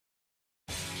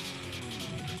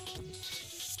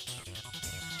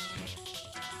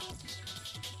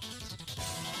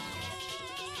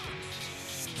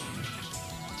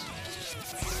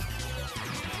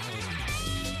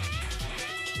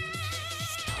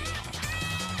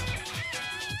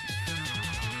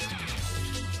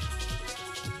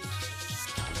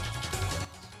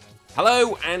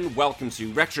Hello and welcome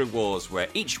to Retro Wars, where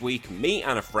each week me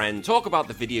and a friend talk about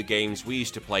the video games we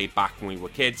used to play back when we were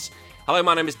kids. Hello,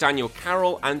 my name is Daniel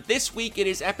Carroll, and this week it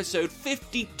is episode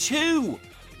 52,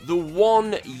 the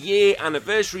 1 year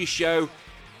anniversary show,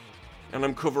 and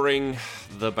I'm covering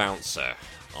The Bouncer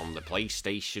on the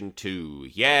PlayStation 2.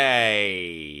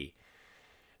 Yay!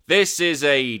 This is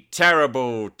a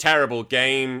terrible, terrible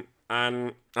game,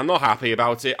 and I'm not happy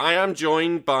about it. I am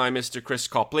joined by Mr. Chris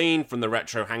Copleen from the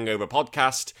Retro Hangover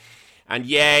podcast, and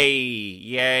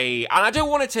yay. And I don't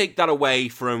want to take that away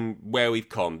from where we've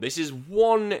come. This is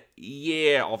 1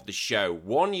 year of the show,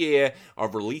 1 year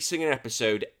of releasing an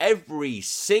episode every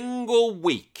single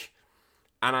week,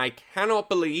 and I cannot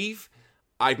believe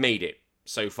I've made it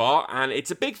so far, and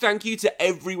it's a big thank you to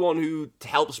everyone who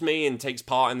helps me and takes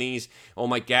part in these, all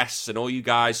my guests and all you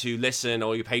guys who listen,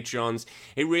 all your Patreons.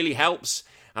 It really helps.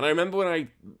 And I remember when I,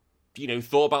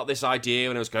 thought about this idea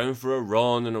when I was going for a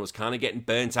run and I was kind of getting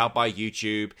burnt out by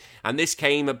YouTube, and this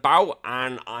came about,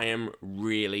 and I am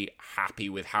really happy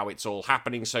with how it's all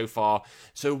happening so far.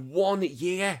 So 1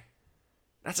 year,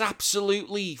 that's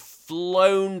absolutely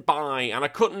flown by, and I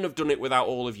couldn't have done it without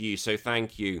all of you, so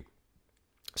thank you.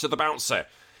 So The Bouncer,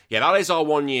 that is our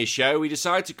 1 year show. We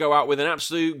decided to go out with an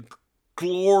absolute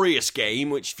glorious game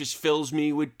which just fills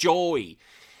me with joy.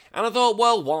 And I thought,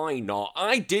 well, why not?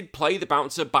 I did play The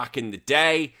Bouncer back in the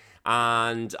day,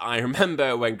 and I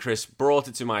remember when Chris brought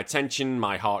it to my attention,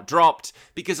 my heart dropped,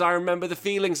 because I remember the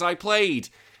feelings I played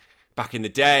back in the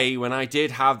day when I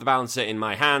did have The Bouncer in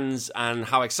my hands, and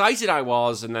how excited I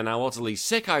was, and then how utterly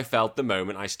sick I felt the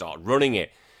moment I started running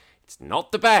it. It's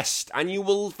not the best, and you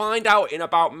will find out in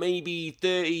about maybe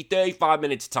 35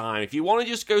 minutes time. If you want to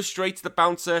just go straight to The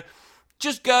Bouncer,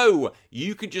 just go.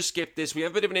 You can just skip this. We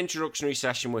have a bit of an introductory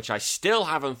session, which I still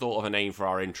haven't thought of a name for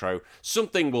our intro.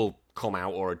 Something will come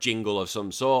out, or a jingle of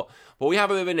some sort. But we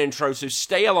have a bit of an intro, so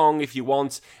stay along if you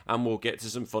want, and we'll get to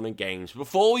some fun and games.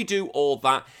 Before we do all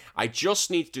that, I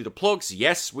just need to do the plugs.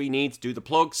 Yes, we need to do the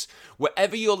plugs.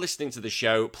 Wherever you're listening to the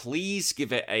show, please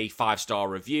give it a 5-star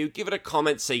review. Give it a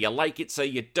comment, say you like it, say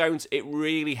you don't. It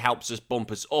really helps us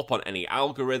bump us up on any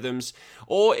algorithms.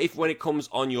 Or if when it comes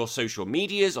on your social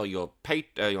medias, or your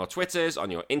Twitters,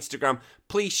 on your Instagram,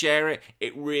 please share it.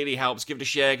 It really helps. Give it a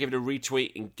share, give it a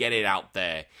retweet, and get it out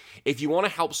there. If you want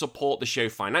to help support the show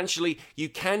financially, you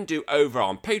can do over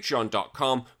on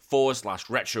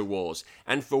patreon.com/Retro Wars.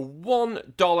 And for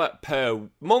 $1 per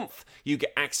month, you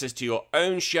get access to your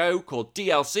own show called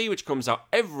DLC, which comes out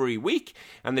every week.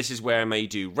 And this is where I may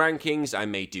do rankings, I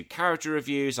may do character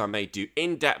reviews, I may do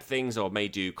in-depth things, or may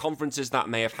do conferences that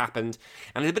may have happened.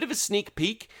 And a bit of a sneak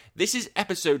peek, this is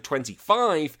episode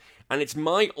 25, and it's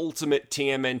my Ultimate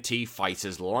TMNT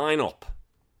Fighters lineup.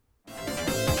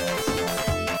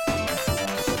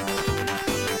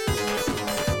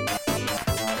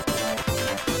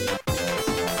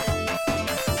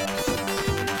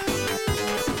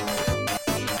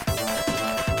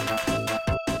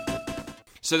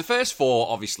 So the first four,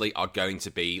 obviously, are going to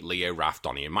be Leo, Raph,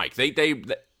 Donnie, and Mike.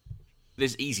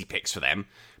 There's easy picks for them,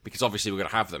 because obviously we're going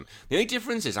to have them. The only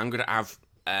difference is I'm going to have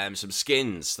some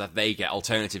skins that they get,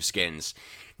 alternative skins.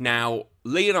 Now,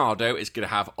 Leonardo is going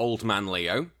to have Old Man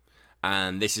Leo,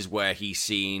 and this is where he's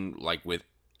seen, like, with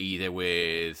he's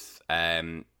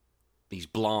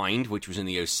blind, which was in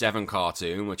the 07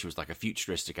 cartoon, which was like a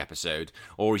futuristic episode,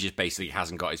 or he just basically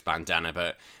hasn't got his bandana,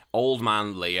 but Old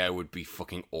Man Leo would be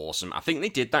fucking awesome. I think they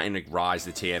did that in like Rise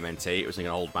of the TMNT. It was like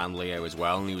an Old Man Leo as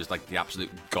well, and he was like the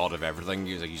absolute god of everything.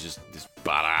 He's just this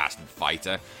badass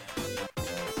fighter.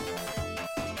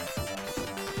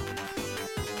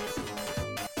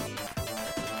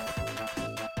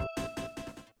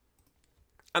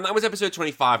 And that was episode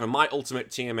 25, and my Ultimate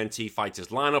TMNT Fighters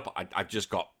lineup.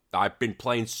 I've been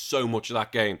playing so much of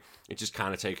that game, it's just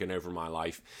kind of taken over my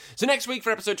life. So next week for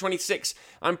episode 26,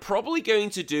 I'm probably going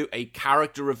to do a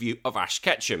character review of Ash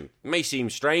Ketchum. It may seem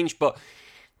strange, but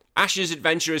Ash's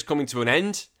adventure is coming to an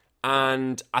end,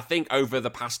 and I think over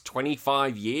the past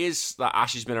 25 years that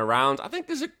Ash has been around, I think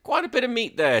there's quite a bit of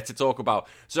meat there to talk about.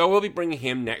 So I will be bringing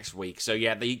him next week. So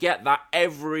yeah, you get that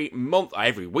every month,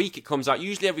 every week. It comes out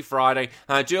usually every Friday.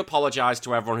 And I do apologise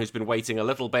to everyone who's been waiting a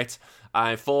little bit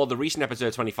for the recent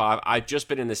episode 25. I've just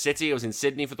been in the city. I was in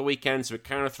Sydney for the weekend, so it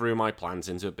kind of threw my plans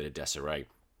into a bit of disarray.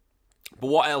 But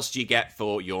what else do you get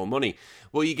for your money?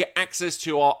 Well, you get access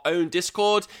to our own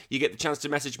Discord, you get the chance to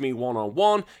message me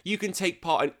one-on-one, you can take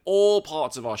part in all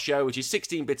parts of our show, which is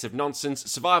 16 Bits of Nonsense,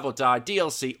 Survive or Die,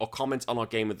 DLC, or comment on our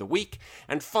Game of the Week,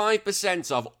 and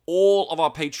 5% of all of our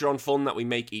Patreon fund that we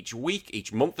make each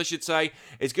month I should say,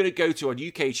 is going to go to a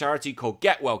UK charity called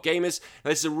Get Well Gamers.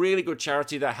 Now, this is a really good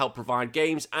charity that help provide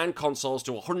games and consoles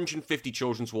to 150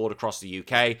 children's ward across the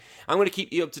UK. I'm going to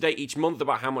keep you up to date each month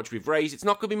about how much we've raised. It's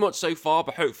not going to be much so far,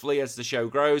 but hopefully as the show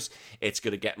grows, it's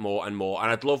going to get more and more.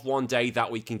 And I'd love one day that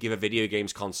we can give a video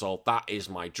games console. That is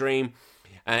my dream.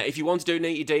 If you want to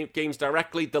donate your games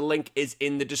directly, the link is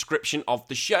in the description of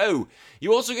the show.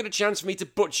 You also get a chance for me to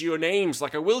butcher your names,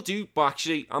 like I will do, but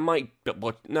actually, I might,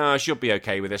 but no, I should be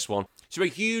okay with this one. So a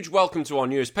huge welcome to our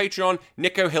newest Patreon,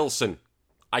 Nico Hilson.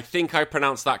 I think I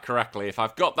pronounced that correctly. If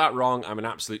I've got that wrong, I'm an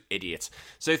absolute idiot.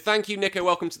 So thank you, Nico.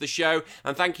 Welcome to the show.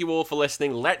 And thank you all for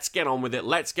listening. Let's get on with it.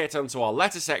 Let's get onto our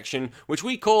letter section, which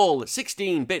we call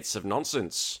 16 Bits of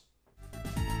Nonsense.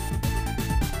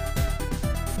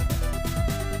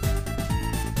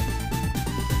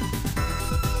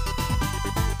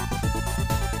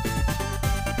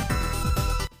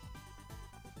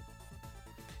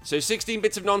 So 16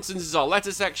 Bits of Nonsense is our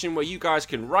letter section where you guys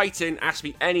can write in, ask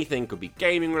me anything. Could be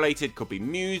gaming related, could be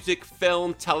music,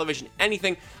 film, television,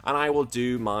 anything, and I will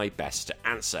do my best to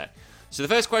answer. So the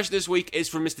first question this week is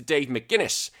from Mr. Dave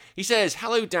McGuinness. He says,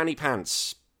 "Hello, Danny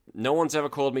Pants." No one's ever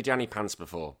called me Danny Pants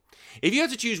before. If you had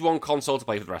to choose one console to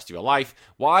play for the rest of your life,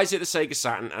 why is it the Sega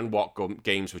Saturn, and what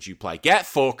games would you play? Get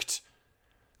fucked.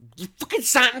 You fucking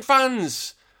Saturn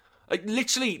fans! Like,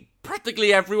 literally,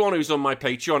 practically everyone who's on my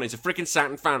Patreon is a freaking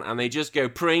Saturn fan, and they just go,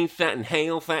 praise Saturn,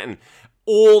 hail Saturn.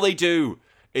 All they do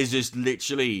is just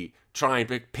literally try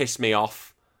and piss me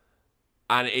off.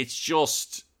 And it's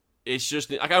just,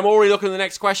 like, I'm already looking at the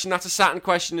next question. That's a Saturn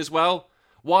question as well.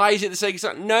 Why is it the Sega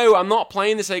Saturn? No, I'm not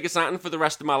playing the Sega Saturn for the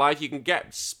rest of my life. You can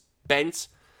get spent.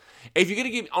 If you're going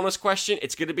to give an honest question,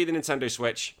 it's going to be the Nintendo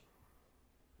Switch.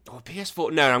 Or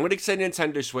PS4. No, I'm going to say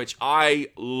Nintendo Switch. I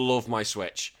love my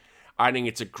Switch. I think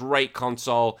it's a great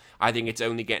console. I think it's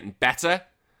only getting better.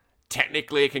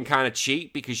 Technically, it can kind of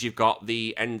cheat because you've got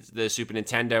the Super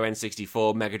Nintendo,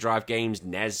 N64, Mega Drive games,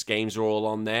 NES games are all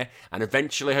on there. And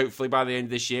eventually, hopefully by the end of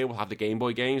this year, we'll have the Game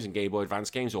Boy games and Game Boy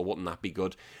Advance games, or wouldn't that be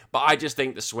good? But I just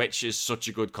think the Switch is such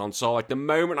a good console. Like, the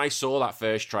moment I saw that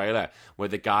first trailer where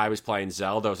the guy was playing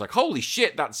Zelda, I was like, holy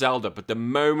shit, that's Zelda. But the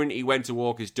moment he went to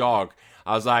walk his dog,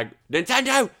 I was like,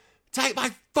 Nintendo, take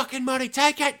my fucking money,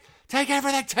 take it! Take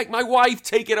everything, take my wife,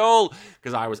 take it all.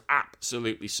 Because I was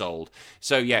absolutely sold.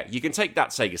 So yeah, you can take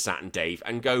that Sega Saturn, Dave,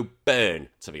 and go burn,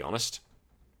 to be honest.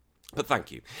 But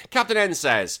thank you. Captain N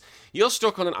says, you're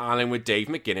stuck on an island with Dave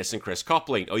McGuinness and Chris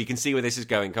Copley. Oh, you can see where this is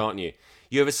going, can't you?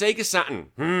 You have a Sega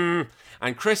Saturn.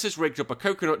 And Chris has rigged up a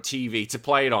coconut TV to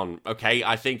play it on. Okay,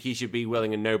 I think he should be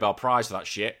winning a Nobel Prize for that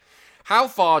shit. How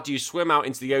far do you swim out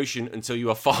into the ocean until you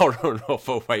are far enough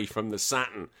away from the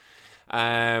Saturn?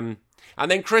 And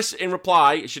then Chris, in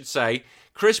reply, I should say,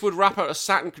 Chris would wrap out a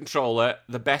Saturn controller,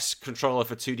 the best controller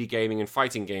for 2D gaming and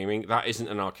fighting gaming, that isn't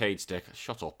an arcade stick,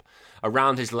 shut up,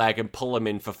 around his leg and pull him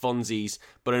in for funsies,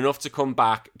 but enough to come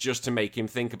back just to make him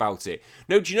think about it.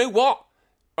 No, do you know what?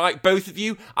 Right, both of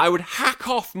you, I would hack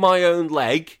off my own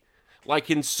leg,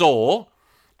 like in Saw.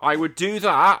 I would do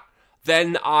that,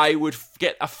 then I would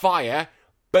get a fire,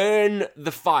 burn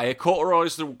the fire,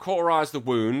 cauterize the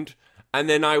wound, and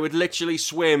then I would literally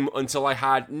swim until I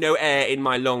had no air in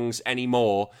my lungs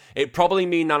anymore. It'd probably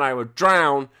mean that I would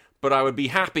drown, but I would be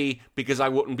happy because I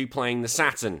wouldn't be playing the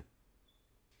Saturn.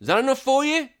 Is that enough for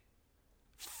you?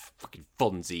 Fucking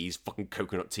funsies, fucking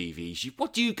coconut TVs.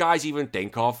 What do you guys even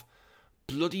think of?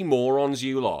 Bloody morons,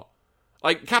 you lot.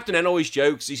 Like, Captain N always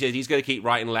jokes, he says he's going to keep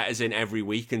writing letters in every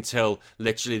week until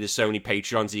literally the Sony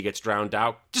Patrons he gets drowned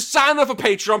out. Just sign up for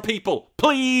Patreon, people!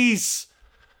 Please!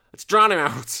 Let's drown him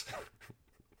out.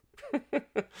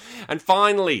 And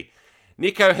finally,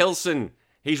 Nico Hilson.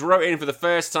 He's wrote in for the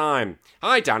first time.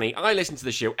 Hi, Danny. I listen to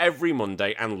the show every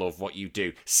Monday and love what you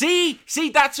do. See,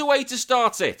 that's a way to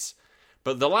start it.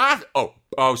 But the last...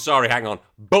 Oh, sorry, hang on.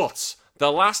 But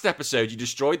the last episode, you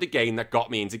destroyed the game that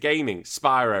got me into gaming,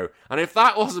 Spyro. And if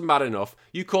that wasn't bad enough,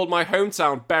 you called my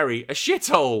hometown, Bury, a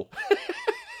shithole.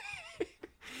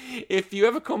 If you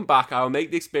ever come back, I'll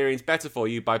make the experience better for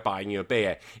you by buying you a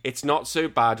beer. It's not so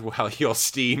bad while you're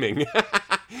steaming.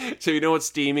 So you know what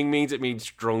steaming means? It means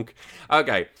drunk.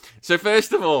 Okay, so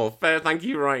first of all, thank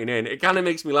you for writing in. It kind of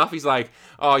makes me laugh. He's like,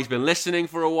 oh, he's been listening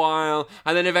for a while.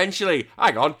 And then eventually,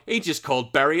 hang on, he just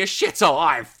called Bury a shithole.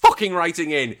 I'm fucking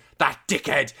writing in. That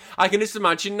dickhead. I can just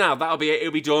imagine now. That'll be it.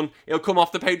 It'll be done. He'll come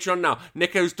off the Patreon now.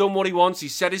 Nico's done what he wants.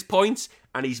 He's said his points,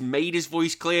 and he's made his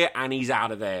voice clear, and he's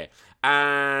out of there.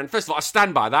 And first of all, I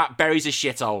stand by that. Bury's a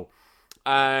shithole.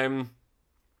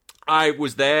 I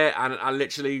was there, and I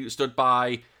literally stood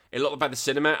by. It looked by the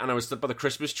cinema, and I was stood by the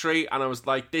Christmas tree, and I was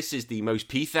like, this is the most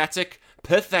pathetic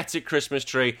Christmas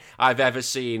tree I've ever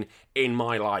seen in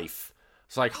my life.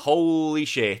 It's like, holy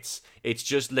shit. It's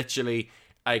just literally,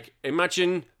 like,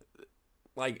 imagine,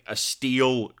 like, a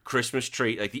steel Christmas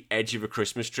tree, like the edge of a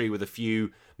Christmas tree with a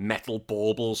few metal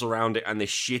baubles around it and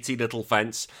this shitty little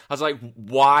fence. I was like,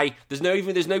 why? There's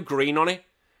no green on it.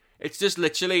 It's just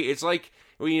literally, it's like,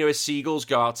 when, you know, as seagulls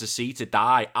go out to sea to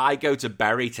die, I go to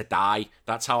Bury to die.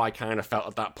 That's how I kind of felt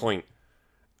at that point.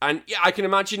 And yeah, I can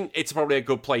imagine it's probably a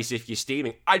good place if you're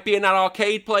stealing. I'd be in that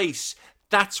arcade place.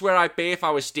 That's where I'd be if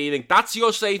I was stealing. That's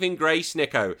your saving grace,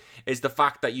 Nico, is the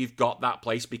fact that you've got that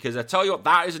place. Because I tell you what,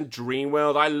 that isn't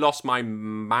Dreamworld. I lost my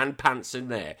man pants in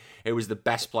there. It was the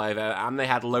best play ever, and they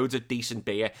had loads of decent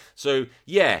beer. So,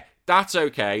 yeah, that's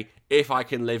okay. If I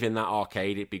can live in that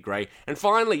arcade, it'd be great. And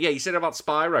finally, yeah, you said about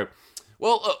Spyro.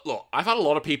 Well, look, I've had a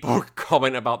lot of people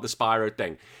comment about the Spyro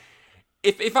thing.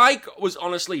 If I was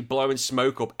honestly blowing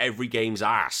smoke up every game's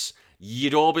ass,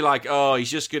 you'd all be like, oh,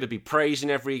 he's just going to be praising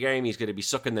every game, he's going to be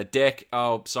sucking the dick.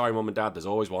 Oh, sorry, Mum and Dad, there's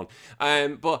always one.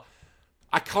 But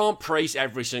I can't praise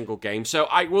every single game, so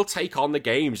I will take on the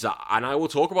games, and I will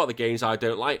talk about the games I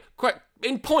don't like.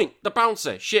 In point, the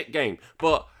Bouncer, shit game.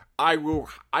 But I will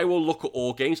look at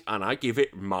all games, and I give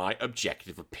it my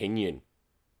objective opinion.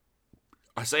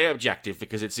 I say objective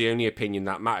because it's the only opinion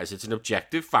that matters. It's an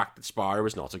objective fact that Spyro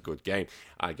is not a good game.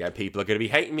 I get people are going to be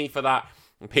hating me for that,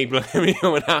 and people are going to be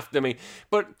going after me.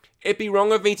 But it'd be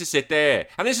wrong of me to sit there,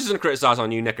 and this isn't a criticise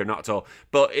on you, Nico, not at all,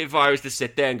 but if I was to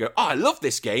sit there and go, oh, I love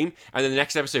this game, and then the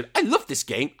next episode, I love this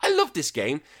game,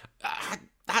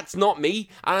 that's not me,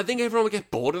 and I think everyone would get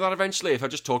bored of that eventually if I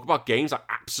just talk about games I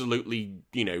absolutely,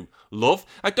 love.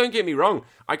 Don't get me wrong,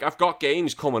 I've got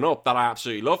games coming up that I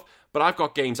absolutely love, but I've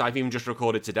got games I've even just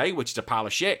recorded today, which is a pile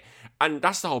of shit. And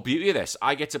that's the whole beauty of this.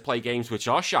 I get to play games which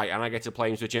are shite, and I get to play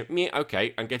games which are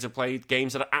okay, and get to play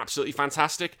games that are absolutely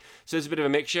fantastic. So there's a bit of a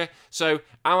mixture. So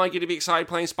am I going to be excited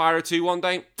playing Spyro 2 one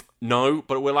day? No,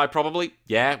 but will I probably?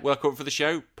 Yeah, will I come for the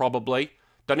show? Probably.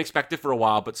 Don't expect it for a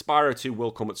while, but Spyro 2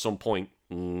 will come at some point.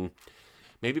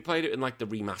 Maybe played it in like the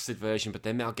remastered version, but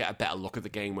then I'll get a better look at the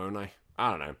game, won't I?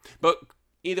 I don't know. But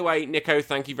either way, Nico,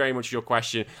 thank you very much for your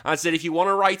question. As I said, if you want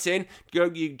to write in,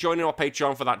 you join in our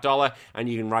Patreon for that $1, and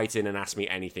you can write in and ask me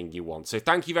anything you want. So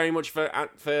thank you very much for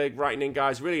writing in,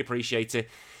 guys. Really appreciate it.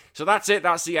 So that's it.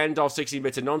 That's the end of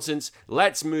 16-Bit of Nonsense.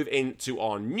 Let's move into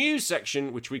our news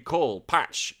section, which we call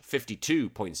Patch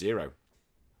 52.0.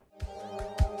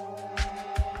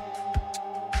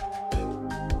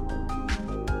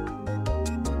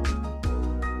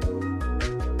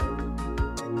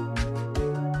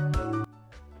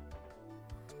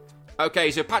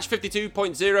 Okay, so Patch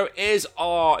 52.0 is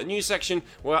our news section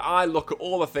where I look at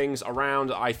all the things around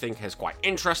that I think is quite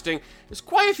interesting. There's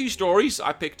quite a few stories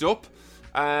I picked up.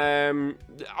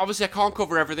 Obviously, I can't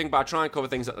cover everything, but I try and cover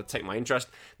things that take my interest.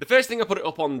 The first thing I put it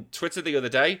up on Twitter the other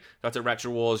day, that's at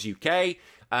Retro Wars UK.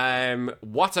 The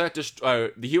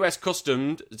US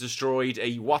Customs destroyed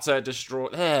a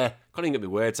can't even get my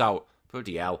words out.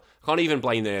 Bloody hell. Can't even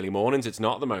blame the early mornings. It's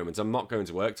not at the moment. I'm not going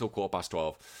to work till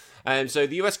 12:15. So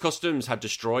the US Customs had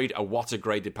destroyed a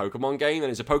WATA-graded Pokemon game, and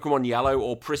it's a Pokemon Yellow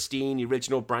or pristine,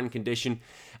 original brand condition.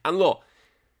 And look,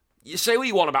 you say what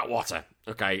you want about WATA,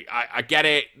 okay? I get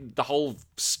it. The whole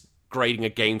grading a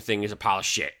game thing is a pile of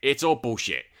shit. It's all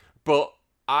bullshit. But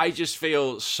I just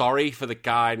feel sorry for the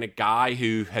guy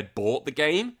who had bought the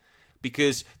game,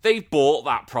 because they bought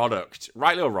that product,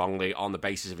 rightly or wrongly, on the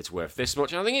basis of it's worth this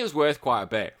much. And I think it was worth quite a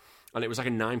bit. And it was like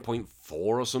a 9.4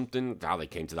 or something. How they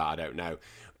came to that, I don't know.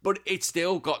 But it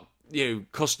still got,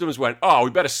 Customs went, oh,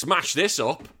 we better smash this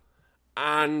up.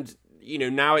 And,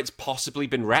 now it's possibly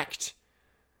been wrecked.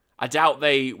 I doubt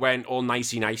they went all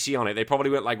nicey-nicey on it. They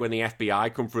probably went like when the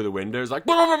FBI come through the windows, like,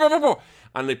 blah, blah, blah, blah, blah,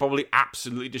 and they probably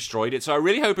absolutely destroyed it. So I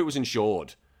really hope it was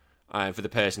insured for the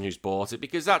person who's bought it,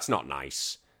 because that's not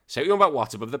nice. So you know about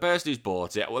WATA, but for the person who's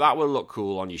bought it, well, that will look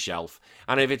cool on your shelf.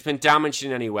 And if it's been damaged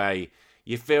in any way,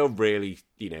 you feel really,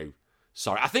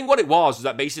 sorry. I think what it was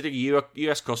that basically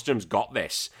US Customs got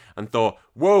this and thought,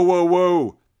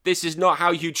 whoa, this is not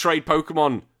how you trade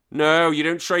Pokemon. No, you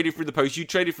don't trade it through the post. You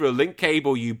trade it through a link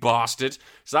cable, you bastard.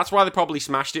 So that's why they probably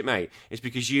smashed it, mate. It's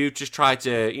because you just tried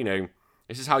to,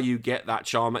 this is how you get that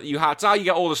charm. It's how you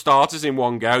get all the starters in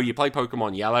one go. You play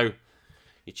Pokemon Yellow.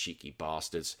 You cheeky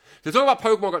bastards. So talking about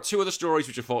Pokemon, I've got two other stories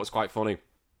which I thought was quite funny.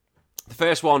 The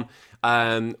first one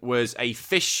was a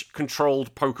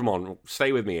fish-controlled Pokemon.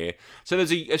 Stay with me here. So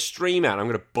there's a streamer, and I'm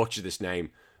going to butcher this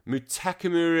name,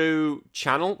 Mutekimaru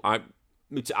channel. I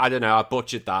don't know, I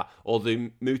butchered that. Or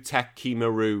the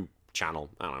Mutekimaru channel.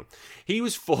 I don't know. He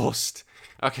was forced.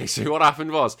 Okay, so what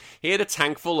happened was, he had a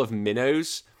tank full of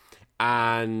minnows,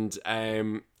 and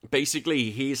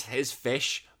basically his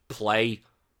fish play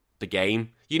the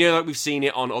game. You know, like we've seen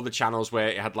it on other channels where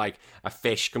it had like a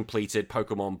fish completed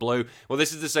Pokemon Blue. Well,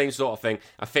 this is the same sort of thing.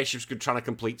 A fish was trying to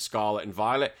complete Scarlet and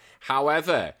Violet.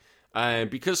 However,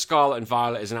 because Scarlet and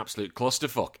Violet is an absolute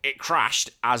clusterfuck, it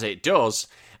crashed as it does.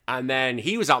 And then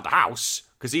he was out the house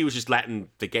because he was just letting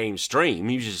the game stream.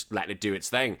 He was just letting it do its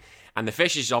thing. And the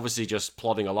fish is obviously just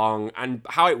plodding along. And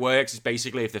how it works is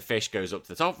basically if the fish goes up to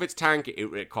the top of its tank,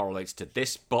 it correlates to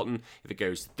this button. If it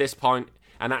goes to this point,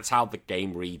 and that's how the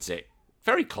game reads it.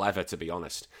 Very clever, to be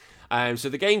honest. So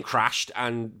the game crashed,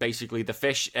 and basically the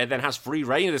fish then has free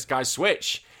reign of this guy's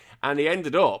Switch. And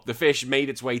the fish made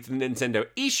its way to the Nintendo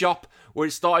eShop, where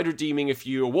it started redeeming a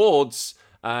few awards,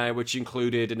 which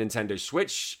included a Nintendo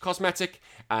Switch cosmetic,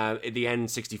 the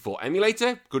N64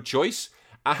 emulator, good choice,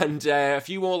 and a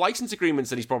few more license agreements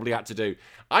that he's probably had to do.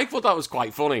 I thought that was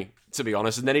quite funny, to be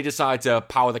honest, and then he decided to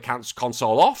power the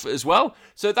console off as well,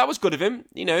 so that was good of him,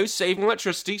 saving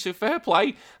electricity, so fair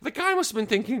play. The guy must have been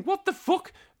thinking, what the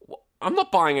fuck? I'm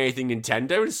not buying anything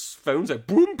Nintendo, and his phone's like,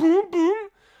 boom, boom, boom.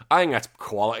 I think that's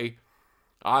quality.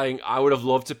 I would have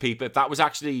loved to peep if that was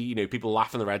actually, people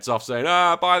laughing their heads off saying,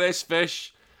 buy this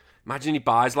fish. Imagine he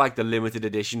buys, like, the limited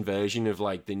edition version of,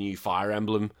 like, the new Fire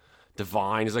Emblem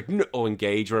Divine. It's like, or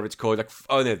Engage, whatever it's called. Like,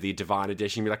 oh no, the Divine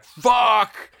Edition. You'd be like,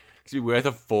 fuck! It's be worth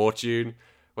a fortune.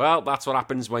 Well, that's what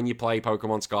happens when you play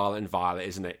Pokemon Scarlet and Violet,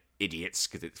 isn't it? Idiots,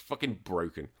 because it's fucking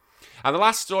broken. And the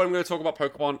last story I'm going to talk about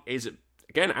Pokemon is,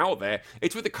 again, out there.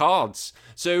 It's with the cards.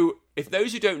 So, if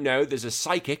those who don't know, there's a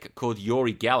psychic called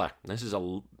Uri Geller. I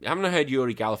haven't heard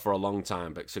Uri Geller for a long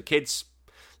time, but so kids,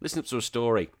 listen up to a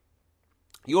story.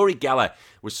 Uri Geller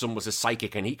was a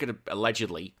psychic, and he could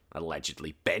allegedly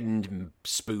bend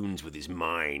spoons with his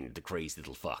mind, the crazy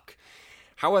little fuck.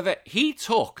 However, he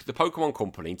took the Pokemon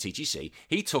Company, TGC,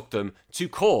 he took them to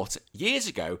court years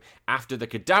ago after the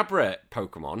Kadabra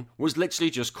Pokemon was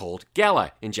literally just called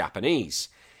Geller in Japanese.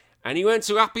 And he weren't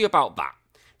too happy about that.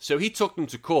 So he took them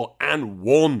to court and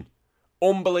won.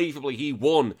 Unbelievably, he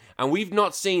won. And we've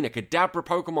not seen a Kadabra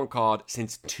Pokemon card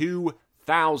since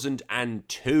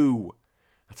 2002.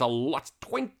 That's a lot,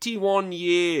 21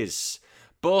 years.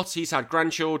 But he's had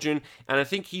grandchildren, and I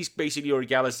think he's basically, Uri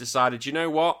Geller's decided, you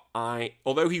know what,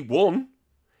 although he won,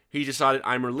 he decided,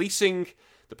 I'm releasing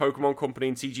the Pokemon Company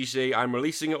and TGC, I'm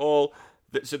releasing it all,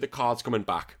 so the card's coming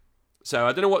back. So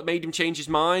I don't know what made him change his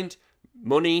mind.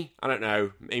 Money, I don't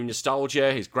know, maybe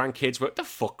nostalgia, his grandkids, what the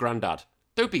fuck, granddad?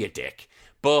 Don't be a dick.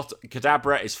 But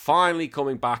Kadabra is finally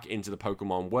coming back into the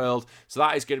Pokemon world, so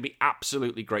that is going to be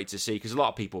absolutely great to see, because a lot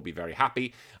of people will be very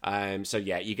happy. So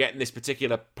yeah, you're getting this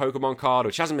particular Pokemon card,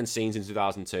 which hasn't been seen since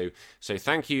 2002, so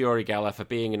thank you, Uri Geller, for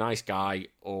being a nice guy,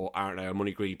 or, I don't know, a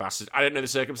money-greedy bastard. I don't know the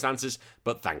circumstances,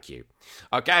 but thank you.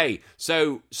 Okay,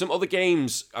 so some other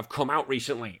games have come out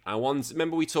recently.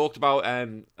 Remember we talked about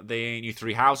the new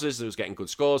Three Houses that was getting good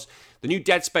scores? The new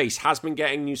Dead Space has been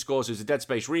getting new scores. It's a Dead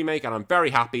Space remake, and I'm very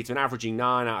happy. It's been averaging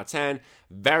 9 out of 10.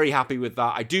 Very happy with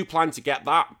that. I do plan to get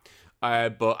that,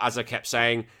 but as I kept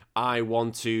saying, I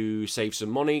want to save some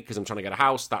money because I'm trying to get a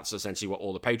house. That's essentially what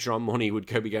all the Patreon money would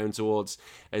be going towards,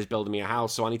 is building me a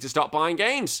house. So I need to start buying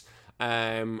games.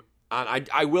 And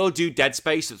I will do Dead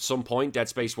Space at some point, Dead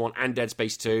Space 1 and Dead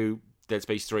Space 2, Dead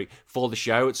Space 3 for the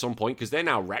show at some point, because they're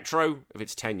now retro. If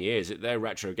it's 10 years, they're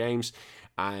retro games.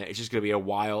 It's just going to be a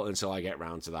while until I get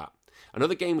round to that.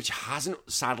 Another game which hasn't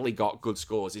sadly got good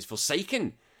scores is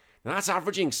Forsaken. Now that's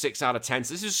averaging 6 out of 10.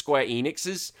 So this is Square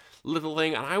Enix's little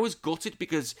thing, and I was gutted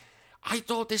because I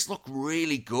thought this looked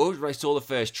really good when I saw the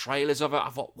first trailers of it. I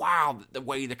thought, wow, the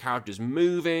way the character's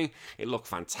moving, it looked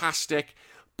fantastic.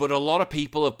 But a lot of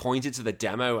people have pointed to the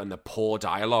demo and the poor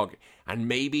dialogue, and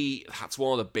maybe that's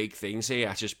one of the big things here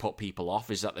that just put people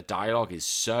off, is that the dialogue is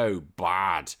so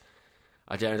bad.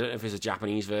 I don't know if it's a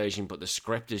Japanese version, but the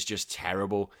script is just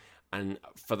terrible. And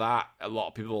for that, a lot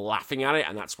of people are laughing at it,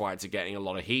 and that's why it's getting a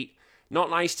lot of heat. Not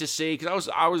nice to see, because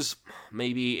I was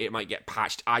maybe it might get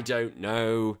patched. I don't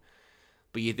know.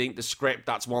 But you think the script,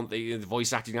 that's one thing, the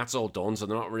voice acting, that's all done, so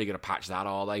they're not really going to patch that,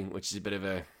 are they? Which is a bit of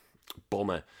a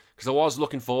bummer. Because I was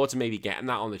looking forward to maybe getting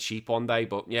that on the cheap one day,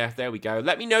 but yeah, there we go.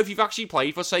 Let me know if you've actually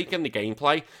played Forsaken, the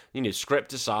gameplay.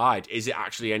 Script aside, is it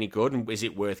actually any good, and is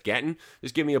it worth getting?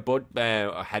 Just give me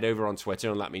a head over on Twitter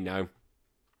and let me know.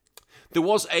 There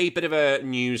was a bit of a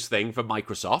news thing for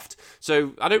Microsoft.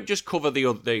 So I don't just cover the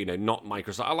other, not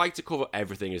Microsoft. I like to cover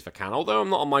everything if I can. Although I'm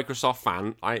not a Microsoft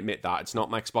fan, I admit that. It's not,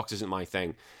 my Xbox isn't my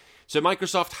thing. So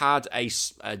Microsoft had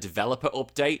a developer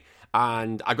update,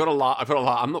 and I got a lot.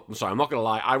 I'm not gonna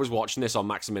lie. I was watching this on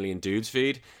Maximilian Dude's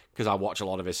feed because I watch a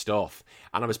lot of his stuff,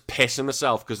 and I was pissing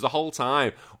myself because the whole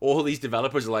time all these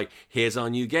developers are like, "Here's our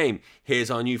new game.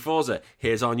 Here's our new Forza.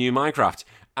 Here's our new Minecraft."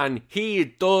 And he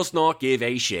does not give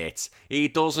a shit. He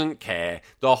doesn't care.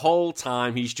 The whole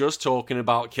time he's just talking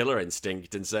about Killer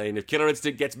Instinct and saying, if Killer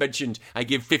Instinct gets mentioned, I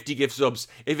give 50 gift subs.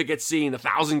 If it gets seen,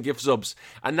 1,000 gift subs.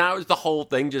 And that was the whole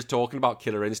thing, just talking about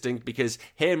Killer Instinct, because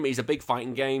he's a big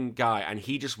fighting game guy, and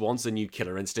he just wants a new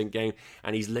Killer Instinct game,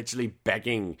 and he's literally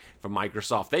begging for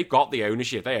Microsoft. They've got the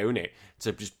ownership, they own it,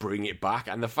 to just bring it back.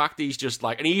 And the fact that he's just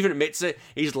like, and he even admits it,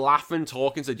 he's laughing,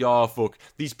 talking, said, "Oh, fuck,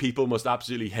 these people must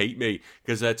absolutely hate me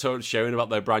because they're showing about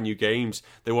their brand new games.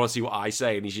 They want to see what I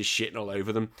say," and he's just shitting all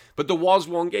over them. But there was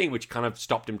one game which kind of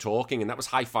stopped him talking, and that was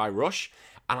Hi-Fi Rush.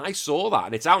 And I saw that,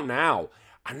 and it's out now.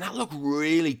 And that looked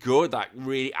really good, that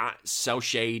really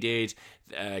cel-shaded,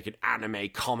 like an anime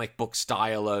comic book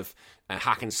style of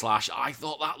hack and slash. I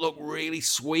thought that looked really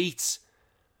sweet.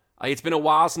 It's been a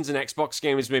while since an Xbox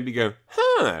game has made me go,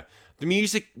 huh. The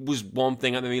music was one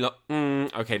thing that made me look,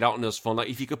 okay, that one was fun. Like,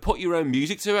 if you could put your own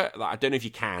music to it, like, I don't know if you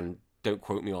can, don't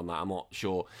quote me on that, I'm not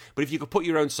sure. But if you could put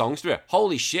your own songs to it,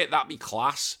 holy shit, that'd be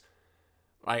class.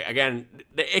 Like, again,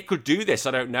 it could do this,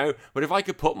 I don't know. But if I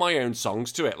could put my own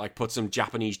songs to it, like put some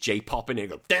Japanese J-pop in it,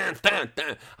 go, dan, dan,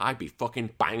 dan, I'd be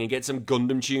fucking banging, get some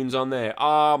Gundam tunes on there.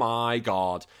 Oh my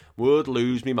god, would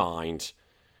lose me mind.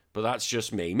 But that's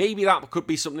just me. Maybe that could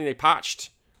be something they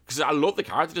patched. Because I love the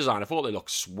character design. I thought they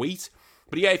looked sweet.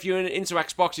 But yeah, if you're into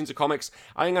Xbox, into comics,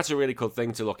 I think that's a really cool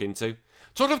thing to look into.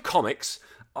 Talking of comics,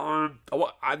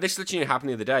 this literally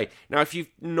happened the other day. Now, if you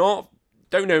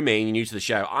don't know me and you're new to the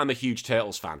show, I'm a huge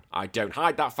Turtles fan. I don't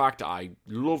hide that fact. I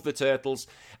love the Turtles.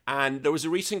 And there was a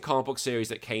recent comic book series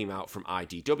that came out from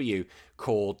IDW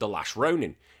called The Last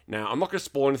Ronin. Now, I'm not going to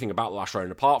spoil anything about The Last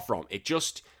Ronin apart from it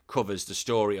just covers the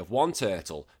story of one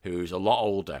turtle who's a lot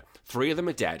older. 3 of them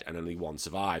are dead and only 1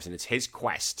 survives, and it's his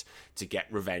quest to get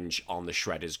revenge on the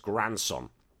Shredder's grandson.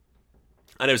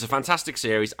 And it was a fantastic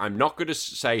series. I'm not going to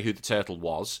say who the turtle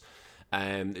was.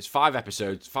 It's 5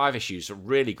 episodes, 5 issues,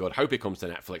 really good. Hope it comes to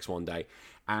Netflix one day.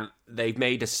 And they've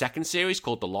made a second series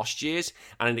called The Lost Years,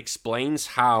 and it explains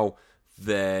how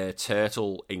the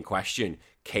turtle in question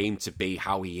came to be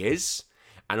how he is.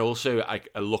 And also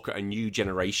a look at a new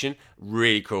generation.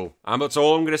 Really cool. And that's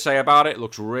all I'm going to say about it. It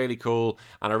looks really cool.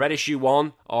 And I read issue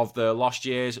 1 of The Lost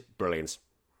Years. Brilliant.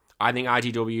 I think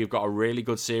IDW have got a really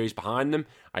good series behind them.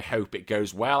 I hope it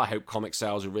goes well. I hope comic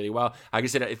sales are really well. Like I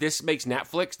said, if this makes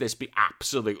Netflix, this would be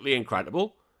absolutely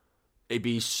incredible. It'd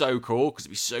be so cool because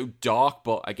it'd be so dark.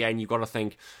 But again, you've got to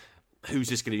think, who's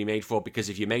this going to be made for? Because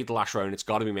if you made The Last Ronin, it's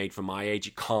got to be made for my age.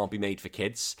 It can't be made for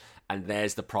kids. And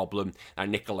there's the problem that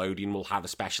Nickelodeon will have,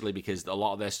 especially because a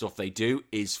lot of their stuff they do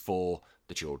is for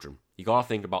the children. You got to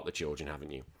think about the children,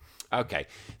 haven't you? Okay,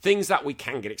 things that we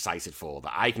can get excited for,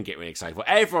 that I can get really excited for,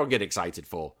 everyone get excited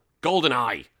for.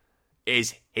 GoldenEye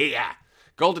is here.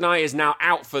 GoldenEye is now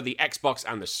out for the Xbox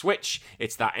and the Switch.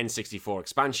 It's that N64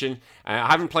 expansion. I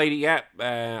haven't played it yet.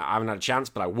 I haven't had a chance,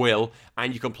 but I will.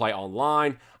 And you can play it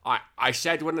online. I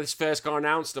said when this first got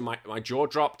announced and my jaw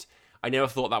dropped, I never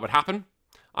thought that would happen.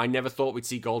 I never thought we'd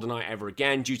see GoldenEye ever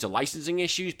again due to licensing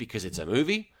issues because it's a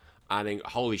movie. I think,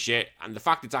 holy shit. And the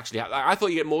fact it's actually... I thought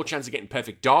you get more chance of getting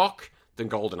Perfect Dark than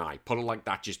GoldenEye. Put it like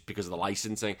that just because of the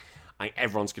licensing. I think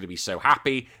everyone's going to be so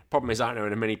happy. Problem is, I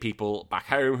don't know many people back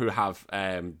home who have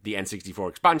the N64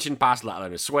 expansion pass, let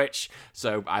alone a Switch.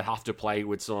 So I'd have to play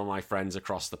with some of my friends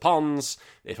across the ponds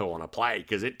if I want to play,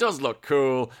 because it does look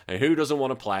cool. And who doesn't want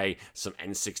to play some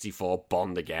N64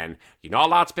 Bond again? You're not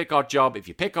allowed to pick Oddjob. If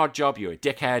you pick Oddjob, you're a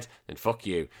dickhead, then fuck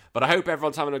you. But I hope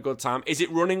everyone's having a good time. Is it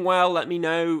running well? Let me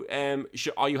know.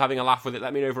 Are you having a laugh with it?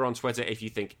 Let me know over on Twitter if you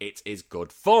think it is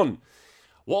good fun.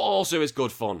 What also is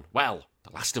good fun? Well,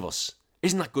 The Last of Us.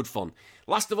 Isn't that good fun?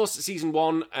 Last of Us Season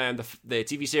 1, the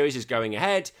TV series is going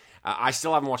ahead. I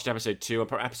still haven't watched Episode 2.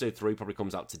 Episode 3 probably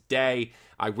comes out today.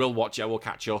 I will watch it. I will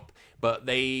catch up. But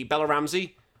Bella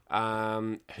Ramsey,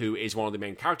 who is one of the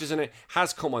main characters in it,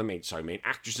 has come on main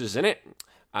actresses in it.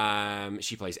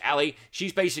 She plays Ellie.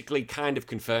 She's basically kind of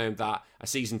confirmed that a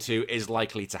Season 2 is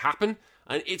likely to happen.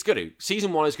 And it's going to.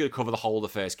 Season 1 is going to cover the whole of the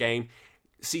first game.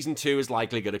 Season 2 is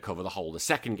likely going to cover the whole of the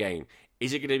second game.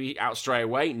 Is it going to be out straight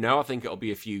away? No, I think it'll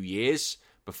be a few years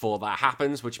before that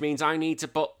happens, which means I need to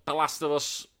put The Last of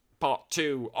Us Part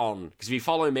 2 on. Because if you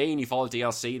follow me and you follow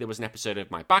DLC, there was an episode of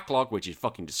my backlog, which is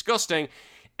fucking disgusting,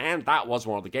 and that was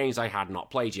one of the games I had not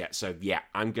played yet. So yeah,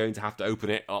 I'm going to have to open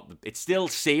it up. It's still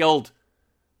sealed.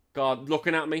 God,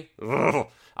 looking at me. Ugh.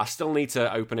 I still need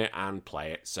to open it and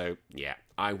play it. So yeah,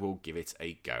 I will give it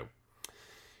a go.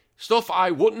 Stuff I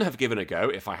wouldn't have given a go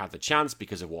if I had the chance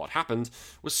because of what happened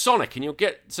was Sonic, and you'll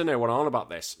get to know what I'm on about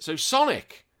this. So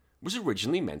Sonic was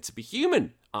originally meant to be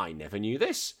human. I never knew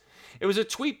this. It was a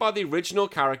tweet by the original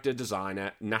character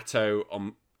designer, Nato.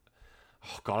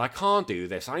 Oh God, I can't do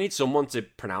this. I need someone to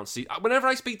pronounce it. Whenever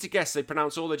I speak to guests, they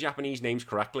pronounce all the Japanese names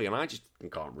correctly, and I just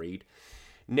can't read.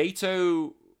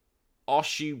 Nato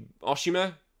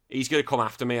Oshima. He's going to come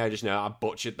after me, I just know, I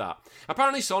butchered that.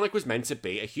 Apparently Sonic was meant to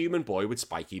be a human boy with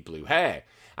spiky blue hair,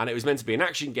 and it was meant to be an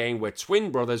action game where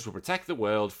twin brothers would protect the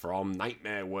world from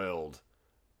Nightmare World.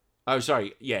 Oh,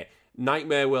 sorry, yeah,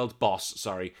 Nightmare World boss,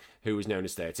 sorry, who was known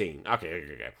as 13.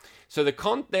 Okay. So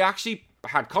they actually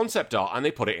had concept art, and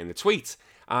they put it in the tweet,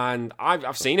 and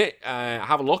I've seen it,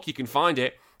 have a look, you can find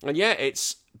it, and yeah,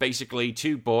 it's basically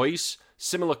two boys,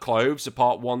 similar clothes,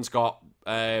 apart one's got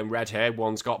red hair,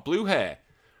 one's got blue hair.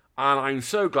 And I'm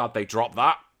so glad they dropped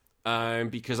that,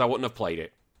 because I wouldn't have played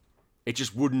it. It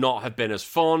just would not have been as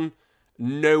fun,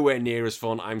 nowhere near as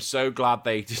fun. I'm so glad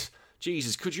they just...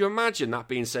 Jesus, could you imagine that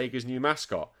being Sega's new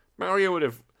mascot? Mario would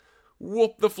have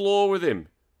whooped the floor with him.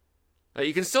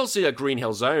 You can still see a Green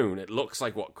Hill Zone. It looks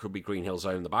like what could be Green Hill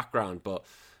Zone in the background, but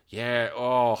yeah,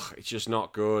 it's just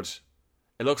not good.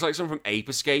 It looks like something from Ape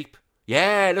Escape.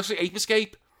 Yeah, it looks like Ape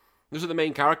Escape. Looks like the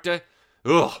main character.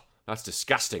 Ugh, that's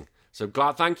disgusting. So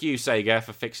thank you, Sega,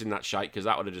 for fixing that shite, because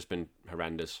that would have just been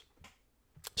horrendous.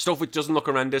 Stuff which doesn't look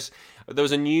horrendous. There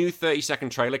was a new 30-second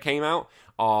trailer came out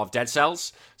of Dead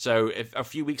Cells. So a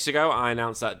few weeks ago, I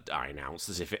announced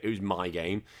as if it was my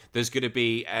game. There's going to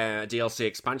be DLC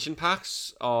expansion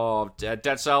packs of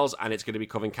Dead Cells, and it's going to be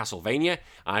covering Castlevania.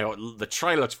 The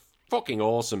trailer looks fucking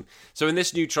awesome. So in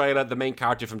this new trailer, the main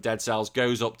character from Dead Cells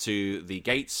goes up to the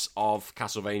gates of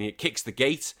Castlevania, kicks the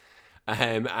gate,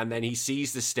 and then he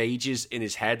sees the stages in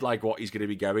his head, like what he's going to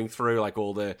be going through, like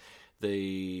all the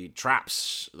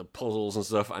traps, the puzzles and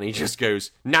stuff, and he just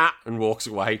goes, nah, and walks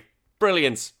away.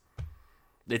 Brilliant.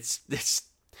 It's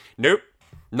nope,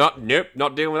 not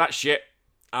dealing with that shit.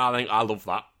 I love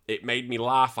that. It made me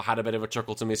laugh. I had a bit of a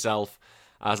chuckle to myself.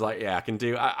 I was like, yeah, I can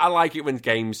do. I like it when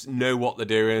games know what they're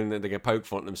doing and they can poke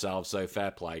fun at themselves. So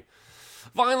fair play.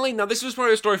 Finally, now this was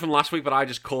probably a story from last week, but I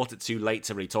just caught it too late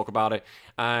to really talk about it.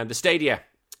 The Stadia.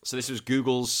 So this was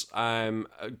Google's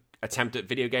attempt at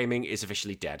video gaming is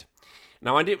officially dead.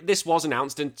 Now, this was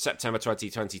announced in September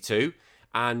 2022,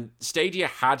 and Stadia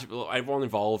had, everyone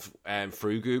involved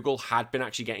through Google had been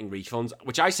actually getting refunds,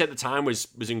 which I said at the time was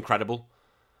incredible.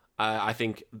 I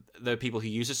think the people who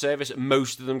use the service,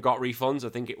 most of them got refunds. I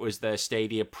think it was their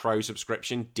Stadia Pro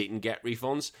subscription didn't get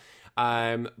refunds.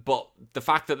 But the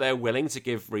fact that they're willing to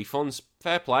give refunds,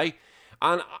 fair play.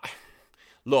 And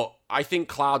look, I think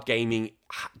cloud gaming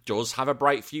does have a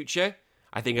bright future.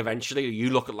 I think eventually, you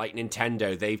look at like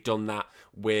Nintendo, they've done that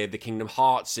with the Kingdom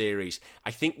Hearts series.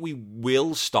 I think we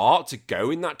will start to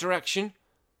go in that direction.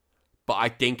 But I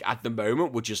think at the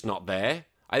moment, we're just not there.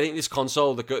 I think this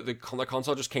console, the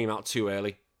console just came out too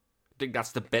early. I think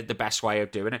that's the best way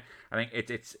of doing it. I think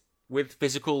it's with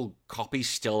physical copies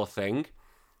still a thing.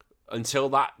 Until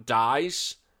that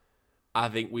dies, I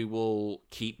think we will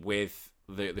keep with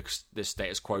the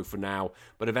status quo for now,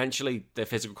 but eventually the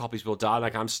physical copies will die.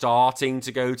 Like, I'm starting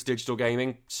to go to digital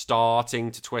gaming,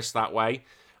 starting to twist that way.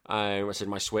 I said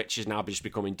my Switch is now just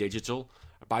becoming digital,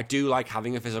 but I do like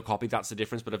having a physical copy. That's the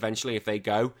difference. But eventually, if they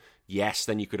go, yes,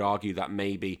 then you could argue that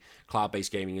maybe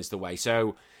cloud-based gaming is the way.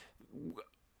 So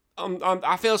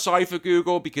I feel sorry for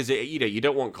Google, because you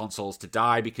don't want consoles to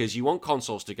die, because you want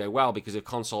consoles to go well, because if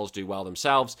consoles do well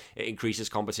themselves, it increases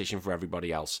competition for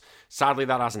everybody else. Sadly,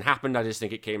 that hasn't happened. I just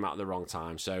think it came out at the wrong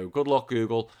time. So good luck,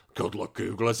 Google. Good luck,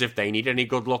 Google. As if they need any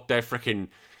good luck. They've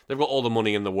got all the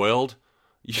money in the world.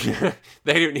 They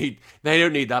don't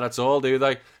need that at all, do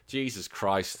they? Jesus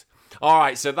Christ. All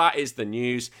right, so that is the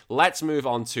news. Let's move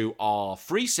on to our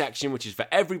free section, which is for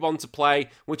everyone to play,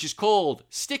 which is called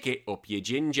Stick It Up Your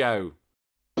Jinjo.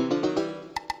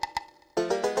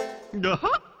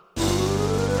 Uh-huh.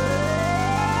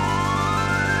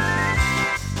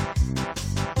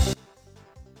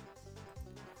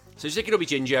 So Zikadobi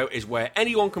Jinjo is where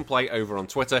anyone can play over on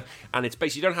Twitter, and it's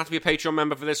basically, you don't have to be a Patreon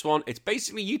member for this one. It's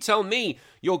basically you tell me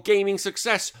your gaming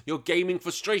success, your gaming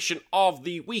frustration of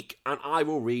the week, and I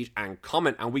will read and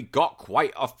comment. And we got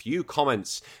quite a few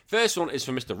comments. First one is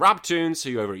from Mr. Rabtoons,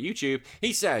 who over at YouTube.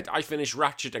 He said, I finished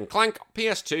Ratchet and Clank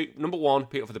PS2, number 1,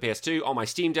 for the PS2 on my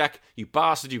Steam Deck. You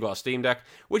bastard, you got a Steam Deck,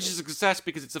 which is a success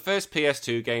because it's the first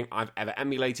PS2 game I've ever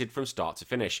emulated from start to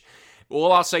finish.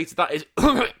 All I'll say to that is...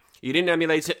 You didn't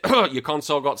emulate it. Your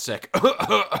console got sick.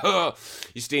 Your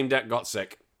Steam Deck got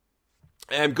sick.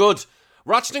 Good.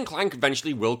 Ratchet and Clank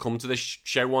eventually will come to this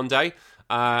show one day.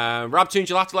 Rabtoons,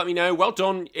 you'll have to let me know. Well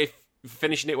done if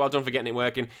finishing it. Well done for getting it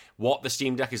working. What the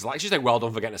Steam Deck is like. I should say well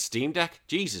done for getting a Steam Deck.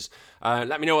 Jesus.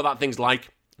 Let me know what that thing's like.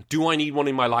 Do I need one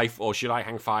in my life, or should I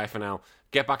hang fire for now?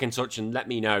 Get back in touch and let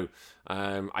me know.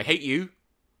 I hate you.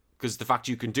 Because the fact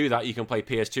you can do that, you can play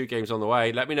PS2 games on the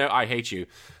way. Let me know I hate you.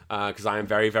 Because I am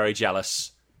very, very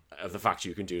jealous of the fact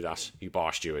you can do that, you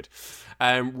bar steward.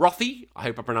 Rothy, I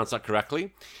hope I pronounced that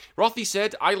correctly. Rothy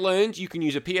said, I learned you can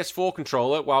use a PS4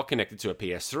 controller while connected to a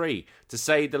PS3. To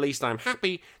say the least, I'm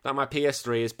happy that my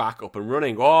PS3 is back up and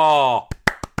running. Oh!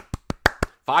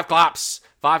 5 claps.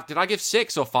 5. Did I give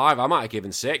 6 or 5? I might have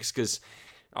given 6, because...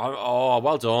 Oh,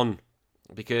 well done.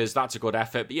 Because that's a good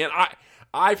effort. But yeah,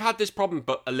 I've had this problem,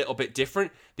 but a little bit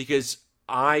different, because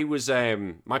I was,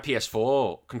 my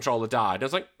PS4 controller died. I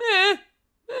was like,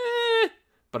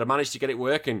 but I managed to get it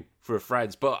working for a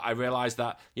friend's, but I realised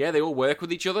that, yeah, they all work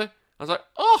with each other. I was like,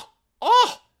 oh.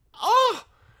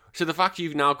 So the fact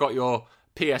you've now got your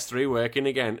PS3 working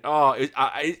again, and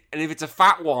if it's a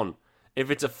fat one, if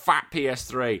it's a fat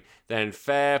PS3, then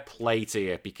fair play to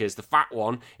you, because the fat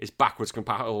one is backwards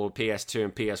compatible with PS2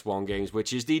 and PS1 games,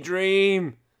 which is the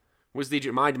dream.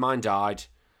 Mine died.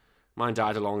 Mine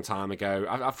died a long time ago.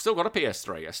 I've still got a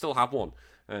PS3. I still have one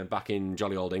back in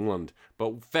jolly old England.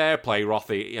 But fair play,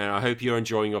 Rothy. I hope you're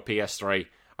enjoying your PS3.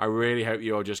 I really hope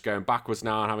you're just going backwards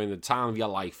now and having the time of your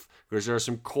life, because there are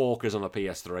some corkers on a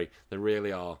PS3. There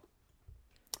really are.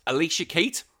 Alicia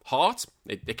Kate Hart.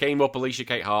 It came up, Alicia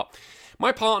Kate Hart.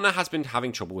 My partner has been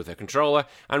having trouble with her controller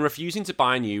and refusing to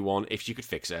buy a new one if she could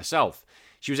fix it herself.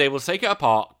 She was able to take it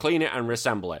apart, clean it, and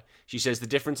reassemble it. She says the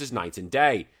difference is night and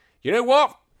day. You know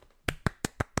what?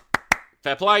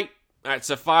 Fair play.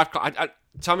 It's a 5.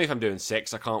 Tell me if I'm doing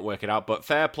 6. I can't work it out. But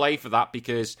fair play for that,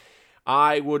 because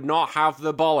I would not have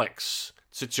the bollocks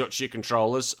to touch your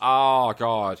controllers. Oh,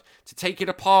 God. To take it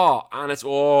apart. And it's...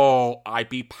 I'd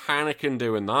be panicking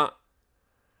doing that.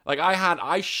 Like,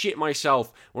 I shit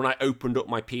myself when I opened up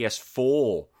my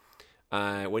PS4.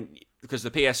 Because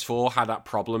the PS4 had that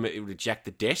problem, it would eject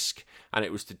the disc, and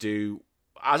it was to do,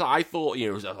 as I thought, it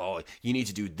was like, you need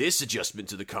to do this adjustment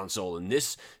to the console, and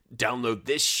download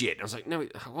this shit. And I was like, no,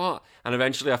 what? And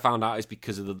eventually I found out it's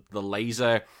because of the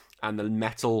laser and the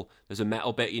metal. There's a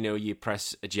metal bit, you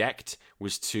press eject,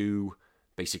 was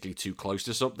basically too close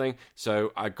to something.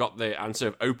 So I got the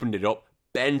answer, opened it up,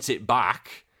 bent it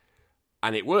back,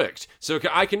 and it worked. So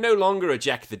I can no longer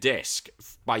eject the disc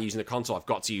by using the console. I've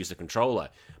got to use the controller.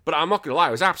 But I'm not going to lie,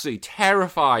 I was absolutely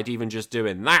terrified even just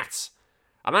doing that.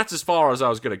 And that's as far as I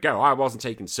was going to go. I wasn't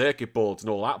taking circuit boards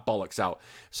and all that bollocks out.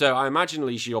 So I imagine,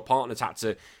 Alicia, your partner's had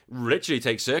to literally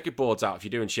take circuit boards out if you're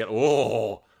doing shit.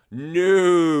 Oh,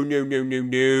 no.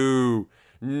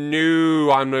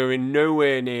 No, I'm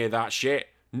nowhere near that shit.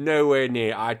 Nowhere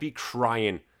near. I'd be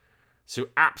crying. So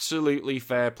absolutely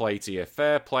fair play to you.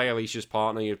 Fair play, Alicia's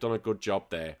partner. You've done a good job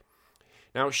there.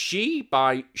 Now, She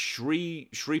by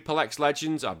Shreepalex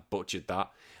Legends, I butchered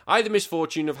that. I had the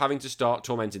misfortune of having to start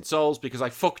Tormented Souls because I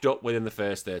fucked up within the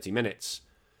first 30 minutes.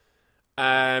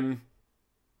 Well,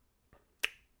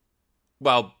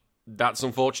 that's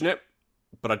unfortunate,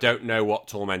 but I don't know what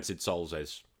Tormented Souls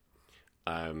is.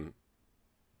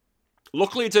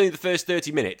 Luckily, it's only the first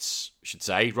 30 minutes, I should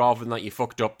say, rather than that you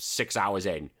fucked up 6 hours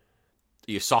in.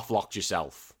 You soft-locked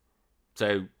yourself.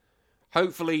 So...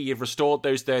 hopefully you've restored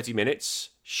those 30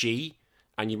 minutes,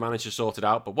 and you managed to sort it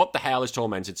out. But what the hell is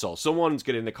Tormented Souls? Someone's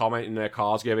getting the comment in their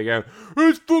cars going,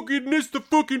 it's the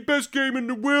fucking best game in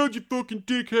the world, you fucking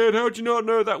dickhead. How'd you not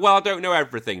know that? Well, I don't know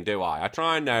everything, do I? I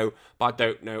try and know, but I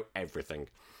don't know everything.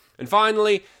 And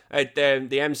finally, the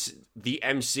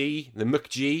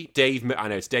McG, Dave, I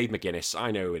know it's Dave McGuinness,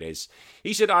 I know who it is.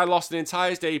 He said, I lost an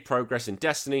entire day's progress in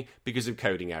Destiny because of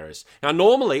coding errors. Now,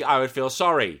 normally, I would feel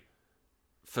sorry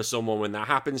for someone when that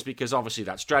happens, because obviously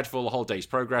that's dreadful, the whole day's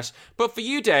progress. But for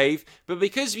you, Dave,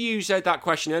 because you said that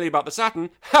question earlier about the Saturn,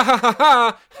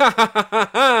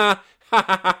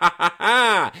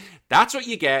 that's what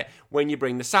you get when you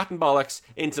bring the Saturn bollocks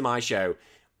into my show.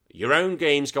 Your own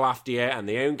games go after you, and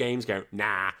the own games go,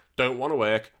 nah, don't want to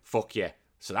work, fuck you.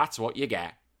 So that's what you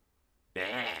get.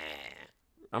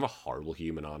 I'm a horrible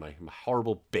human, aren't I? I'm a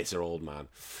horrible, bitter old man.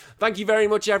 Thank you very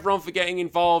much, everyone, for getting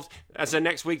involved. As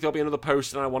next week, there'll be another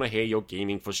post, and I want to hear your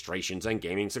gaming frustrations and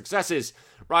gaming successes.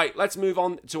 Right, let's move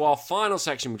on to our final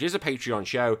section, which is a Patreon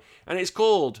show, and it's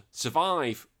called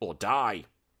Survive or Die.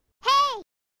 Hey,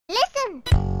 listen!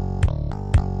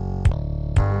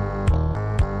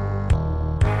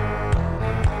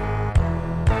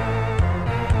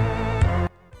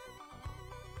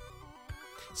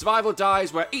 Survive or Die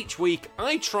is where each week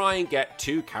I try and get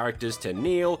 2 characters to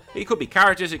kneel. It could be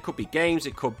characters, it could be games,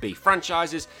 it could be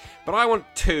franchises, but I want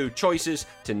 2 choices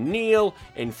to kneel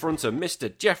in front of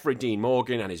Mr. Jeffrey Dean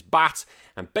Morgan and his bat,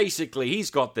 and basically he's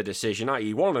got the decision,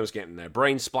 i.e. one of them's getting their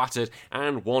brain splattered,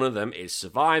 and one of them is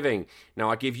surviving.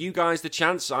 Now I give you guys the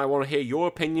chance, I want to hear your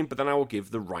opinion, but then I will give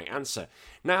the right answer.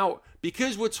 Now,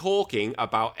 because we're talking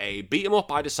about a beat 'em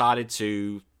up, I decided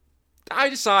to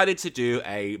do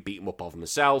a beat 'em up of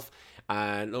myself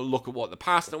and look at what the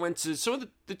past. And I went to some of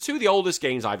the 2 of the oldest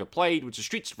games I've ever played, which are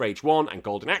Streets of Rage 1 and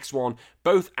Golden Axe 1,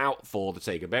 both out for the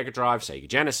Sega Mega Drive, Sega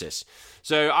Genesis.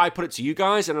 So I put it to you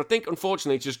guys, and I think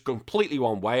unfortunately it's just completely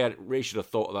one way. I really should have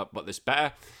thought about this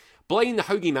better. Blaine the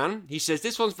Hoagie Man, he says,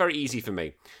 this one's very easy for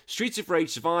me. Streets of Rage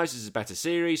Survives is a better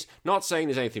series. Not saying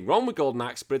there's anything wrong with Golden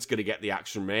Axe, but it's going to get the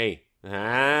axe from me.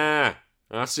 I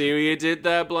see what you did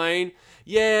there, Blaine.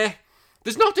 Yeah.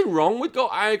 There's nothing wrong with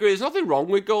I agree. There's nothing wrong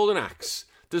with Golden Axe.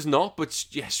 There's not, but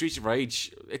yeah, Streets of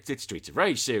Rage. It's Streets of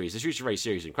Rage series. The Streets of Rage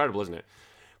series is incredible, isn't it?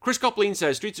 Chris Copleen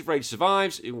says Streets of Rage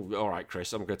survives. All right,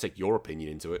 Chris, I'm going to take your opinion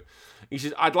into it. He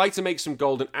says I'd like to make some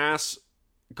Golden Ass.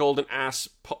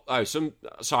 I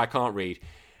can't read.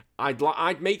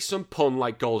 I'd make some pun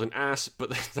like Golden Ass,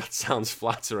 but that sounds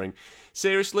flattering.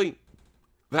 Seriously.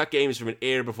 That game is from an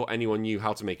era before anyone knew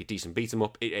how to make a decent beat 'em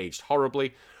up. It aged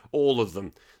horribly. All of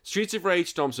them. Streets of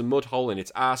Rage stomps a mud hole in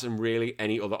its ass, and really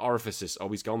any other orifices.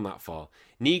 Always gone that far.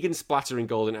 Negan splattering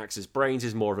Golden Axe's brains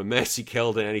is more of a mercy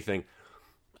kill than anything.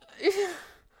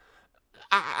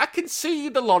 I can see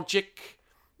the logic.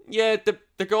 Yeah,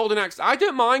 the Golden Axe. I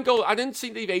don't mind Gold. I didn't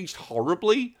think they've aged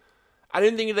horribly. I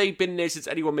didn't think they've been there since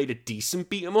anyone made a decent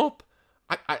beat 'em up.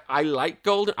 I like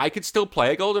Golden. I could still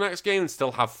play a Golden Axe game and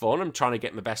still have fun. I'm trying to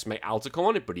get my best mate Al to come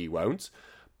on it, but he won't.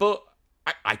 But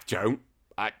I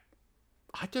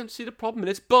don't see the problem in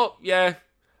it. But yeah,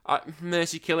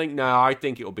 mercy killing. No, I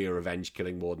think it'll be a revenge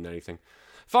killing more than anything.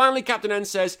 Finally, Captain N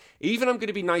says, even I'm going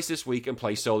to be nice this week and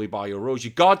play solely by your rules.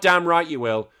 You're goddamn right you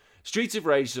will. Streets of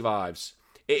Rage survives.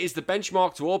 It is the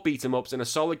benchmark to all beat 'em ups and a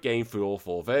solid game through all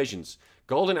 4 versions.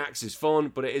 Golden Axe is fun,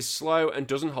 but it is slow and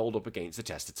doesn't hold up against the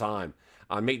test of time.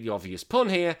 I make the obvious pun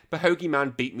here, but Hoagie Man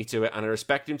beat me to it and I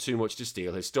respect him too much to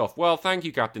steal his stuff. Well, thank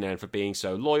you, Captain N, for being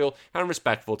so loyal and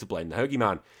respectful to Blaine the Hoagie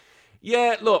Man.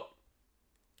 Yeah, look,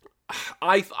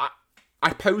 I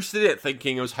posted it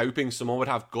thinking I was hoping someone would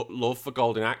have love for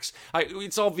Golden Axe.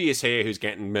 It's obvious here who's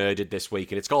getting murdered this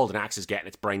week, and it's Golden Axe is getting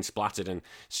its brain splattered and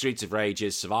Streets of Rage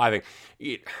is surviving.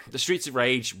 The Streets of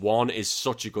Rage 1 is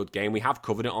such a good game. We have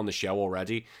covered it on the show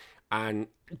already. And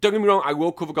don't get me wrong, I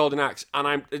will cover Golden Axe,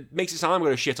 and it makes it sound I'm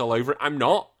going to shit all over it. I'm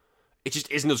not. It just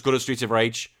isn't as good as Streets of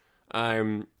Rage.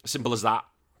 Simple as that.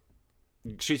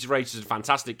 Streets of Rage is a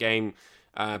fantastic game,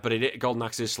 but Golden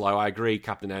Axe is slow. I agree,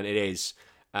 Captain N, it is.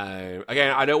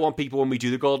 Again, I don't want people when we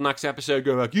do the Golden Axe episode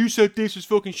go like, you said this was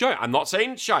fucking shite. I'm not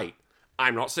saying it's shite.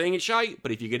 I'm not saying it's shite,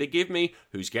 but if you're going to give me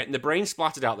who's getting the brain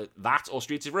splattered out, that or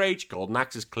Streets of Rage, Golden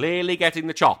Axe is clearly getting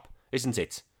the chop, isn't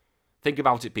it? Think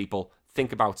about it, people.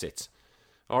 Think about it.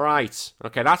 All right.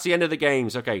 Okay, that's the end of the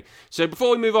games. Okay, so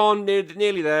before we move on,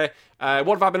 nearly there,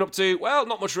 what have I been up to? Well,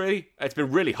 not much really. It's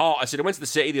been really hot. I said I went to the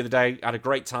city the other day, had a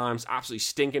great time. It's absolutely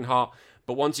stinking hot.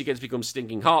 But once it gets to become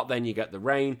stinking hot, then you get the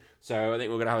rain. So I think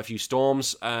we're going to have a few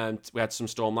storms. And we had some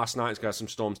storm last night. It's going to have some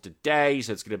storms today.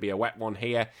 So it's going to be a wet one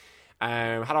here.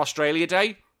 Had Australia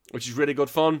Day, which is really good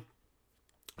fun.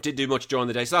 Didn't do much during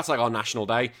the day. So that's like our national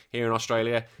day here in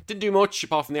Australia. Didn't do much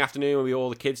apart from the afternoon when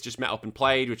all the kids just met up and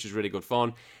played, which was really good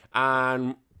fun.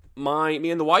 And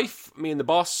me and the wife, me and the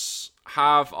boss,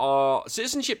 have our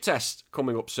citizenship test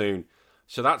coming up soon.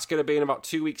 So that's going to be in about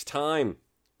 2 weeks' time.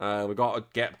 We've got to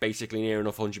get basically near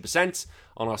enough 100%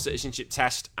 on our citizenship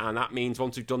test, and that means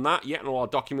once we've done that, and all our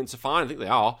documents are fine, I think they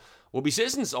are, we'll be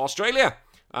citizens of Australia.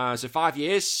 So 5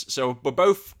 years, so we're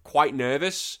both quite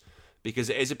nervous,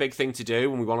 because it is a big thing to do,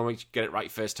 and we want to get it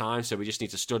right first time, so we just need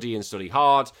to study and study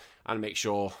hard, and make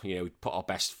sure, we put our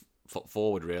best foot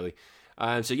forward, really.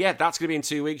 So yeah, that's going to be in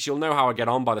 2 weeks. You'll know how I get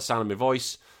on by the sound of my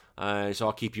voice, so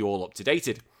I'll keep you all up to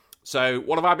date. So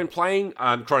what have I been playing?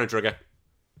 Chrono Trigger.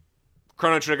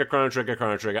 Chrono Trigger, Chrono Trigger,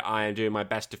 Chrono Trigger. I am doing my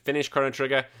best to finish Chrono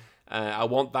Trigger. I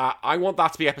want that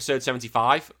to be episode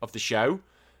 75 of the show,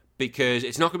 because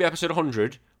it's not going to be episode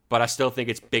 100, but I still think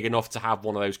it's big enough to have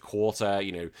one of those quarter,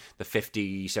 the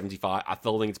 50, 75. I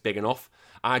still think it's big enough.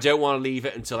 I don't want to leave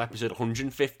it until episode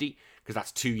 150, because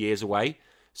that's 2 years away.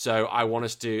 So I want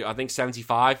us to, I think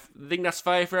 75. I think that's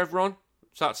fair for everyone.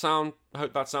 I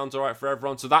hope that sounds all right for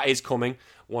everyone. So that is coming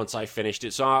once I finished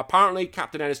it. So apparently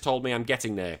Captain N has told me I'm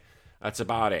getting there. That's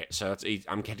about it. So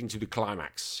I'm getting to the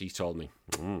climax, he told me.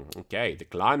 Okay, the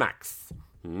climax.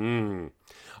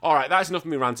 All right, that's enough of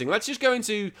me ranting. Let's just go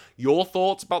into your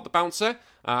thoughts about the bouncer.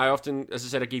 I often, as I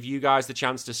said, I give you guys the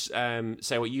chance to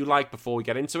say what you like before we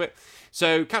get into it.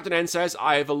 So Captain N says,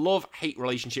 I have a love-hate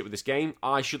relationship with this game.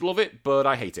 I should love it, but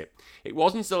I hate it. It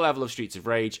wasn't to the level of Streets of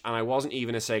Rage, and I wasn't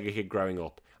even a Sega kid growing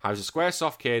up. I was a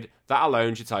Squaresoft kid. That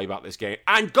alone should tell you about this game.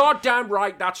 And goddamn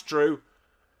right, that's true.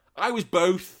 I was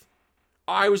both.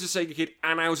 I was a Sega kid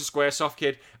and I was a Squaresoft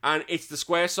kid, and it's the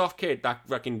Squaresoft kid that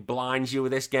fucking blinds you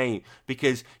with this game,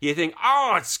 because you think,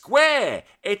 oh, it's Square,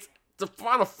 it's the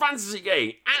Final Fantasy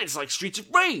game, and it's like Streets of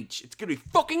Rage, it's gonna be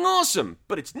fucking awesome,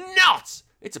 but it's not.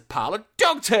 It's a pile of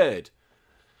dog turd.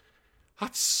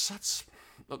 That's.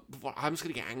 Look, I'm just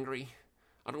gonna get angry.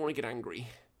 I don't want to get angry.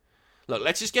 Look,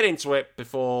 let's just get into it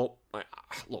before...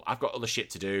 Look, I've got other shit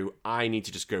to do. I need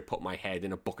to just go put my head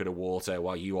in a bucket of water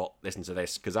while you all listen to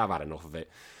this, because I've had enough of it.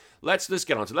 Let's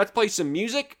get on to it. Let's play some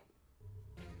music.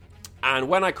 And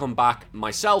when I come back,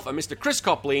 myself and Mr. Chris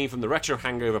Copleen from the Retro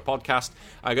Hangover podcast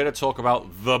are going to talk about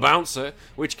The Bouncer,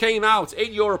 which came out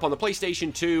in Europe on the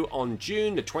PlayStation 2 on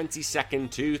June the 22nd,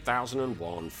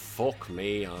 2001. Fuck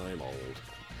me, I'm old.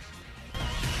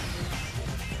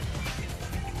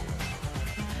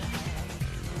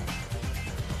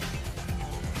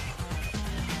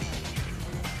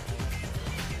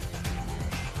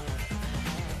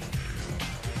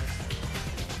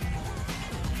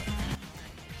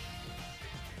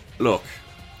 Look,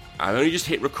 I've only just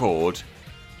hit record,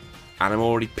 and I'm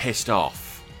already pissed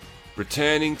off.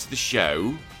 Returning to the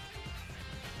show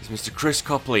is Mr. Chris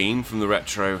Copleen from the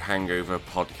Retro Hangover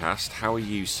podcast. How are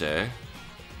you, sir?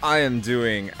 I am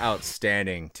doing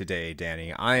outstanding today,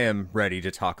 Danny. I am ready to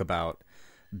talk about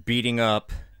beating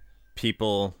up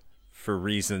people for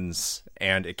reasons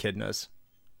and echidnas.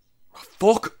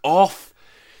 Fuck off!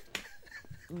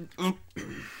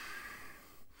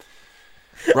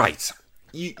 Right.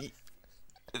 You,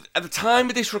 at the time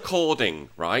of this recording,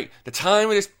 right? The time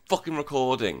of this fucking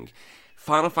recording,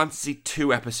 Final Fantasy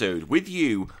 2 episode with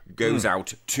you goes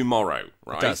out tomorrow,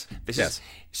 right? It does. Yes.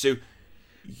 So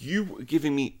you were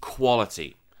giving me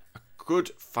quality, a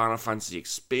good Final Fantasy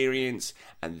experience,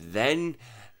 and then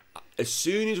as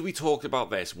soon as we talked about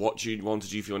this, what do you want to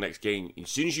do for your next game?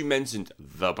 As soon as you mentioned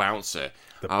The Bouncer,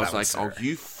 I was like, oh,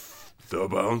 The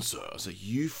Bouncer. I was like,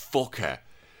 you fucker.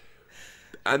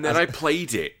 And then I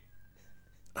played it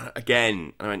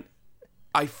again, and I went,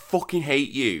 I fucking hate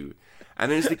you.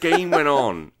 And then as the game went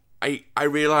on, I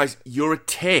realised you're a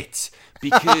tit,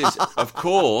 because, of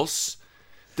course,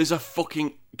 there's a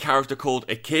fucking character called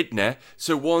Echidna,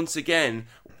 so once again,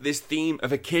 this theme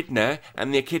of Echidna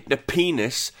and the Echidna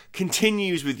penis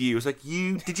continues with you. It's like,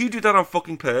 did you do that on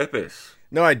fucking purpose?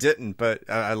 No, I didn't, but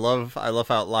I love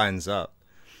how it lines up.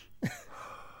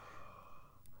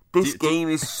 This game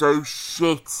is so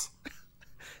shit.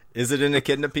 Is it an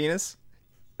echidna penis?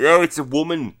 No, it's a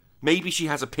woman. Maybe she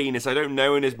has a penis. I don't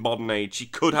know in this modern age. She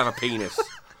could have a penis.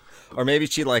 Or maybe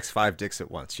she likes 5 dicks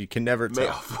at once. You can never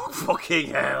tell. Fucking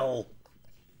hell.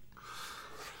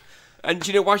 And do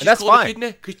you know why she's called Echidna?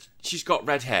 Because she's got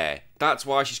red hair. That's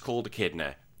why she's called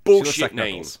Echidna. Bullshit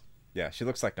name. Knuckles. Yeah, she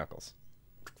looks like Knuckles.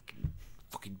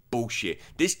 Fucking bullshit.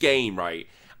 This game, right?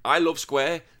 I love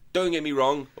Square. Don't get me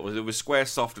wrong, it was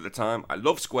Squaresoft at the time. I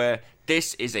love Square.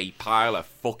 This is a pile of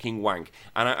fucking wank.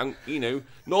 And,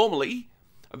 normally,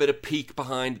 a bit of peek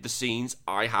behind the scenes,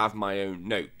 I have my own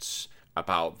notes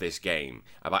about this game,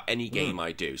 about any game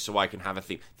I do, so I can have a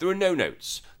theme. There are no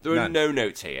notes. There are no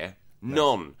notes here.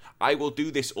 None. I will do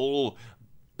this all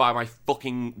by my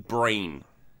fucking brain.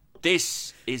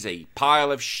 This is a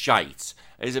pile of shite.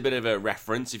 There's a bit of a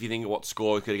reference if you think of what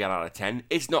score we could get out of 10.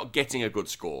 It's not getting a good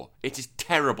score. It is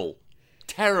terrible.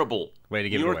 Terrible. Way to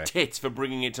give it away. You're a tit for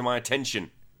bringing it to my attention.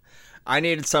 I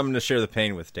needed someone to share the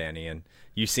pain with, Danny, and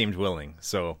you seemed willing,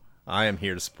 so I am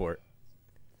here to support.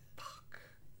 Fuck.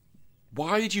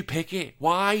 Why did you pick it?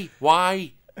 Why?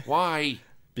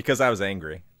 Because I was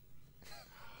angry.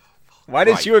 Why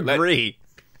did you agree?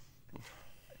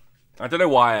 I don't know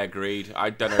why I agreed. I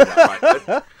don't know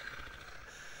why.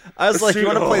 I was like, you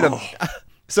want to play them?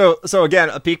 So again,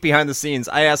 a peek behind the scenes.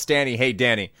 I asked Danny, hey,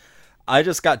 Danny, I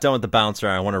just got done with the bouncer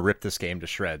and I want to rip this game to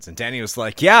shreds. And Danny was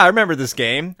like, yeah, I remember this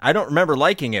game. I don't remember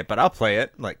liking it, but I'll play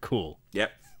it. I'm like, cool.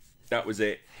 Yep, that was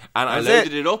it. And I That's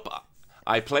loaded it up.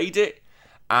 I played it,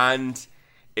 and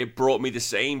it brought me the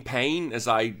same pain as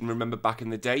I remember back in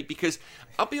the day. Because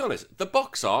I'll be honest, the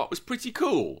box art was pretty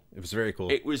cool. It was very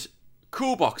cool. It was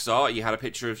cool box art. You had a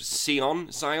picture of Sion.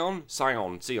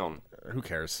 Who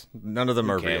cares? None of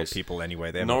them are real cares? people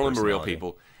anyway. They have None no of them are real personality.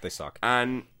 people. They suck.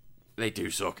 And they do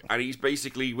suck. And he's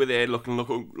basically with it, look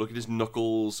at his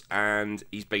knuckles, and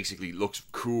he's basically looks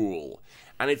cool.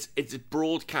 And it's a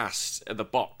broadcast at the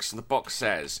box, and the box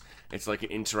says it's like an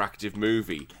interactive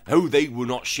movie. Oh, they were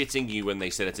not shitting you when they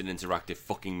said it's an interactive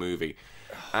fucking movie.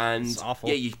 And It's awful.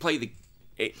 yeah, you play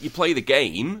the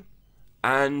game,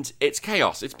 and it's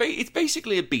chaos. It's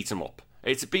basically a beat 'em up.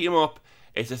 It's a beat 'em up.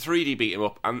 It's a 3D beat 'em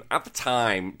up. And at the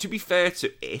time, to be fair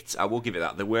to it, I will give it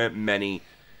that, there weren't many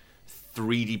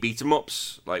 3D beat 'em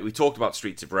ups. Like, we talked about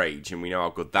Streets of Rage, and we know how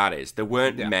good that is. There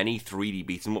weren't many 3D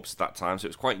beat 'em ups at that time, so it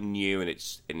was quite new in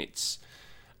its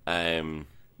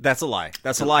That's a lie.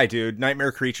 That's a lie, dude.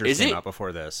 Nightmare Creatures Is came it? out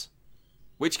before this.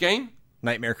 Which game?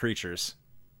 Nightmare Creatures.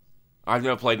 I've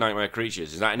never played Nightmare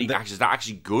Creatures. Is that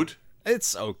actually good?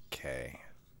 It's okay.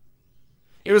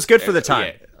 It was good for the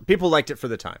time. Yeah. People liked it for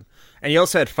the time. And you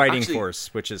also had Fighting Actually-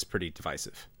 Force, which is pretty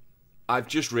divisive. I've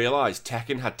just realised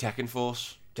Tekken had Tekken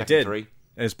Force. Tekken It did. 3.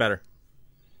 And it's better.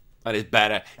 That is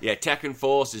better. Yeah, Tekken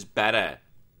Force is better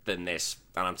than this,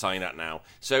 and I'm telling you that now.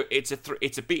 So it's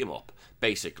a beat 'em up,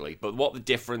 basically. But what the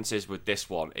difference is with this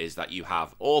one is that you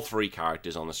have all three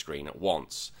characters on the screen at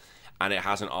once. And it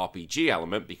has an RPG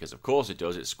element, because of course it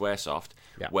does, it's Squaresoft,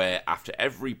 where after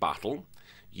every battle,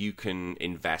 you can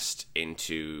invest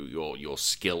into your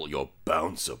skill, your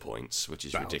bouncer points, which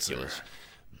is ridiculous.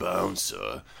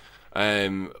 Bouncer.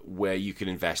 Where you can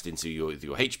invest into your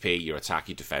HP, your attack,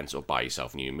 your defense, or buy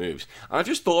yourself new moves. And I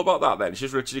just thought about that then. It's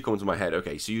just literally come to my head.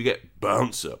 Okay, so you get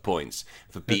bouncer points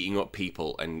for beating up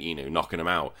people and, knocking them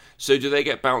out. So do they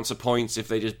get bouncer points if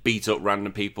they just beat up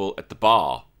random people at the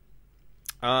bar?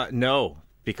 No,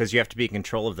 because you have to be in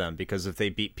control of them. Because if they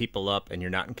beat people up and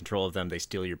you're not in control of them, they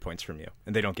steal your points from you,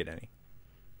 and they don't get any.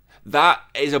 That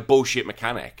is a bullshit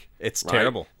mechanic. It's right?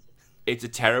 terrible. It's a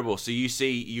terrible. So you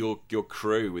see your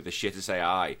crew with the shittest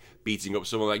AI beating up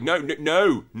someone like, no,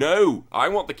 I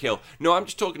want the kill. No, I'm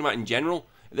just talking about in general.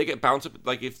 They get bouncer,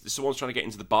 like if someone's trying to get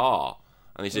into the bar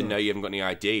and they say, no, you haven't got any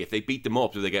ID. If they beat them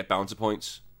up, do they get bouncer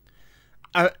points?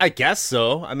 I guess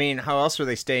so. I mean, how else are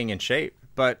they staying in shape?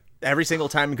 But every single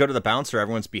time you go to the bouncer,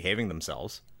 everyone's behaving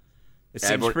themselves. It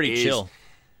seems Everyone pretty is- chill.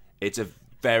 It's a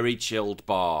very chilled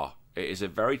bar. It is a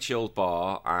very chilled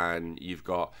bar, and you've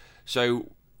got...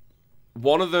 So,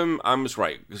 one of them, I'm just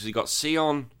right, because you got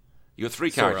Sion, you got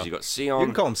three characters. Sora. You got Sion... You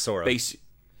can call him Sora.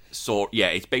 Yeah,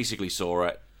 it's basically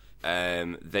Sora.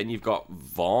 Then you've got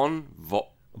Vaughn,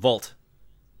 Volt.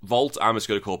 Volt, I'm just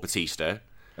going to call Batista.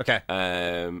 Okay.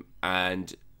 And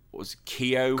what was it,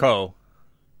 Kyo? Ko.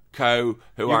 Ko,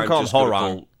 who You can I'm call just him going to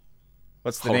Horong. call...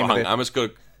 What's the name of it?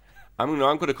 I'm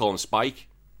going to call him Spike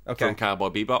Okay. from Cowboy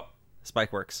Bebop.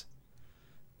 Spike works.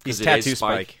 He's 'Cause it is Tattoo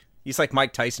Spike. Spike. He's like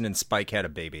Mike Tyson and Spike had a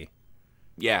baby.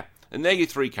 Yeah, and they're your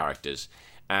three characters,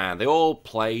 and they all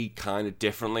play kind of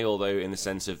differently, although in the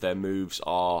sense of their moves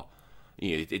are,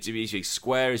 it's usually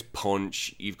square is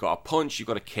punch. You've got a punch, you've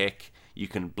got a kick, you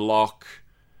can block.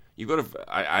 You've got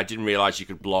I didn't realize you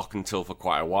could block until for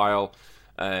quite a while.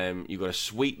 You've got a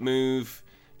sweep move,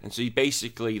 and so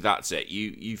basically that's it.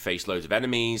 You face loads of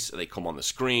enemies, they come on the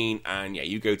screen, and yeah,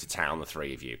 you go to town, the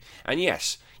three of you. And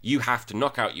yes, you have to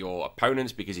knock out your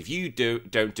opponents, because if you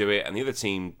don't do it, and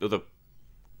the other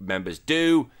members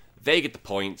do, they get the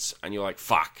points, and you're like,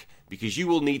 fuck, because you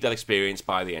will need that experience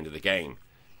by the end of the game,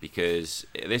 because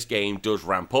this game does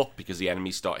ramp up because the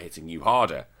enemies start hitting you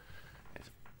harder.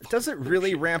 Does it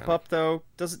really ramp up though?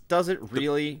 Does it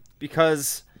really?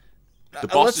 Because The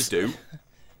bosses do.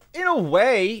 in a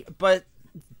way, but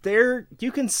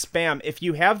you can spam if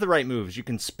you have the right moves. You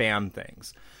can spam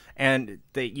things, and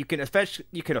you can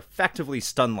effectively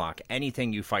stun lock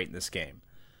anything you fight in this game.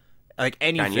 Like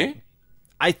anything. Can you?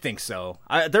 I think so.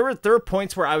 There were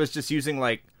points where I was just using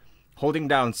like holding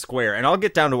down square, and I'll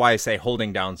get down to why I say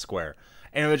holding down square,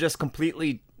 and it would just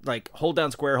completely like hold down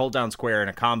square in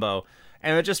a combo,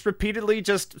 and it would just repeatedly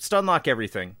just stun lock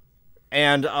everything.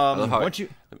 And once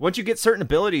you get certain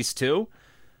abilities too,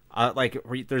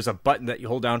 there's a button that you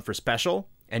hold down for special,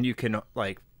 and you can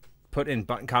like put in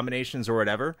button combinations or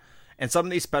whatever. And some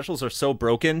of these specials are so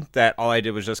broken that all I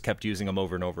did was just kept using them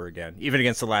over and over again, even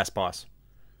against the last boss.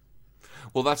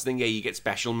 Well, that's the thing, yeah, you get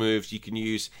special moves you can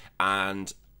use,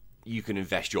 and you can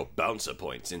invest your bouncer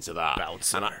points into that.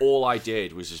 Bouncer. And all I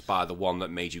did was just buy the one that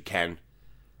made you Ken.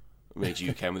 Made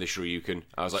you Ken with a Shoryuken.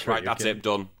 I was like, right, that's it,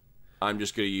 done. I'm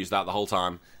just going to use that the whole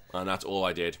time. And that's all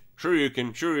I did.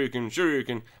 Shoryuken, Shoryuken,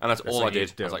 Shoryuken. And that's all I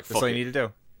did. I was like, fuck that's all it. you need to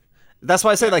do. That's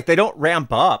why I say, like, they don't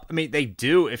ramp up. I mean, they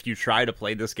do if you try to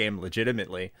play this game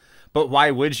legitimately. But why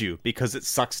would you? Because it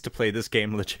sucks to play this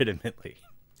game legitimately.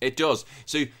 It does.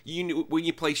 So when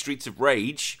you play Streets of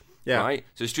Rage, right?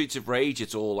 So Streets of Rage,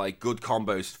 it's all like good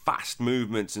combos, fast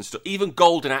movements and stuff. Even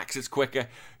Golden Axe is quicker.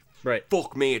 Right.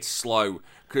 Fuck me, it's slow.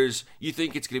 Because you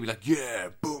think it's going to be like, yeah,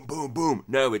 boom, boom, boom.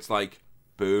 No, it's like,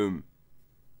 boom,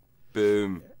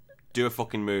 boom. Do a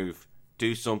fucking move.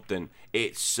 Do something.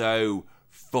 It's so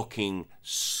fucking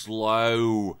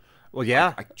slow. Well,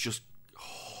 yeah. I just...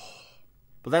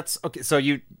 But that's okay. So do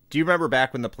you remember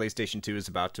back when the PlayStation 2 was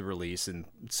about to release and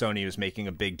Sony was making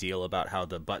a big deal about how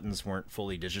the buttons weren't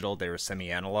fully digital, they were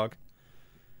semi-analog?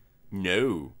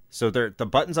 No. So the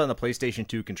buttons on the PlayStation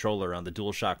 2 controller on the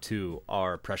DualShock 2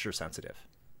 are pressure sensitive.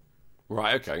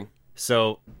 Right, okay.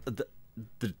 So the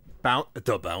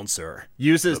bouncer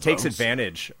takes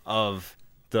advantage of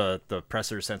the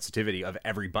pressure sensitivity of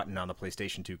every button on the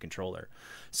PlayStation 2 controller.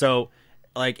 So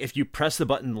like if you press the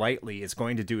button lightly, it's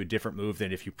going to do a different move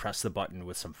than if you press the button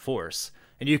with some force.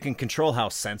 And you can control how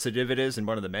sensitive it is in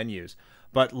one of the menus.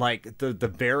 But like the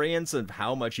variance of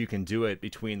how much you can do it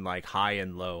between like high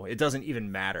and low, it doesn't even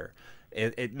matter.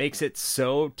 It makes it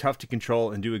so tough to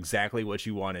control and do exactly what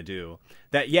you want to do.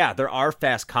 That, yeah, there are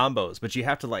fast combos, but you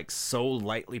have to like so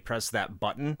lightly press that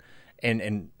button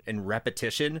and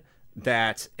repetition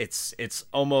that it's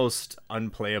almost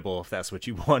unplayable if that's what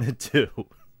you want to do.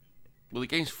 Well, the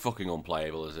game's fucking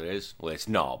unplayable as it is. Well, it's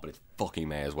not, but it fucking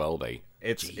may as well be.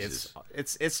 It's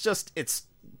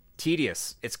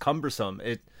tedious. It's cumbersome.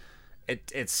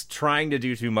 It's trying to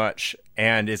do too much,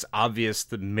 and it's obvious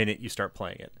the minute you start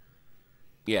playing it.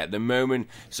 Yeah, the moment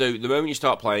you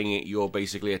start playing it, you're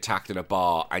basically attacked in a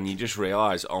bar, and you just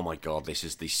realize, oh my god, this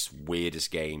is the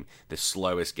weirdest game, the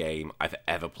slowest game I've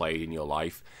ever played in your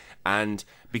life. And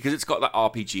because it's got that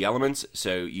RPG element,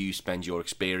 so you spend your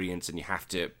experience and you have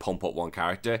to pump up one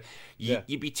character,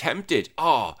 you'd be tempted.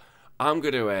 I'm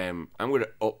gonna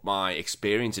up my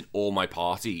experience in all my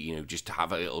party, just to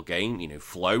have a little game,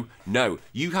 flow. No,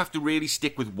 you have to really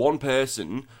stick with one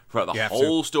person throughout the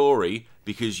whole story,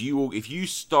 because if you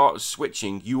start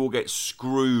switching, you will get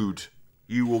screwed.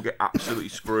 You will get absolutely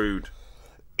screwed.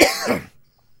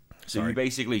 So you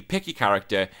basically pick your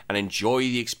character and enjoy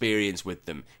the experience with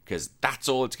them, because that's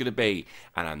all it's going to be.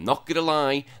 And I'm not going to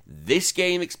lie, this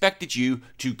game expected you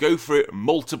to go through it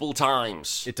multiple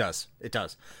times. It does.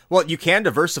 Well, you can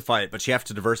diversify it, but you have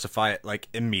to diversify it, like,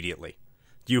 immediately.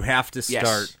 You have to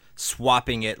start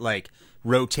swapping it, like,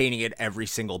 rotating it every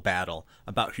single battle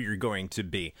about who you're going to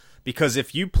be. Because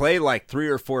if you play, like, 3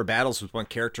 or 4 battles with one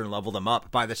character and level them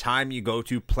up, by the time you go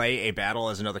to play a battle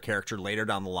as another character later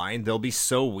down the line, they'll be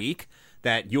so weak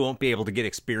that you won't be able to get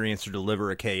experience or deliver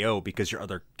a KO because your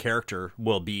other character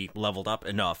will be leveled up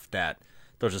enough that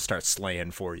they'll just start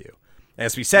slaying for you.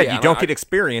 As we said, you don't get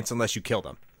experience unless you kill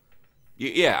them.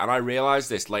 Yeah, and I realized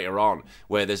this later on,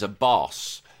 where there's a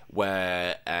boss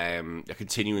where a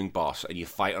continuing boss, and you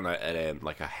fight on a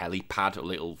helipad, a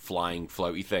little flying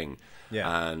floaty thing.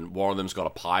 Yeah. And one of them's got a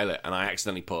pilot, and I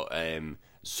accidentally put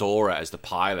Sora as the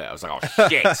pilot. I was like, oh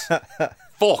shit,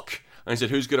 fuck. And I said,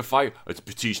 who's going to fight? It's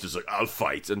Batista's like, I'll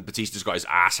fight. And Batista's got his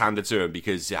ass handed to him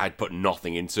because I'd put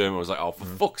nothing into him. I was like, oh, for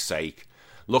fuck's sake.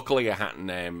 Luckily, I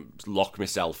hadn't locked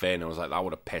myself in. I was like, that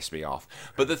would have pissed me off.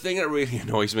 But the thing that really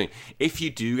annoys me, if you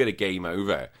do get a game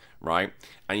over, right,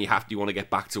 and you want to get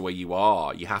back to where you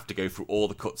are, you have to go through all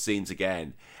the cutscenes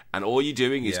again. And all you're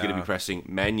doing is going to be pressing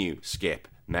menu, skip,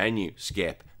 menu,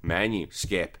 skip, menu,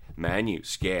 skip, menu,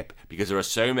 skip, because there are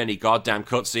so many goddamn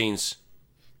cutscenes.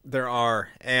 There are,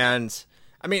 and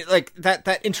I mean, like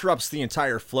that interrupts the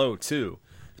entire flow too,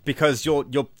 because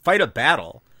you'll fight a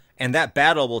battle, and that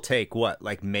battle will take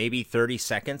like maybe 30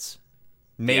 seconds,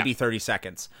 30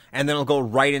 seconds, and then it'll go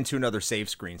right into another save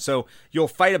screen. So you'll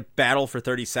fight a battle for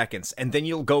 30 seconds, and then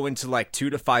you'll go into like 2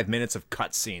 to 5 minutes of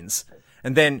cutscenes.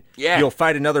 And then you'll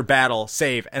fight another battle,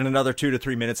 save, and another 2 to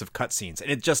 3 minutes of cutscenes. And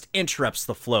it just interrupts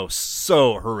the flow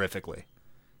so horrifically.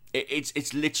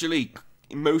 It's literally,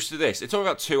 most of this, it's only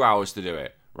about 2 hours to do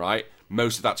it, right?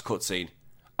 Most of that's cutscene.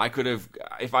 I could have,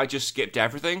 if I just skipped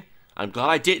everything, I'm glad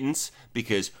I didn't,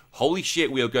 because holy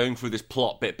shit, we are going through this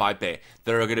plot bit by bit.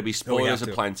 There are going to be spoilers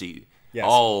aplenty. Yes.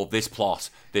 Oh, this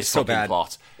plot, this fucking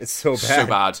plot. It's so bad. So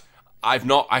bad. I've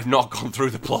not gone through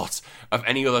the plot of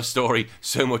any other story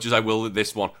so much as I will with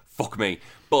this one. Fuck me.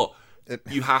 But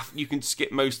You can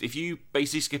skip most. If you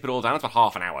basically skip it all down, it's about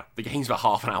half an hour. The game's about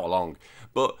half an hour long.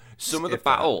 But some of the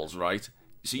battles, right?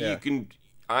 So you can.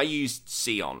 I used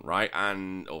Sion, right,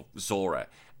 or Zora,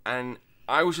 and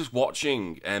I was just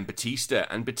watching Batista,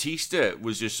 and Batista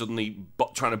was just suddenly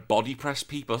trying to body press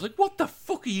people. I was like, "What the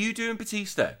fuck are you doing,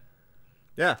 Batista?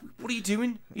 Yeah. What are you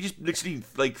doing?" He just literally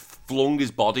like flung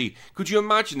his body. Could you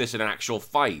imagine this in an actual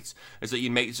fight? It's like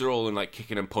your mates are all in like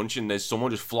kicking and punching. There's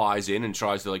someone just flies in and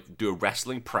tries to like do a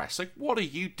wrestling press. Like, what are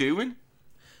you doing?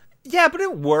 Yeah, but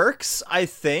it works, I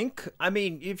think. I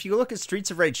mean, if you look at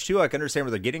Streets of Rage 2, I can understand where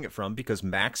they're getting it from, because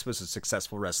Max was a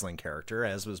successful wrestling character,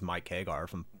 as was Mike Hagar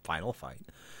from Final Fight.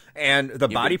 And the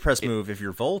body press move, if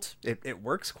you're Volt, it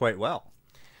works quite well.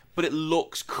 But it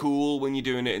looks cool when you're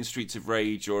doing it in Streets of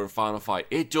Rage or in Final Fight.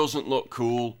 It doesn't look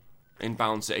cool in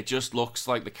Bouncer. It just looks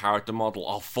like the character model.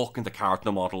 Oh, fucking the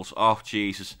character models. Oh,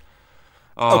 Jesus.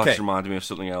 Oh, okay. It's reminded me of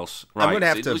something else. Right. I'm going to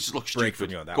have to just looks break stupid.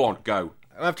 from you on that Go one. on, go.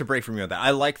 I have to break from you on that. I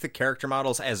like the character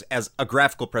models as a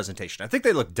graphical presentation. I think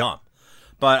they look dumb,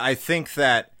 but I think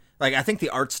that, like, I think the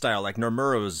art style, like,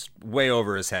 Nomura was way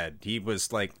over his head. He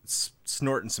was like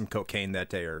snorting some cocaine that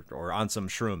day, or on some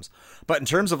shrooms. But in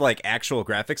terms of like actual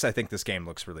graphics, I think this game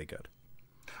looks really good.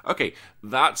 Okay,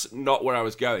 that's not where I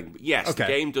was going. But yes, Okay.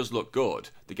 The game does look good.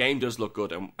 The game does look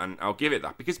good, and I'll give it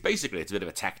that, because basically it's a bit of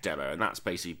a tech demo, and that's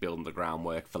basically building the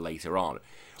groundwork for later on.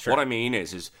 Sure. What I mean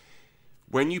is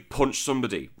when you punch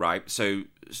somebody, right? So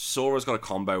Sora's got a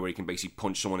combo where he can basically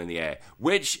punch someone in the air,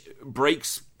 which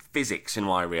breaks physics in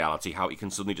my reality, how he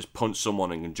can suddenly just punch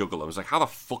someone and can juggle them. It's like, how the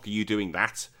fuck are you doing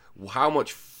that? How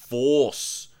much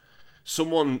force?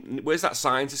 Where's that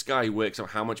scientist guy who works out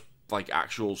how much like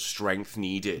actual strength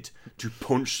needed to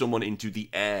punch someone into the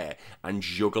air and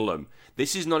juggle them?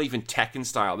 This is not even Tekken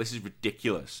style. This is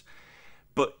ridiculous.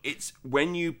 But it's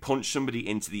when you punch somebody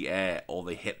into the air or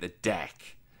they hit the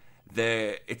deck,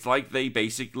 it's like they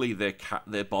basically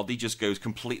their body just goes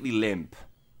completely limp,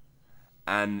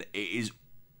 and it is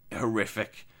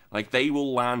horrific. Like, they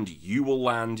will land, you will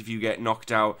land if you get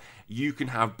knocked out. You can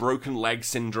have broken leg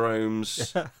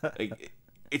syndromes.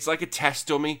 It's like a test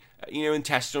dummy. You know, when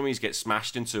test dummies get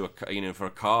smashed into for a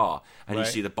car, and right. You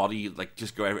see the body like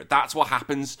just go over. That's what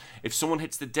happens if someone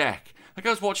hits the deck. Like, I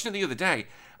was watching it the other day,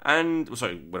 when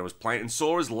I was playing, and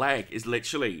Sora's leg is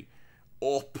literally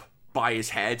up by his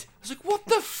head. I was like, what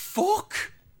the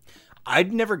fuck?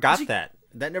 I'd never got that.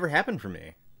 That never happened for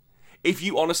me. If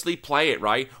you honestly play it,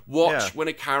 right, watch when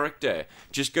a character,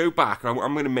 just go back, I'm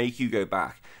going to make you go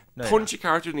back, punch a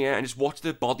character in the air and just watch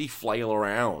their body flail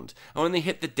around. And when they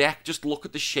hit the deck, just look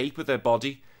at the shape of their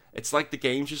body. It's like the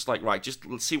game's just like, right, just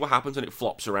let's see what happens when it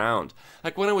flops around.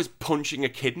 Like when I was punching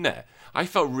Echidna, I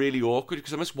felt really awkward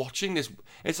because I'm just watching this.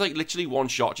 It's like literally one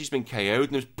shot, she's been KO'd,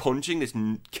 and there's punching this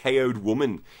KO'd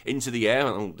woman into the air.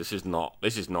 Oh, this is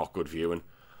not good viewing.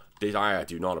 I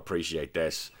do not appreciate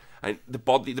this. And the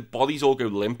bodies all go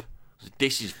limp.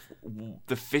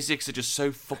 The physics are just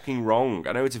so fucking wrong.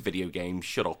 I know it's a video game.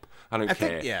 Shut up. I don't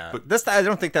care. But I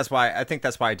don't think that's why. I think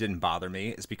that's why it didn't bother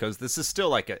me. Is because this is still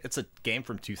like it's a game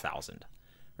from 2000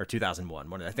 or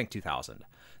 2001. I think 2000.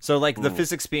 So like the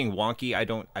physics being wonky, I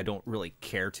don't really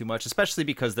care too much, especially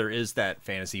because there is that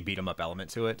fantasy beat 'em up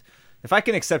element to it. If I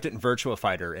can accept it in Virtua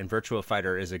Fighter, and Virtua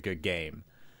Fighter is a good game,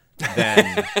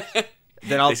 then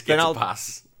I'll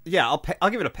pass. Yeah, I'll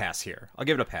give it a pass here.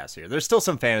 There's still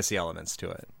some fantasy elements to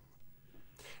it.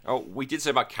 Oh, we did say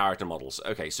about character models.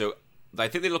 Okay, so I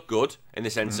think they look good in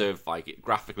the sense of like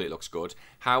graphically it looks good.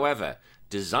 However,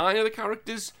 design of the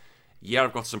characters,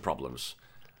 I've got some problems.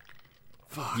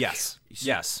 Fuck. Yes.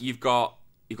 You've got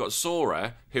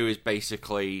Sora, who is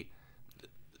basically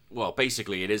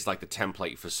it is like the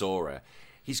template for Sora.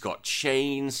 He's got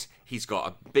chains. He's got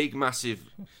a big,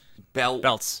 massive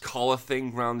belts collar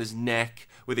thing around his neck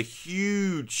with a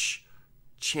huge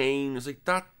chain. It's like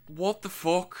that. What the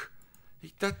fuck?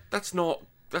 That's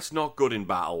not good in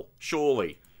battle.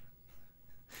 Surely.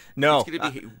 No, He's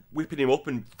gonna be whipping him up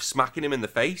and smacking him in the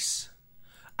face.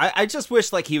 I just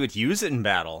wish like he would use it in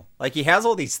battle. Like he has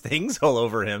all these things all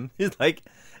over him. He's like,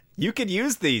 you can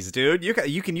use these, dude.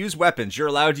 You can use weapons. You're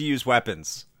allowed to use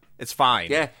weapons. It's fine.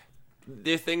 Yeah,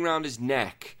 the thing around his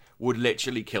neck would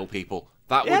literally kill people.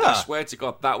 That would, I swear to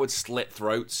God, that would slit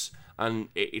throats, and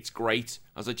it's great.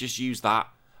 I was like, just use that.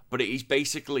 But he's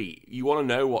basically, you want to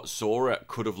know what Sora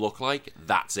could have looked like?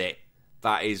 That's it.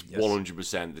 That is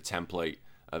 100% the template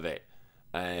of it.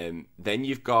 Then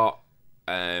you've got,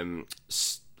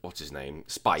 what's his name?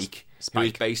 Spike. Who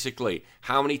is basically,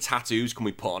 how many tattoos can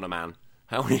we put on a man?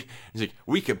 How many? He's like,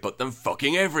 we can put them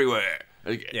fucking everywhere.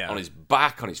 On his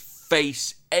back, on his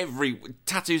face,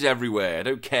 tattoos everywhere. I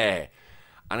don't care.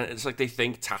 And it's like they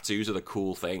think tattoos are the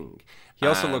cool thing. He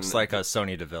also looks like a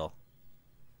Sonya Deville.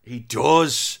 He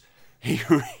does.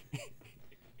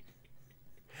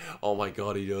 Oh my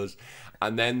god, he does.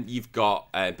 And then you've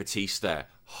got Batista.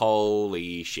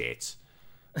 Holy shit.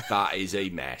 That is a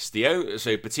mess.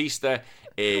 So Batista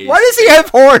is... Why does he have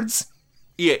horns?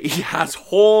 Yeah, he has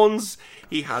horns.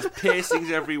 He has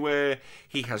piercings everywhere.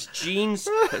 He has jeans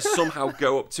that somehow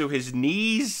go up to his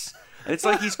knees. And it's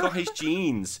like he's got his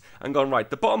jeans and gone, right,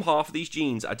 the bottom half of these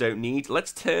jeans I don't need.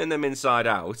 Let's turn them inside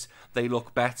out. They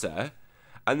look better.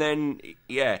 And then,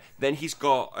 then he's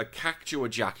got a Cactua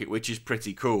jacket, which is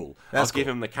pretty cool. I'll give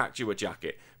him the Cactua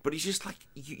jacket. But he's just like,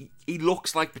 he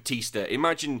looks like Batista.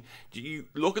 Imagine, you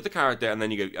look at the character and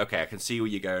then you go, okay, I can see where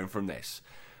you're going from this.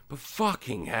 But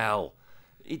fucking hell,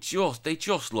 they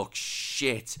just look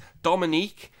shit.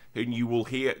 Dominique, who you will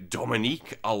hear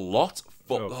Dominique a lot.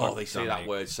 They say that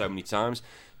word so many times.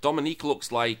 Dominique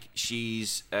looks like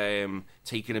she's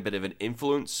taken a bit of an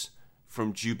influence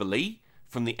from Jubilee,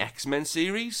 from the X-Men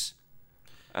series.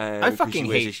 I fucking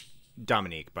hate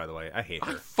Dominique, by the way. I hate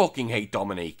her. I fucking hate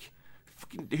Dominique.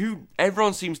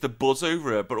 Everyone seems to buzz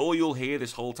over her, but all you'll hear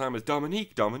this whole time is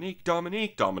Dominique, Dominique,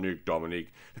 Dominique, Dominique,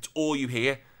 Dominique. That's all you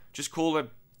hear. Just call her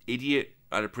idiot.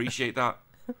 I'd appreciate that.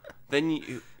 Then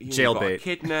you jailbait.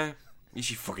 Echidna.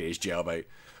 She fucking is jailbait.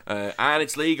 And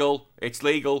it's legal. It's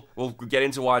legal. We'll get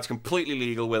into why it's completely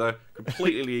legal with her.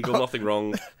 Completely legal. Nothing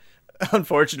wrong.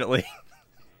 Unfortunately,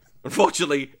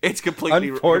 it's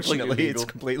completely legal. It's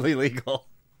completely legal.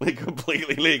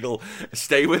 Completely legal.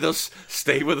 Stay with us.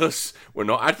 Stay with us. We're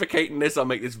not advocating this. I'll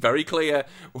make this very clear.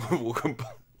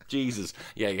 Jesus.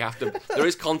 Yeah, you have to. There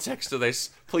is context to this.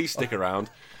 Please stick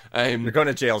around. You're going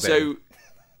to jail, Dan.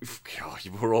 God,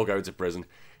 we're all going to prison.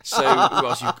 So, who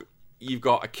else? You've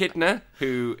got Echidna,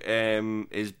 who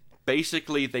is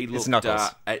basically it's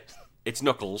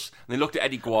Knuckles. And they looked at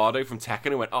Eddie Guardo from Tekken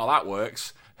and went, "Oh, that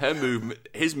works.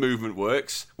 His movement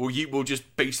works. Well, we'll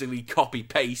just basically copy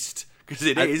paste." Because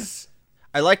it is.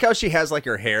 I like how she has like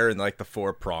her hair and like the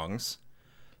 4 prongs.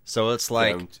 So it's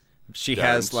like she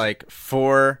has like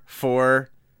four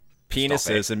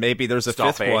penises, and maybe there's a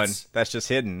fifth one that's just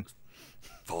hidden.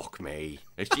 Fuck me.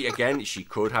 She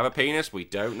could have a penis. We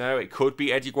don't know. It could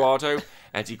be Eddie Guardo.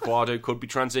 Eddie Guardo could be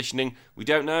transitioning. We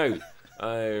don't know.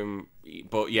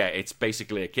 But yeah, it's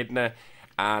basically Echidna,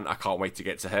 and I can't wait to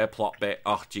get to her plot bit.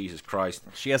 Oh, Jesus Christ.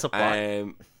 She has a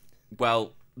plot.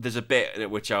 Well, there's a bit in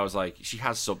which I was like, she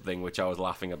has something which I was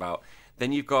laughing about.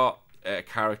 Then you've got a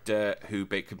character who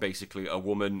basically a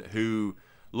woman who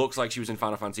looks like she was in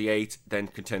Final Fantasy VIII, then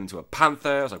can turn into a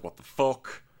panther. I was like, what the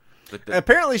fuck?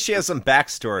 Apparently she has some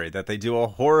backstory that they do a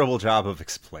horrible job of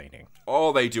explaining.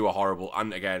 Oh, they do a horrible...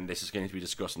 And again, this is going to be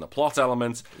discussed in the plot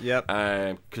element. Yep.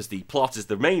 Because the plot is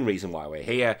the main reason why we're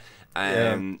here.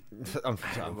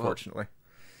 Unfortunately.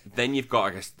 Then you've got, I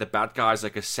guess, the bad guy's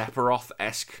like a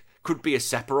Sephiroth-esque... Could be a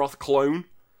Sephiroth clone.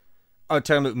 Oh,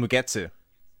 talking about Mugetsu.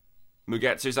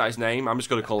 Mugetsu, is that his name? I'm just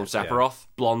going to call him Sephiroth. Yeah.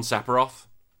 Blonde Sephiroth.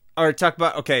 Alright, talk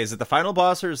about... Okay, is it the final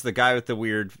boss or is it the guy with the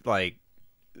weird, like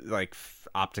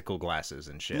optical glasses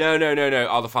and shit? No.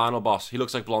 Oh, the final boss. He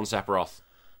looks like blonde Sephiroth.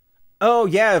 Oh,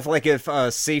 yeah, if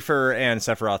Seifer and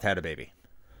Sephiroth had a baby.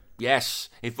 Yes.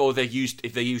 If they used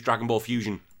Dragon Ball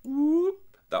Fusion. Whoop,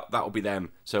 that would be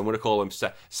them. So I'm going to call him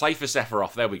Cypher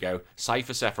Sephiroth. There we go.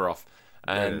 Cypher Sephiroth.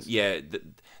 And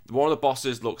one of the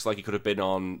bosses looks like he could have been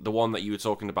on the one that you were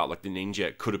talking about, like the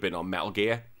ninja, could have been on Metal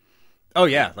Gear. Oh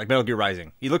yeah, like Metal Gear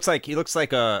Rising. He looks like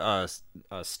a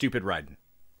stupid Raiden.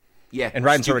 Yeah, and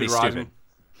Raiden's already stupid.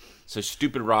 So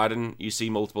stupid Raiden you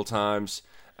see multiple times,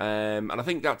 and I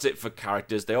think that's it for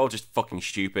characters. They're all just fucking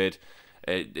stupid.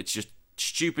 It's just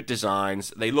stupid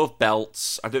designs. They love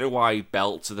belts. I don't know why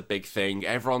belts are the big thing.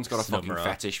 Everyone's got a fucking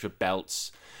fetish for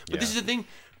belts. But this is the thing.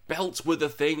 Belts were the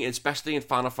thing, especially in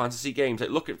Final Fantasy games.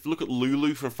 Like look at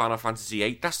Lulu from Final Fantasy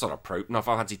VIII. That's not appropriate. No,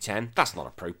 Final Fantasy X. That's not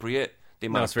appropriate. The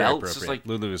amount of belts. It's like,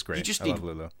 Lulu is great. I love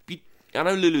Lulu. I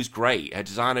know Lulu's great. Her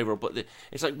design overall, but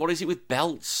it's like, what is it with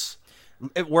belts?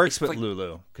 It works with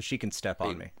Lulu because she can step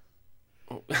on me.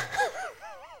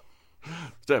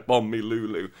 Step on me,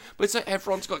 Lulu. But it's like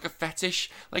everyone's got like a fetish.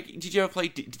 Like, did you ever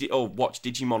play watch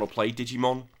Digimon or play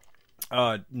Digimon?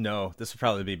 No. This would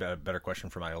probably be a better question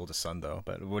for my oldest son, though.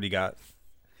 But what do you got?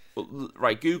 Well,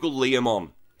 right, Google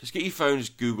Leomon. Just get your phone,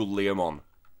 just Google Leomon.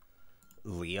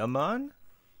 Leomon?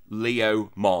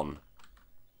 Leomon.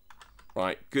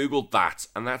 Right, Google that.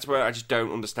 And that's where I just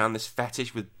don't understand this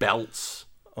fetish with belts.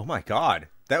 Oh my god.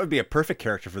 That would be a perfect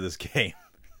character for this game.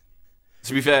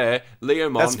 To be fair,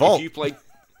 Leomon, that's Volt. if you played...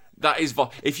 That is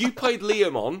Volt. If you played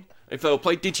Leomon... If they'll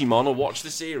play Digimon or watch the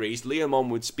series, Leomon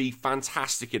would be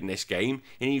fantastic in this game,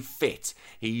 and he'd fit.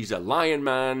 He's a lion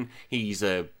man. He's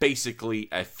basically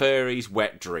a furry's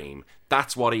wet dream.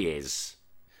 That's what he is.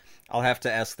 I'll have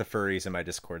to ask the furries in my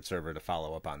Discord server to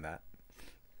follow up on that.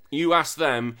 You ask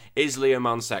them, is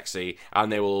Leomon sexy?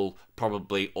 And they will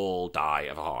probably all die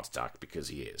of a heart attack because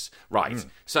he is. Right,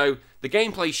 so the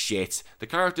gameplay's shit. The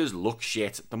characters look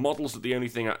shit. The models are the only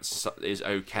thing that is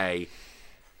okay.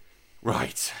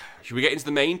 Right. Should we get into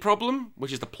the main problem,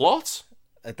 which is the plot?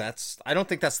 I don't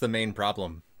think that's the main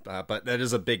problem, but that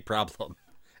is a big problem.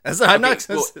 I don't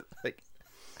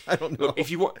know. Look,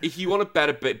 if you want a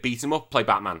better beat 'em up, play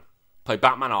Batman. Play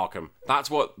Batman Arkham. That's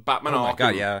what Batman Arkham. Oh my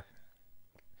god, yeah.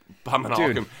 Batman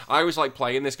Dude. Arkham. I was like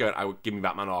playing this going, give me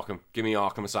Batman Arkham. Give me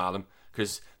Arkham Asylum.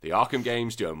 Because the Arkham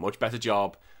games do a much better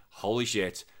job. Holy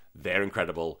shit. They're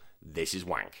incredible. This is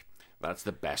wank. That's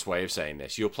the best way of saying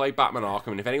this. You'll play Batman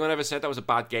Arkham, and if anyone ever said that was a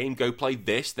bad game, go play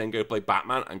this, then go play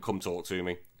Batman, and come talk to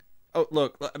me. Oh,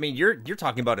 look, I mean, you're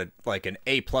talking about an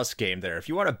A+ game there. If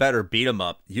you want a better beat 'em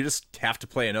up, you just have to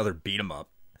play another beat 'em up.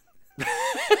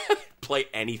 Play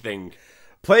anything.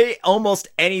 Play almost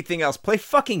anything else. Play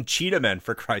fucking Cheetah Men,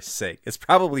 for Christ's sake. It's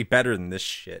probably better than this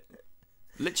shit.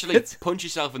 Literally, punch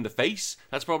yourself in the face.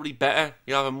 That's probably better.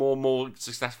 You'll have a more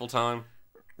successful time.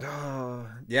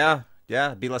 Yeah,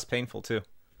 it'd be less painful, too.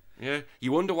 Yeah.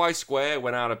 You wonder why Square nearly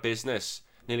went out of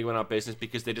business,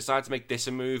 because they decided to make this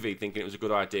a movie thinking it was a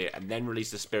good idea and then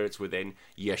release The Spirits Within.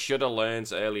 You should have learned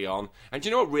early on. And do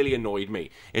you know what really annoyed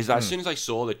me? Is that as soon as I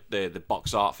saw the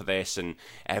box art for this and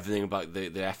everything about the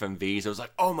FMVs, I was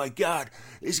like, oh my god,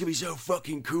 this is going to be so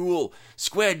fucking cool.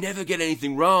 Square never get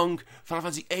anything wrong. Final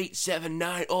Fantasy 8, 7,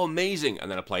 9, all amazing. And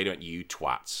then I played it and went, you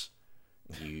twats.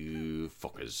 You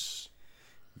fuckers.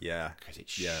 Yeah. Because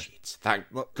it's shit. Thank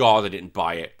God I didn't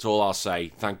buy it. That's all I'll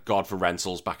say. Thank God for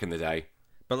rentals back in the day.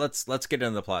 But let's get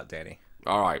into the plot, Danny.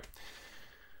 All right.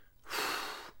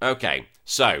 Okay,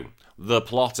 so the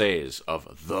plot is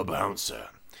of The Bouncer.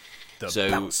 The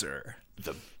Bouncer.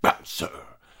 The Bouncer.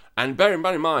 And bear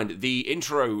in mind, the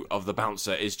intro of The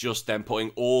Bouncer is just them putting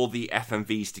all the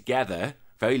FMVs together,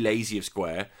 very lazy of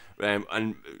Square,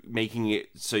 and making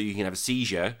it so you can have a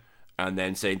seizure, and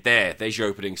then saying, there's your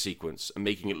opening sequence, and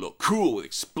making it look cool with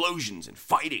explosions and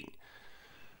fighting.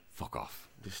 Fuck off.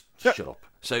 Just shut up.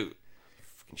 So,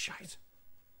 fucking shite.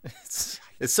 It's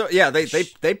so, yeah, they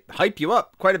hype you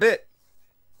up quite a bit.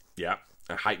 Yeah,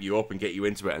 and hype you up and get you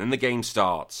into it. And then the game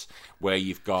starts, where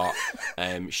you've got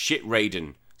Shit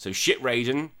Raiden. So Shit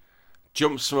Raiden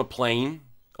jumps from a plane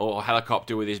or a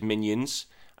helicopter with his minions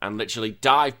and literally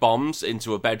dive bombs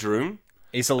into a bedroom.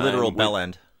 He's a literal bell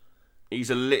end. He's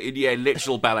a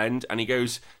literal bell end, and they go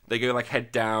like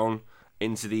head down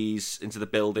into the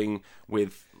building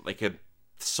with like a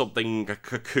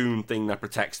cocoon thing that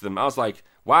protects them. I was like,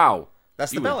 wow,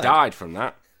 that's you the bell would end. have died from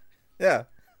that. Yeah.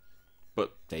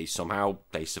 But they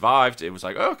survived. It was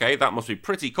like, okay, that must be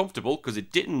pretty comfortable, because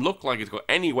it didn't look like it's got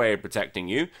any way of protecting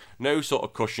you. No sort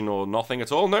of cushion or nothing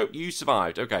at all. No, you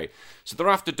survived. Okay. So they're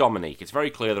after Dominique. It's very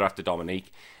clear they're after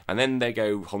Dominique. And then they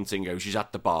go hunting. She's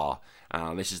at the bar.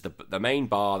 And this is the main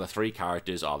bar the three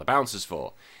characters are the bouncers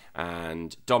for.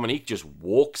 And Dominique just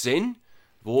walks in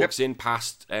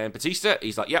past Batista.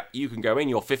 He's like, yeah, you can go in.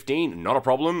 You're 15. Not a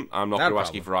problem. I'm not going to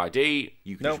ask you for ID.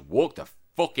 You can just walk the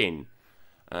fuck in.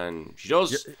 And she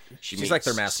does. She's like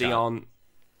their mascot. Sion.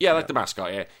 Yeah, like the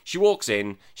mascot, yeah. She walks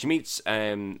in. She meets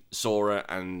Sora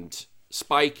and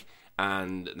Spike.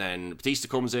 And then Batista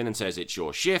comes in and says, it's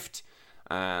your shift.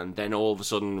 And then all of a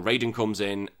sudden, Raiden comes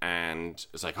in and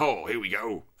it's like, oh, here we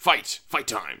go. Fight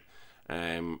time.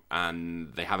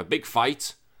 And they have a big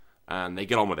fight. And they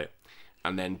get on with it.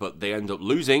 And then, but they end up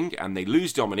losing, and they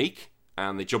lose Dominique,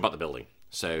 and they jump out the building.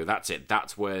 So that's it.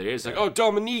 That's where it is. Like, oh,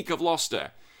 Dominique, I've lost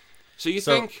her. So you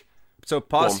think... So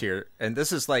pause here, and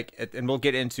this is like, and we'll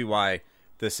get into why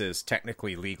this is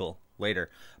technically legal later.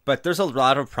 But there's a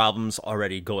lot of problems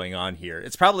already going on here.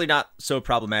 It's probably not so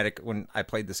problematic when I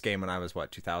played this game when I was,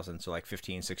 2000, so like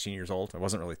 15, 16 years old. I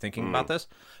wasn't really thinking about this.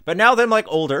 But now that I'm like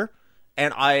older,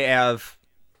 and I have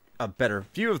a better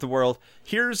view of the world,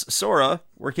 here's Sora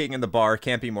working in the bar,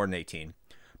 can't be more than 18.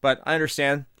 But I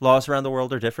understand laws around the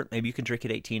world are different. Maybe you can drink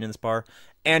at 18 in this bar.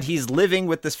 And he's living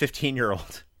with this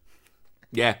 15-year-old.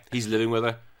 Yeah, he's living with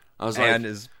her. I was like...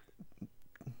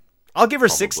 I'll give her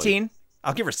 16.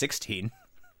 I'll give her 16.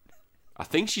 I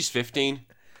think she's 15.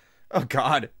 Oh,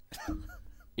 God.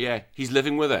 Yeah, he's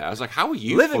living with her. I was like, how are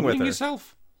you living with funding her?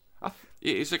 Yourself?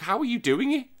 It's like, how are you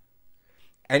doing it?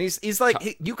 And he's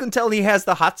like, you can tell he has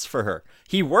the hots for her.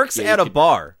 He works at a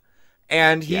bar,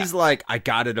 and he's like, I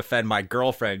gotta defend my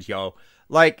girlfriend, yo.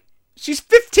 Like, she's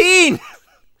 15!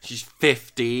 She's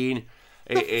 15.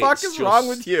 The fuck is wrong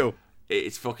with you?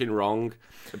 It's fucking wrong.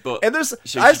 But and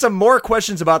I have some more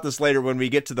questions about this later when we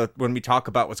get to when we talk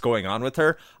about what's going on with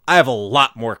her. I have a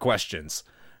lot more questions,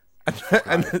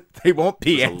 and they won't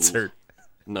be answered.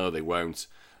 No, they won't.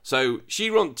 So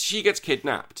she gets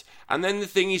kidnapped, and then the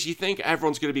thing is, you think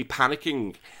everyone's going to be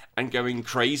panicking and going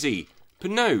crazy,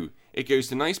 but no. It goes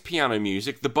to nice piano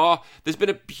music. The bar, there's been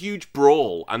a huge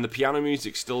brawl, and the piano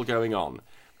music's still going on,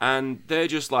 and they're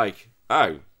just like,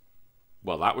 oh,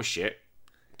 well, that was shit.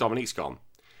 Dominique's gone.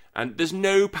 And there's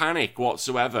no panic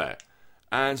whatsoever.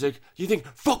 And it's like, you think,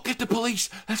 fuck, get the police.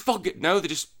 Let's fuck it. No, they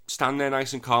just stand there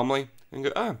nice and calmly and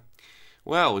go, oh,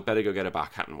 well, we better go get her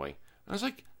back, hadn't we? And I was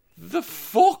like, the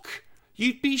fuck?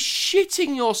 You'd be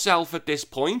shitting yourself at this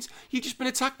point. You've just been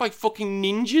attacked by fucking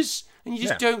ninjas, and you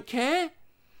just don't care?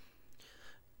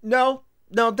 No,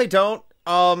 they don't.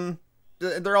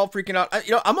 They're all freaking out.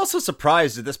 I'm also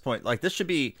surprised at this point. Like, this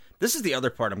is the other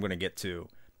part I'm going to get to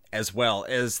as well,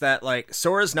 is that, like,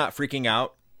 Sora's not freaking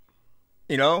out.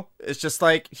 You know? It's just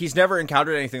like, he's never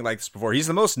encountered anything like this before. He's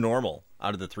the most normal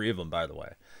out of the three of them, by the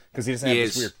way. Because he doesn't have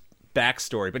this weird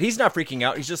backstory. But he's not freaking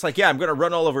out. He's just like, yeah, I'm going to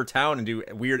run all over town and do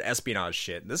weird espionage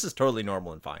shit. This is totally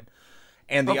normal and fine.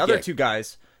 And the other two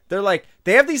guys, they're like,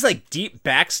 they have these, like, deep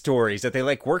backstories that they,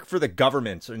 like, work for the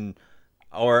government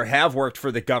or have worked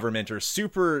for the government or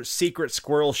super secret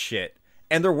squirrel shit.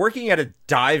 And they're working at a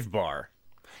dive bar.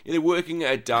 Yeah, they're working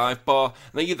at a dive bar.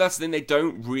 And that's the thing, they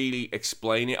don't really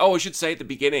explain it. Oh, I should say at the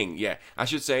beginning. Yeah, I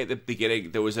should say at the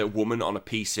beginning there was a woman on a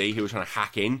PC who was trying to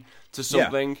hack in to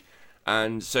something. Yeah.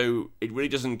 And so it really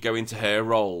doesn't go into her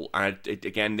role. And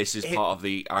again, this is part of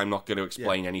the I'm not going to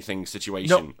explain anything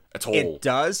situation at all.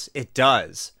 It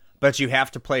does. But you have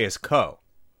to play as Ko.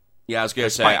 Yeah, I was going to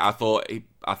say, I thought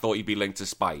you'd be linked to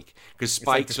Spike. Because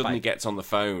Spike suddenly gets on the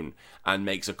phone and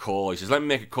makes a call. He says, let me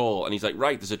make a call. And he's like,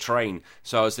 right, there's a train.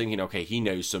 So I was thinking, okay, he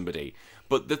knows somebody.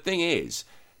 But the thing is,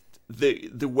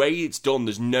 the way it's done,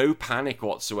 there's no panic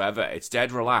whatsoever. It's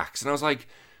dead relaxed. And I was like,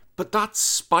 but that's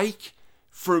Spike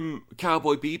from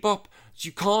Cowboy Bebop.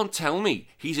 You can't tell me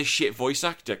he's a shit voice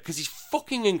actor, because he's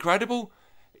fucking incredible.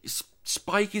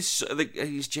 Spike is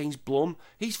he's James Blum.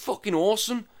 He's fucking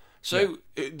awesome. So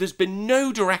there's been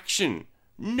no direction.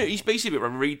 No, he's basically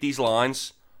read these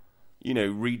lines. You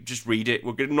know, just read it.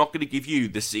 We're not going to give you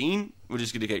the scene. We're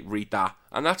just going to read that,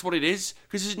 and that's what it is.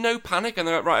 Because there's no panic, and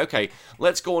they're like, right, okay,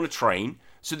 let's go on a train.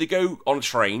 So they go on a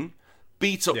train,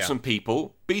 beat up some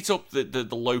people, beat up the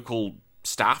local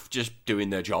staff just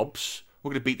doing their jobs. We're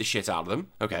going to beat the shit out of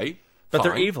them. Okay, but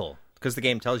they're evil because the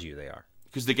game tells you they are.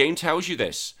 Because the game tells you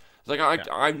this. It's like,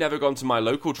 I've never gone to my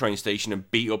local train station and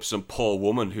beat up some poor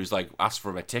woman who's like asked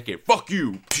for a ticket. Fuck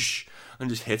you! And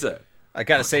just hit her. I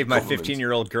gotta save my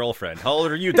 15-year-old girlfriend. How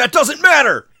old are you? That doesn't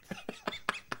matter!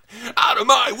 Out of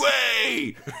my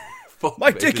way! My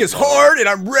dick is hard and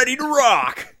I'm ready to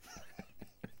rock!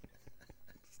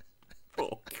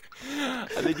 Fuck.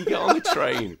 And then you get on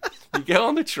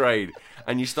the train.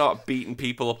 And you start beating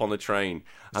people up on the train.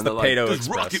 And they're like,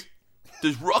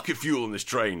 there's rocket fuel in this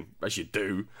train. As you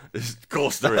do. Of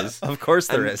course there is. Of course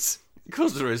there is. Of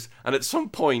course there is. And at some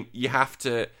point, you have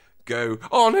to go,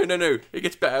 oh, no. It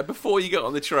gets better. Before you get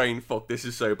on the train, fuck, this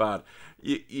is so bad.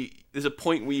 There's a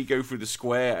point where you go through the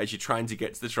square as you're trying to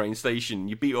get to the train station.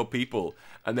 You beat up people.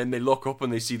 And then they look up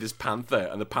and they see this panther.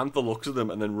 And the panther looks at them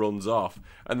and then runs off.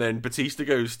 And then Batista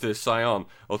goes to Sion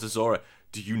or to Zora.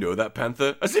 Do you know that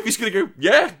panther? As if he's going to go,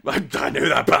 yeah, I know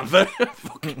that panther.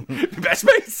 Fucking best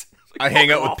mates. I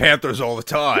hang out with panthers all the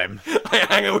time. I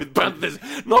hang out with panthers.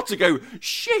 Not to go,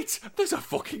 shit, there's a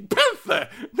fucking panther.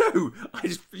 No,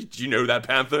 do you know that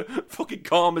panther? Fucking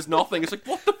calm as nothing. It's like,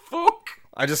 what the fuck?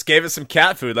 I just gave it some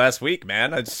cat food last week,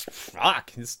 man.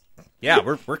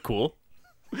 We're cool.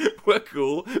 We're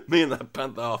cool. Me and that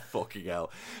panther, oh, fucking hell.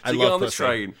 So you get on the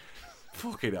train.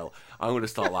 Fucking hell. I'm going to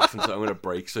start laughing, so I'm going to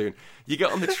break soon. You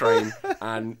get on the train,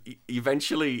 and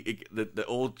eventually the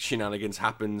old shenanigans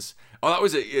happens. Oh, that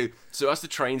was it. So as the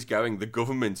train's going, the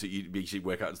government, that you basically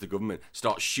work out as the government,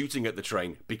 starts shooting at the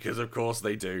train, because of course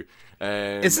they do.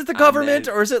 Is it the government,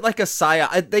 or is it like a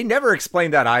PSYOP? They never explain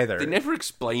that either. They never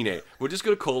explain it. We're just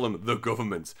going to call them the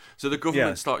government. So the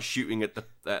government starts shooting at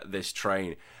this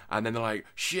train. And then they're like,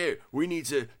 shit, we need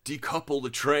to decouple the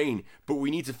train, but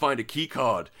we need to find a key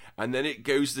card. And then it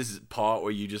goes to this part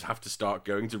where you just have to start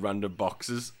going to random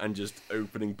boxes and just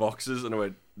opening boxes. And I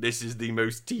went, this is the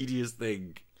most tedious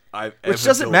thing I've ever done. Which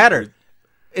doesn't matter.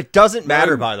 It doesn't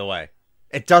matter, by the way.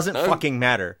 It doesn't fucking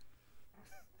matter.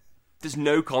 There's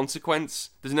no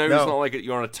consequence. It's not like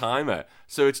you're on a timer.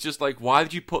 So it's just like, why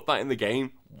did you put that in the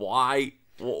game? Why?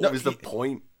 What was the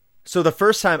point? So the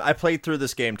first time, I played through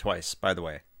this game twice, by the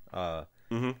way.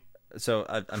 So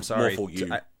I'm sorry. More for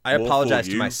you. I More apologize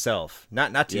for to you. myself,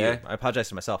 not to Yeah. you. I apologize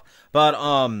to myself. But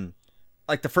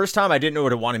like the first time, I didn't know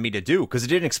what it wanted me to do because it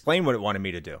didn't explain what it wanted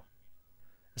me to do.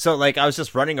 So like I was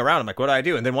just running around. I'm like, what do I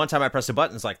do? And then one time I pressed a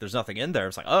button. It's like there's nothing in there.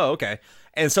 It's like, oh, okay.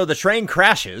 And so the train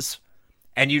crashes,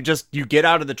 and you get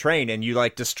out of the train and you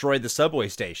like destroy the subway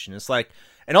station. It's like,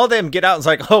 and all them get out and it's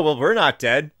like, oh well, we're not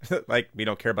dead. Like we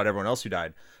don't care about everyone else who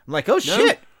died. I'm like, oh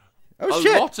shit. Oh a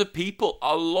shit. lot of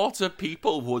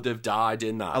people would have died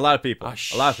in that. A lot of people.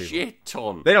 A lot of people. shit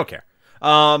ton. They don't care.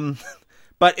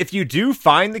 But if you do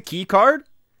find the key card,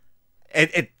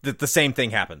 the same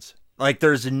thing happens. Like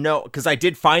there's no, because I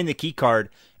did find the key card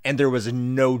and there was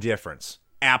no difference.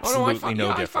 Absolutely no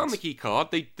difference. I found the key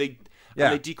card. They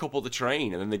decouple the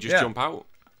train and then they just jump out.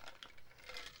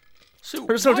 So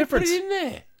there's no why difference. Put it in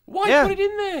there? Why put it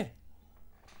in there?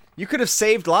 You could have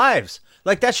saved lives.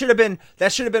 Like that should have been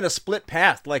a split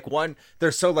path. Like one,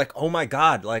 they're so like, oh my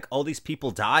god, like all these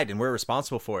people died and we're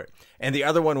responsible for it. And the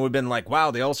other one would have been like,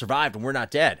 wow, they all survived and we're not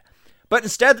dead. But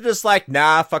instead they're just like,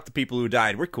 nah, fuck the people who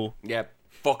died. We're cool. Yeah,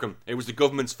 fuck them. It was the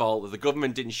government's fault. If the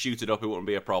government didn't shoot it up, it wouldn't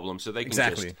be a problem. So they can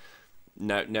just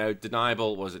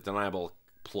deniable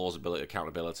plausibility,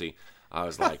 accountability. I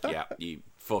was like, yeah,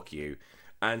 fuck you.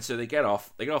 And so they get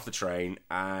off the train,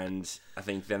 and I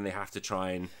think then they have to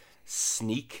try and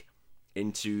sneak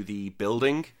into the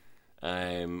building,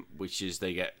 which is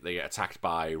they get attacked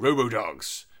by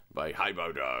robo-dogs, by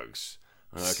hypo-dogs.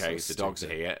 Okay, so the dogs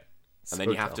are here. And then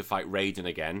you have to fight Raiden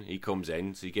again. He comes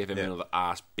in, so you give him another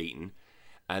ass beating.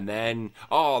 And then,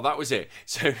 that was it.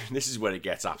 So this is where it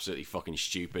gets absolutely fucking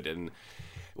stupid, and,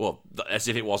 well, as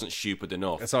if it wasn't stupid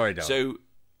enough. It's already done. So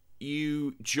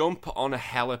you jump on a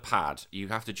helipad. You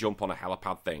have to jump on a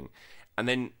helipad thing. And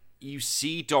then you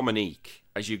see Dominique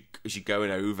as you're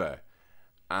going over.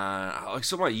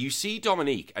 You see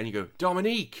Dominique, and you go,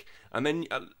 Dominique! And then,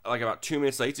 like, about 2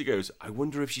 minutes later, goes, I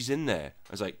wonder if she's in there.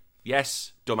 I was like,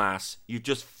 yes, dumbass, you've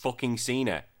just fucking seen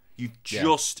her.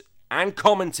 And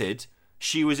commented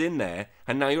she was in there,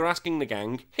 and now you're asking the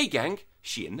gang, hey gang,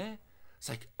 she in there? It's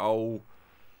like, oh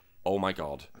my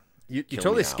god. You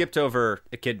totally skipped over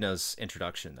Echidna's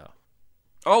introduction, though.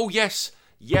 Oh, yes,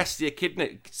 the Echidna.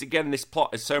 Again, this plot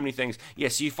has so many things.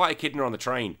 Yes, so you fight Echidna on the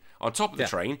train. On top of the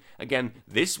train, again,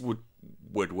 this would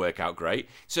work out great.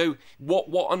 So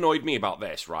what annoyed me about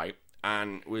this, right,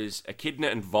 and was Echidna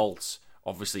and Volt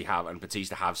obviously have, and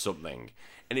Batista have something.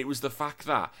 And it was the fact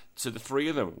that, so the three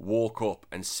of them walk up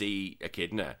and see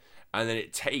Echidna, and then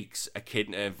it takes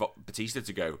Echidna and Batista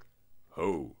to go,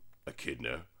 oh,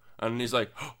 Echidna. And he's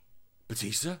like, oh,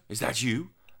 Batista, is that you?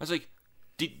 I was like,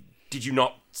 did you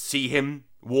not see him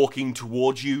walking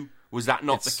towards you? Was that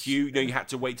not the cue? You know, you had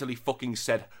to wait till he fucking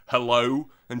said hello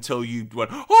until you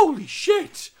went, holy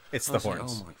shit! It's the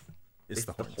horns. Like, oh my... It's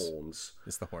the horns.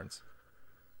 It's the horns.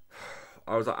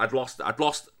 I was like, I'd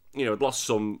lost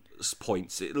some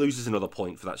points. It loses another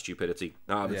point for that stupidity.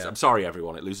 I'm sorry,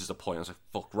 everyone. It loses a point. I was like,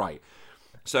 fuck, right.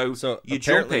 So you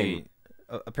jump in.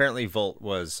 Apparently, Volt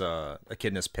was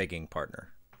Echidna's pegging partner.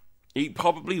 He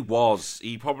probably was.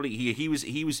 He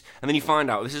was. And then you find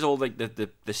out this is all like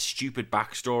the stupid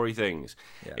backstory things.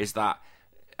 Yeah. Is that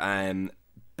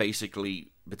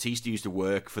basically Batista used to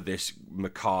work for this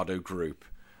Mikado group,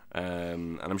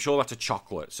 and I'm sure that's a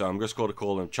chocolate. So I'm just going to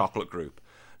call them Chocolate Group.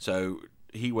 So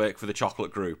he worked for the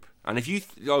Chocolate Group. And if you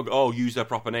use their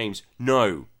proper names,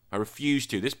 no, I refuse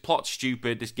to. This plot's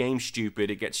stupid. This game's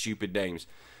stupid. It gets stupid names.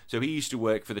 So he used to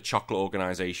work for the Chocolate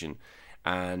Organization.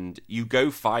 And you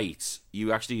go fight.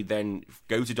 You actually then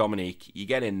go to Dominique. You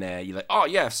get in there. You're like, oh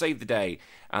yeah, save the day.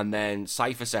 And then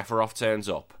Cypher Sephiroth turns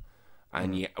up,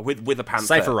 and you with a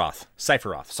panther.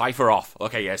 Cypheroth.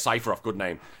 Okay, yeah, Cypheroth. Good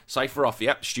name. Cypheroth.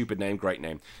 Yep, stupid name, great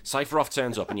name. Cypheroth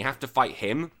turns up, and you have to fight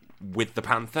him with the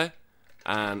panther.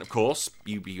 And of course,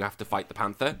 you have to fight the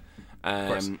panther. Of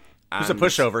course. Who's a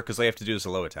pushover because all you have to do is a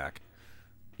low attack.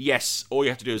 Yes, all you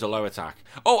have to do is a low attack.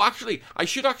 Oh, actually, I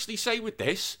should actually say with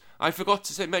this, I forgot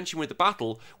to mention with the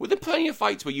battle, were there plenty of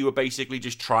fights where you were basically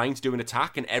just trying to do an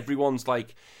attack and everyone's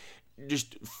like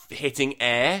just hitting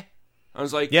air? I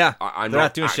was like, yeah, I'm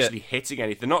not doing actually hitting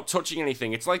anything. They're not touching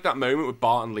anything. It's like that moment with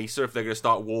Bart and Lisa if they're going to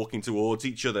start walking towards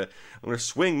each other. I'm going to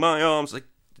swing my arms. Like,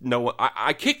 no,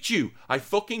 I kicked you. I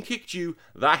fucking kicked you.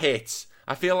 That hits.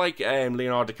 I feel like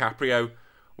Leonardo DiCaprio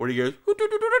where he goes,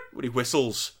 when he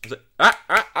whistles. I was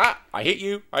like, I hit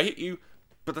you.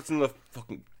 But that's another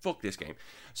fucking, fuck this game.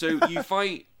 So you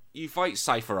fight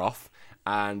Cypheroth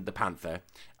and the Panther,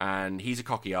 and he's a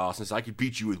cocky arse and says, I could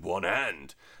beat you with one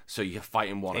hand. So you fight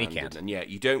him one-handed. And yeah,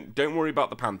 you don't worry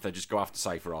about the Panther, just go after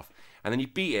Cypheroth. And then you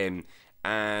beat him,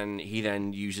 and he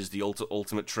then uses the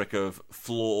ultimate trick of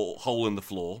hole in the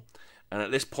floor. And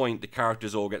at this point, the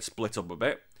characters all get split up a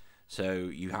bit. So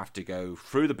you have to go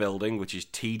through the building, which is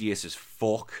tedious as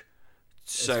fuck.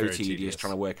 So tedious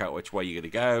trying to work out which way you're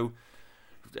going to go.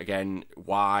 Again,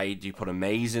 why do you put a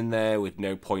maze in there with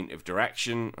no point of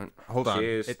direction? Hold on.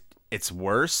 It's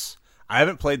worse. I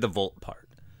haven't played the Volt part,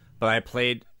 but I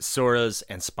played Sora's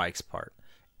and Spike's part.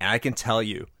 And I can tell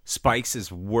you, Spike's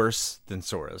is worse than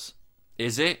Sora's.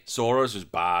 Is it? Sora's was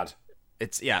bad.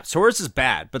 Sora's is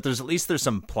bad, but there's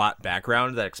some plot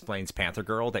background that explains Panther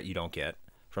Girl that you don't get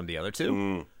from the other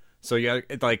two. So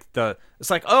it's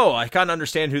like, oh, I kind of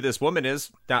understand who this woman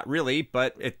is. Not really,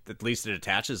 but at least it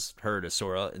attaches her to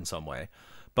Sora in some way.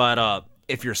 But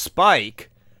if you're Spike,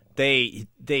 they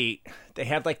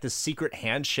have like this secret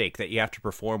handshake that you have to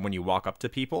perform when you walk up to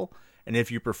people, and if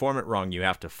you perform it wrong, you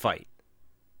have to fight.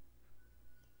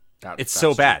 It's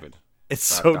so bad. It's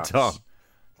so dumb.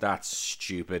 That's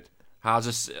stupid. How's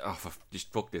this? Oh,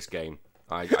 just fuck this game.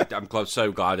 I'm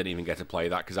so glad I didn't even get to play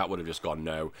that, because that would have just gone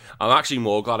no. I'm actually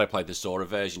more glad I played the Sora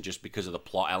version just because of the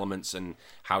plot elements and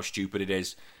how stupid it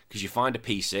is. Because you find a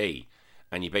PC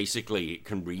and you basically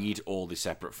can read all the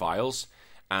separate files,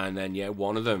 and then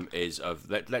one of them is of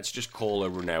let's just call her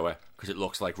Renoa because it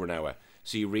looks like Renoa.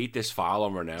 So you read this file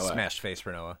on Renoa. Smashed face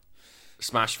Renoa.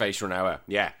 Smash Face Renoa.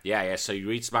 Yeah. So you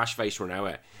read Smash Face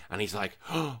Renoa, and he's like,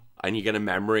 oh, and you get a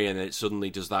memory, and it suddenly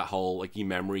does that whole, like, your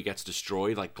memory gets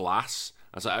destroyed like glass.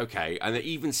 I was like, okay. And it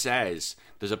even says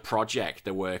there's a project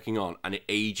they're working on, and it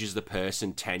ages the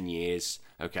person 10 years.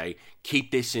 Okay,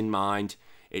 keep this in mind.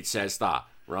 It says that,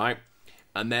 right?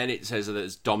 And then it says that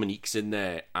there's Dominique's in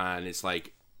there, and it's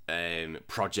like,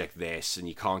 project this, and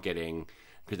you can't get in,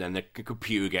 because then the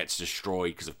computer gets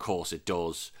destroyed, because of course it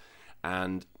does.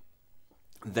 And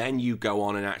then you go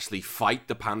on and actually fight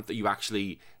the Panther. You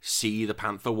actually see the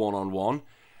Panther one-on-one,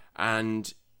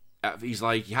 and he's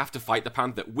like, you have to fight the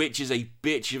Panther, which is a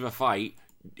bitch of a fight.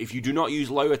 If you do not use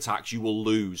low attacks, you will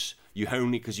lose.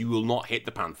 Because you will not hit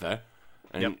the Panther,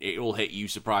 and it will hit you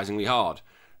surprisingly hard.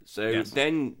 So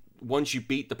then, once you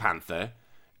beat the Panther,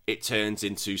 it turns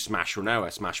into Smash Face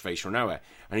Renoa.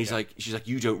 And she's like,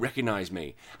 you don't recognize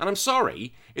me. And I'm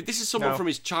sorry, if this is someone from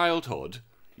his childhood,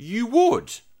 you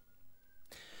would.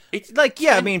 It's like,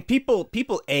 I mean,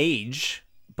 people age,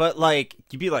 but like,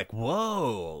 you'd be like,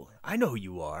 whoa, I know who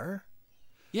you are.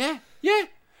 Yeah.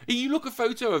 You look a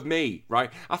photo of me,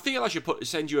 right? I feel I should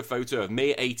send you a photo of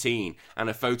me at 18 and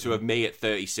a photo of me at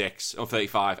 36 or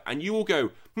 35, and you will go,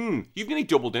 you've nearly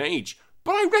doubled in age,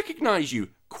 but I recognize you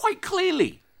quite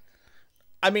clearly.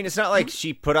 I mean, it's not like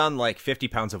she put on like 50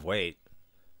 pounds of weight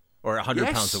or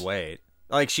 100 pounds of weight.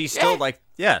 Like, she's still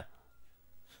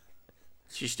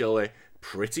she's still a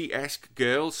pretty-esque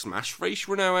girl, Smash Face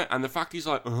Renoa, and the fact he's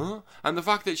like, and the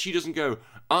fact that she doesn't go,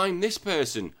 I'm this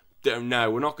person. No,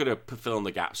 we're not going to fill in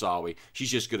the gaps, are we? She's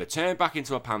just going to turn back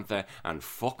into a panther and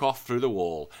fuck off through the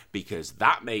wall, because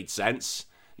that made sense.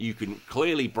 You can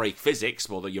clearly break physics,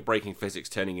 although you're breaking physics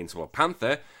turning into a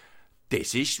panther.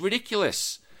 This is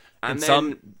ridiculous. And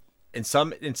in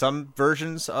some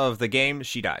versions of the game,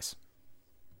 she dies.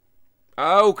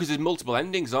 Oh, because there's multiple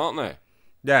endings, aren't there?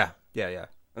 Yeah.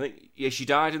 I think, she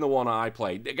died in the one I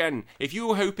played. Again, if you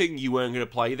were hoping you weren't going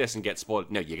to play this and get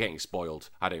spoiled, no, you're getting spoiled.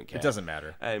 I don't care. It doesn't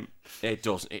matter. It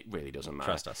doesn't. It really doesn't matter.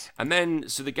 Trust us. And then,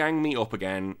 so the gang meet up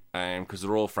again, because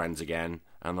they're all friends again,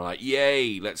 and they're like,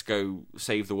 yay, let's go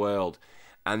save the world.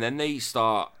 And then they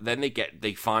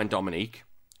find Dominique.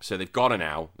 So they've got her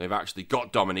now. They've actually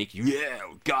got Dominique. Yeah,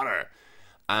 got her.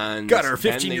 And got her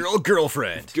 15-year-old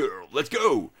girlfriend. Girl, let's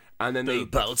go. And then they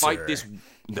fight this...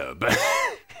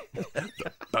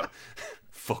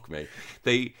 Fuck me.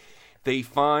 They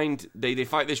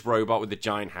fight this robot with the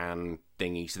giant hand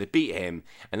thingy, so they beat him,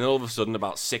 and then all of a sudden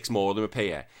about 6 more of them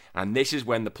appear. And this is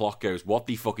when the plot goes, what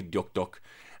the fucking duck.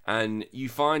 And you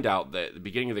find out that at the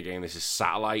beginning of the game, this is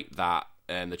satellite that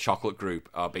the Chocolate Group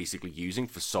are basically using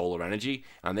for solar energy,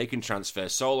 and they can transfer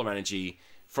solar energy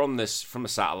from a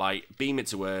satellite, beam it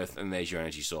to Earth, and there's your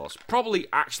energy source. Probably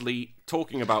actually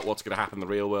talking about what's going to happen in the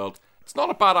real world, it's not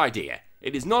a bad idea.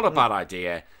 It is not a bad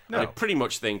idea. No. And I pretty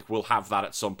much think we'll have that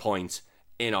at some point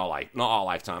in our life, not our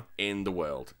lifetime, in the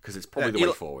world, because it's probably the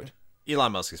way forward.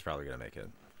 Elon Musk is probably going to make it.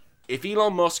 If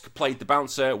Elon Musk played the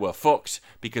bouncer, we're fucked,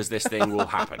 because this thing will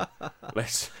happen.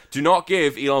 Do not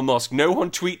give Elon Musk. No one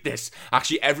tweet this.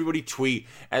 Actually, everybody tweet.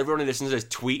 Everyone who listens says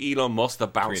tweet Elon Musk the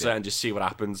bouncer and just see what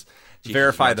happens.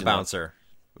 Verify the bouncer.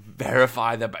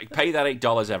 Verify the pay that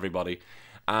 $8, everybody.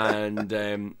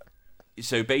 And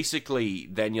so basically,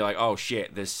 then you're like, oh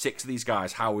shit, there's 6 of these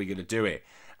guys. How are we going to do it?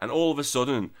 And all of a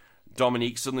sudden,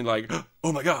 Dominique suddenly like,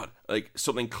 oh my god, like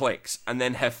something clicks, and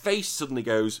then her face suddenly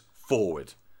goes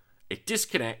forward. It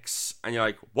disconnects, and you're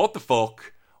like, what the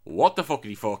fuck? What the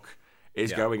fuckity fuck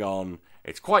is going on?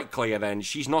 It's quite clear then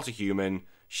she's not a human,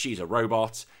 she's a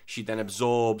robot. She then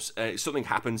absorbs, something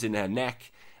happens in her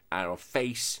neck and her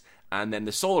face, and then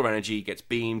the solar energy gets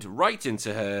beamed right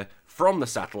into her from the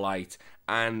satellite,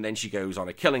 and then she goes on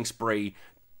a killing spree,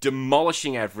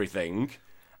 demolishing everything,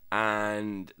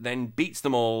 and then beats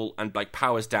them all and like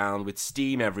powers down with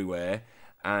steam everywhere.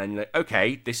 And you're like,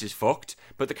 okay, this is fucked.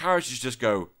 But the characters just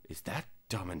go, is that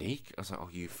Dominique? I was like, oh,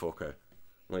 you fucker.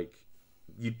 Like,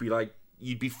 you'd be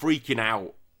freaking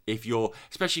out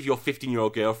especially if your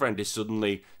 15-year-old girlfriend is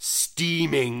suddenly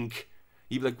steaming.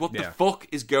 You'd be like, what the fuck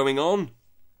is going on?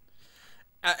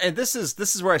 And this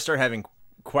is where I start having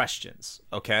questions,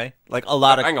 okay? Like, a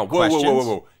lot of hang on, questions.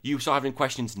 Whoa. You start having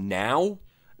questions now?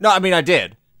 No, I mean, I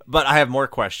did. But I have more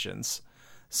questions.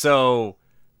 So,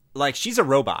 like, she's a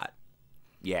robot.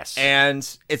 Yes.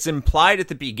 And it's implied at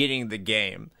the beginning of the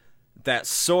game that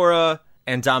Sora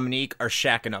and Dominique are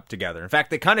shacking up together. In fact,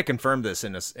 they kind of confirmed this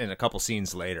in a couple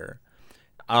scenes later.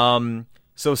 So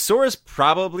Sora's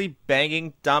probably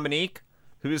banging Dominique,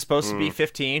 who is supposed to be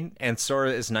 15, and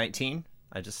Sora is 19.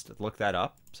 I just looked that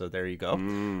up, so there you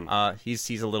go. He's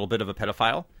a little bit of a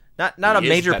pedophile. Not a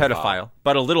major pedophile,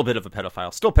 but a little bit of a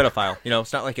pedophile. Still pedophile,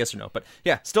 it's not like yes or no, but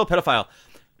yeah, still pedophile.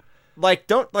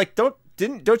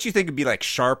 Don't you think it'd be like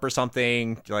sharp or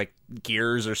something? Like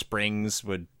gears or springs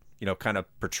would, kind of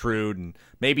protrude, and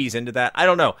maybe he's into that. I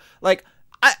don't know. Like,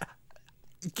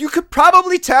 you could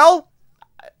probably tell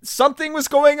something was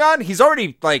going on. He's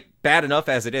already like bad enough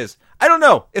as it is. I don't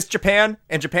know. It's Japan,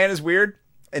 and Japan is weird,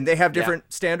 and they have different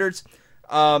standards.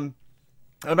 I'm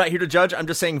not here to judge. I'm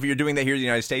just saying if you're doing that here in the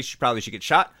United States, you probably should get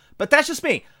shot. But that's just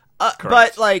me.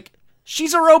 But, like,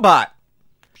 she's a robot.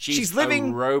 She's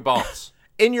living a robot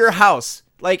in your house.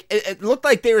 Like, it looked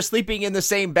like they were sleeping in the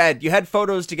same bed. You had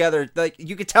photos together. Like,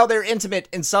 you could tell they're intimate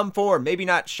in some form. Maybe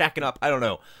not shacking up. I don't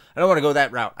know. I don't want to go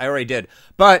that route. I already did.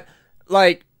 But,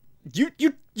 like, you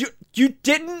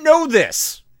didn't know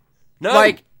this. No.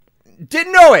 Like,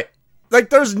 didn't know it. Like,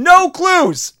 there's no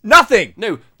clues. Nothing.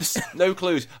 No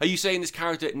clues. Are you saying this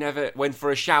character never went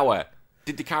for a shower?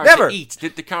 Did the character eat?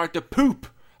 Did the character poop?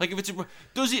 Like,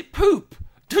 does it poop?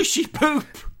 Does she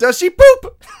poop? Does she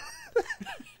poop?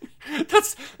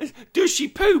 Does she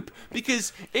poop?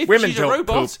 Because if women she's a don't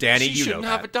robot, poop, Danny, she shouldn't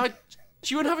have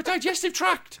she wouldn't have a digestive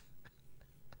tract.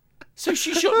 So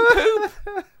she shouldn't poop.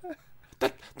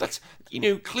 That's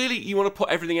clearly you want to put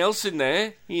everything else in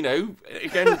there,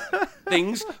 again,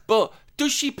 things, but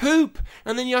does she poop?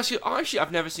 And then you ask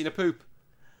I've never seen her poop.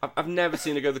 I've never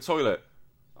seen her go to the toilet.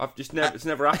 It's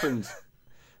never happened.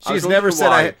 She's never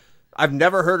said I've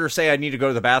never heard her say I need to go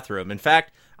to the bathroom. In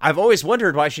fact, I've always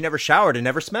wondered why she never showered and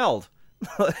never smelled.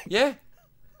 Yeah.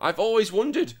 I've always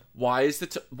wondered why is the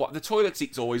toilet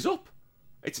seat's always up.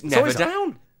 It's never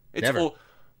down. It's never.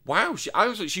 Wow, I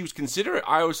always thought she was considerate.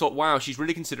 I always thought, wow, she's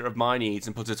really considerate of my needs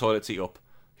and puts her toilet seat up.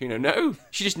 No,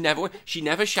 she just never went. She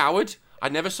never showered. I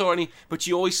never saw any, but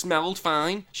she always smelled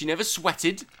fine. She never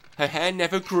sweated. Her hair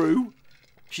never grew.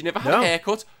 She never had a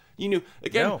haircut.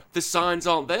 The signs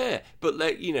aren't there, but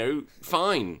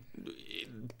fine.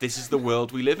 This is the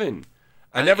world we live in.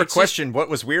 I never questioned what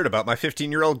was weird about my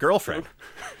 15-year-old girlfriend.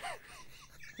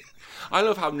 I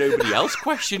love how nobody else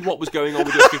questioned what was going on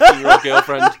with your 15-year-old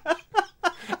girlfriend.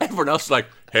 Everyone else is like,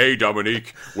 hey,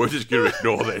 Dominique, we're just going to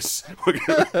ignore this.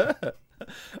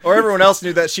 Or everyone else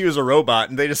knew that she was a robot,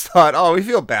 and they just thought, oh, we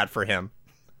feel bad for him.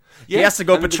 Yeah, he has to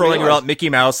go patrolling around Mickey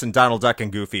Mouse and Donald Duck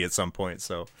and Goofy at some point,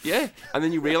 so... Yeah, and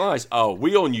then you realise,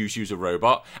 we all knew she was a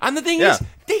robot. And the thing is,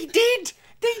 they did!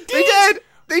 They did!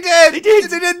 They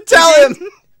didn't tell him!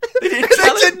 They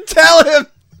didn't tell him!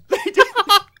 They did.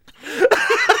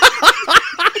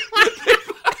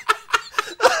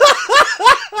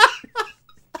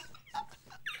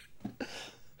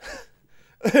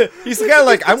 He's kind of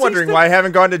like, I'm wondering why I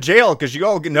haven't gone to jail, because you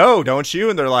all know, don't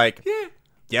you? And they're like,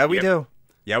 yeah, we do.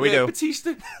 Yeah, we do.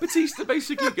 Batista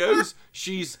basically goes,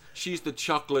 she's the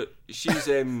chocolate, she's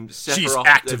Sephiroth, she's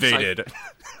activated.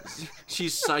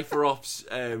 She's Sephiroth's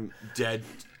dead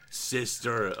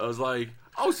sister. I was like,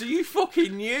 oh, so you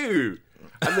fucking knew.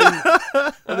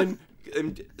 And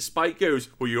then Spike goes,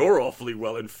 well, you're awfully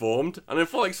well informed. And I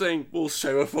felt like saying, well,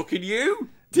 so are fucking you.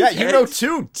 Yeah, you know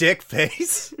too, dick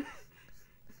face.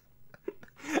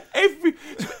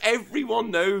 Everyone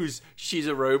knows she's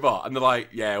a robot, and they're like,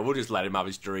 yeah, we'll just let him have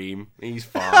his dream. He's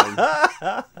fine.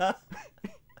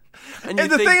 and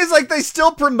the thing is, like, they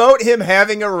still promote him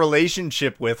having a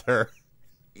relationship with her.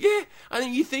 Yeah, And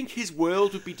then you think his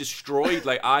world would be destroyed.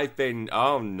 Like,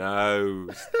 oh no.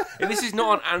 And this is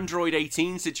not an Android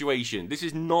 18 situation. This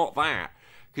is not that.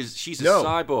 Because she's a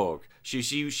cyborg.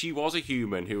 She was a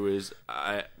human who was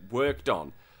worked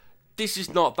on. This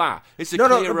is not that. It's a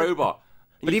clear robot.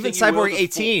 But even Cyborg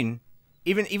 18,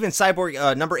 even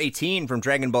Cyborg number 18 from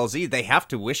Dragon Ball Z, they have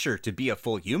to wish her to be a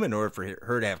full human in order for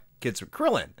her to have kids with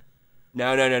Krillin.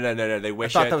 No. They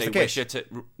wish her. They wish her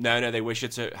to. No. They wish her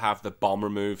to have the bomb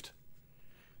removed.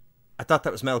 I thought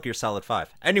that was Metal Gear Solid 5.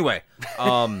 Anyway,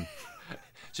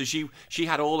 so she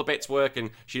had all the bits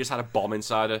working. She just had a bomb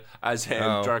inside her, as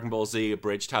Dragon Ball Z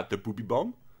Abridged had the booby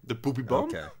bomb. The booby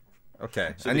bomb.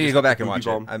 Okay. So I need to go back and watch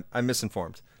it. I'm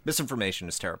misinformed. Misinformation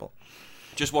is terrible.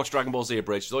 Just watch Dragon Ball Z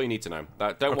Abridged. That's all you need to know.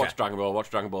 Don't watch Dragon Ball.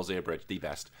 Watch Dragon Ball Z Abridged. The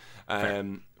best.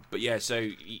 But yeah, so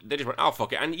they just went, oh,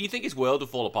 fuck it. And you think his world will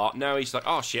fall apart. No, he's like,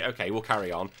 oh, shit, okay, we'll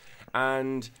carry on.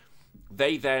 And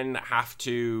they then have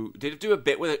to... They do a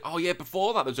bit with it. Oh, yeah,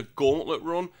 before that, there's a gauntlet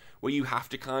run where you have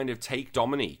to kind of take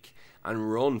Dominique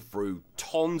and run through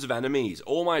tons of enemies.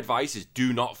 All my advice is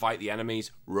do not fight the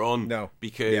enemies. Run. No.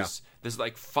 Because there's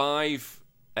like 5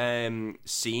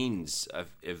 scenes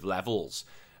of levels,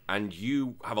 and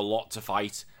you have a lot to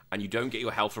fight, and you don't get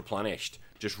your health replenished.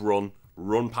 Just run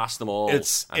past them all.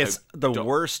 It's the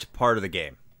worst part of the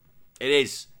game. It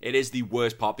is the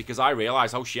worst part, because I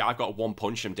realised, oh shit, I've got one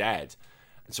punch, I'm dead.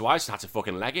 And so I just had to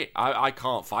fucking leg it. I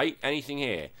can't fight anything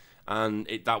here. And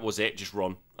that was it, just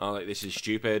run. I'm like, this is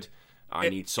stupid. I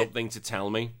need something to tell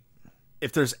me.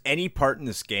 If there's any part in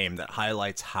this game that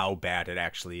highlights how bad it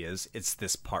actually is, it's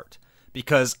this part.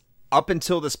 Because up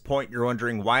until this point, you're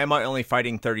wondering, why am I only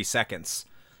fighting 30 seconds?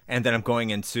 And then I'm going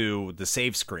into the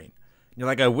save screen. You're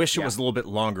like, I wish it was a little bit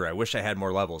longer. I wish I had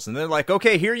more levels. And they're like,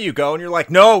 okay, here you go. And you're like,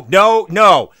 no.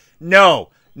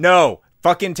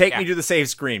 Fucking take me to the save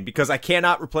screen, because I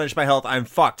cannot replenish my health. I'm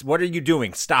fucked. What are you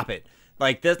doing? Stop it.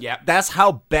 Like, that's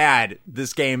how bad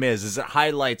this game is it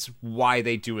highlights why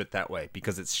they do it that way,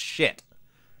 because it's shit.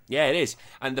 Yeah, it is.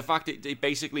 And the fact that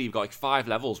basically you've got like 5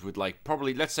 levels with like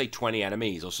probably, let's say, 20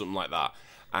 enemies or something like that,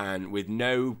 and with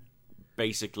no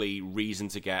basically reason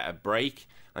to get a break.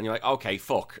 And you're like, okay,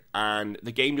 fuck. And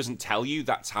the game doesn't tell you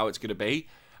that's how it's going to be.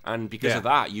 And because of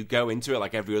that, you go into it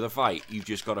like every other fight. You've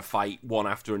just got to fight one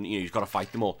after, and you've got to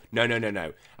fight them all. No.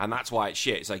 And that's why it's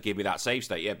shit. It's like, give me that save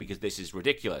state, because this is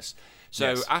ridiculous.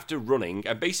 So after running,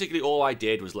 and basically all I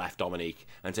did was left Dominique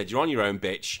and said, you're on your own,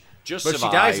 bitch. Just survive. But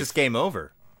she dies, it's game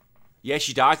over. Yeah,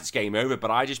 she dies, it's game over. But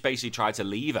I just basically tried to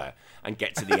leave her and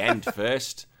get to the end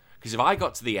first. Because if I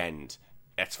got to the end,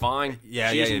 it's fine.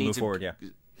 Move forward,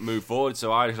 move forward.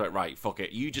 So I was like, right, fuck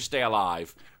it, you just stay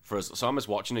alive for us. So I'm just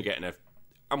watching her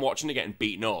getting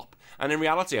beaten up, and in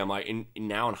reality, I'm like,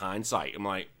 now in hindsight, I'm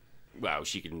like, well,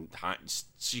 she could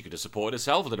have supported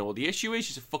herself. I don't know what the issue is.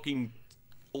 She's a fucking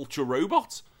ultra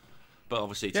robot, but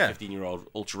obviously it's a 15-year-old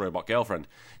ultra robot girlfriend.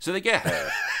 So they get her.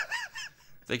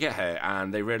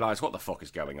 And they realise what the fuck is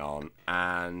going on,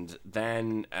 and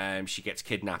then she gets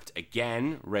kidnapped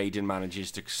again. Raiden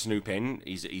manages to snoop in.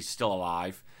 He's still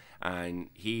alive. And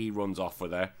he runs off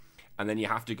with her, and then you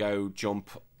have to go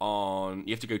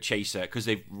chase her, because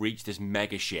they've reached this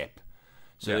mega ship.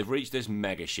 So they've reached this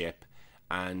mega ship,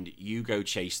 and you go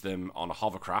chase them on a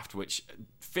hovercraft, which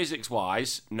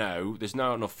physics-wise, no, there's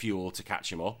not enough fuel to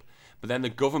catch him up. But then the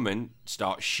government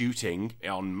starts shooting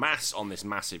en masse on this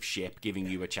massive ship, giving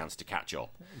you a chance to catch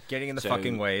up. Getting in the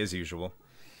fucking way, as usual.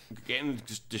 Getting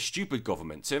the stupid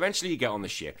government. So eventually you get on the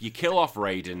ship, you kill off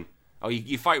Raiden. Oh,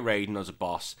 you fight Raiden as a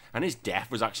boss, and his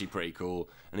death was actually pretty cool.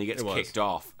 And he gets kicked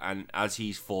off, and as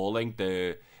he's falling,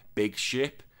 the big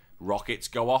ship rockets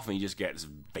go off, and he just gets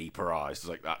vaporized. It's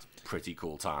like, that's pretty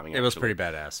cool timing. It was pretty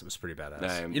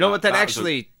badass. You know what?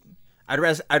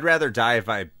 I'd rather die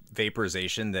by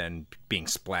vaporization than being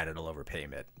splattered all over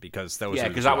pavement, because that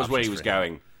was where he was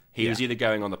going. He was either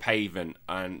going on the pavement,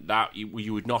 and that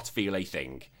you would not feel a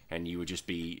thing. And you would just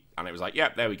be... And it was like,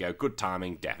 yep, there we go. Good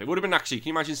timing, death. It would have been actually... Can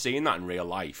you imagine seeing that in real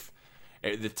life?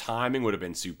 The timing would have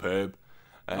been superb.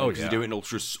 Because you do it in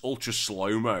ultra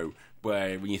slow-mo,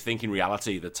 where when you think in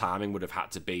reality, the timing would have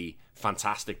had to be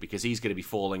fantastic, because he's going to be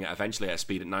falling eventually at a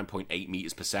speed at 9.8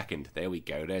 meters per second. There we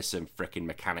go. There's some freaking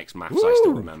mechanics maths I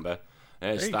still remember.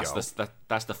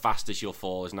 That's the fastest you'll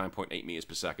fall, is 9.8 meters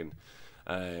per second.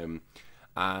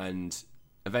 And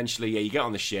eventually, you get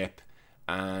on the ship,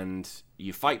 and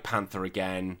you fight Panther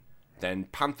again. Then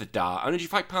Panther dies. Oh, did you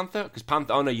fight Panther? Because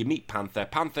Panther... Oh, no, you meet Panther.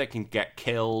 Panther can get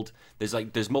killed.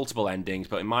 There's multiple endings,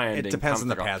 but in my ending, it depends Panther on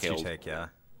the got path killed. you take, yeah.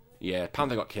 Yeah,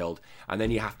 Panther got killed. And then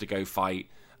you have to go fight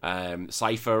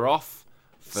Cypher off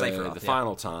for the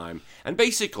final time. And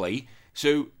basically,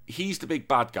 So he's the big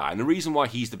bad guy. And the reason why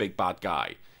he's the big bad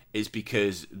guy is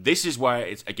because this is where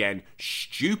it's, again,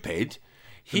 stupid.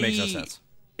 It makes no sense.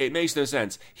 It makes no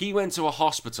sense. He went to a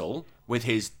hospital with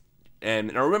his,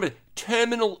 and I remember,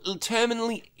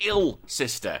 terminally ill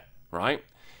sister, right?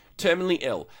 Terminally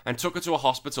ill, and took her to a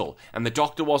hospital, and the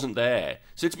doctor wasn't there.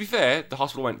 So to be fair, the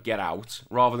hospital went, get out,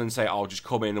 rather than say, oh, just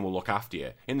come in and we'll look after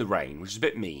you, in the rain, which is a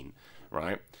bit mean,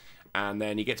 right? And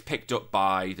then he gets picked up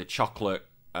by the chocolate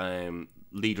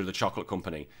leader of the chocolate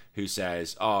company, who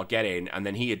says, oh, get in, and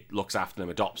then he looks after them,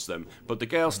 adopts them, but the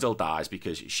girl still dies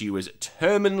because she was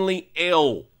terminally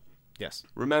ill. Yes.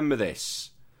 Remember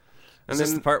this. And Is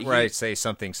this the part where I say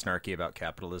something snarky about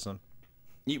capitalism?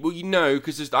 Well, you know,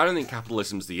 because I don't think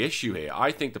capitalism's the issue here.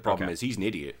 I think the problem is he's an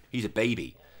idiot. He's a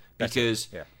baby. Because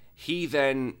he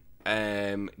then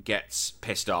gets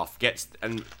pissed off,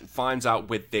 and finds out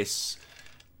with this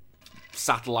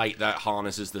satellite that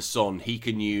harnesses the sun, he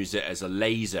can use it as a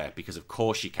laser, because of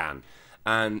course you can.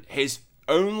 And his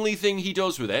only thing he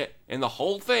does with it in the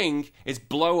whole thing is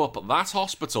blow up that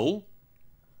hospital,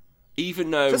 even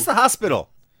though... Just the hospital.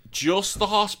 Just the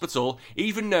hospital,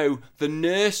 even though the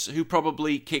nurse who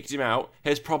probably kicked him out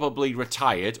has probably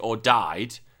retired or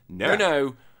died.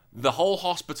 No, the whole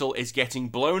hospital is getting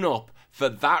blown up for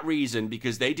that reason,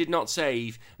 because they did not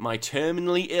save my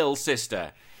terminally ill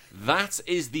sister. That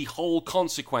is the whole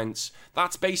consequence.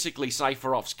 That's basically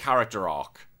Sephiroth's character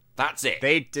arc. That's it.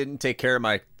 They didn't take care of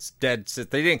my they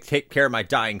didn't take care of my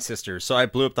dying sisters, so I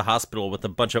blew up the hospital with a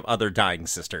bunch of other dying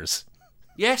sisters.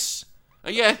 Yes.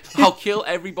 Yeah, I'll kill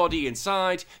everybody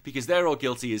inside because they're all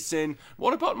guilty as sin.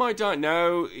 What about my dying?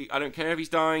 No, I don't care if he's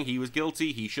dying. He was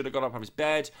guilty. He should have got up from his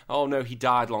bed. Oh no, he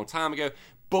died a long time ago.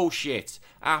 Bullshit.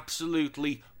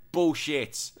 Absolutely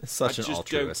bullshit. Such an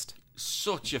altruist.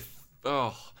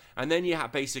 And then you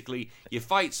have basically, you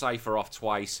fight Sephiroth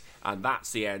twice, and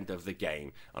that's the end of the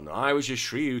game. And I was just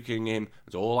Shryuking him.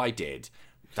 That's all I did.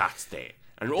 That's it.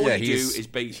 And all you do is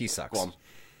basically... He sucks. Go on.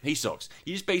 He sucks.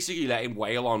 You just basically let him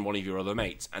wail on one of your other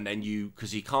mates, and then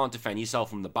because he can't defend yourself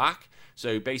from the back,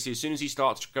 so basically as soon as he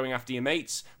starts going after your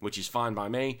mates, which is fine by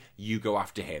me, you go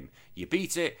after him. You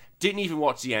beat it, didn't even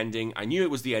watch the ending, I knew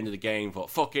it was the end of the game, thought,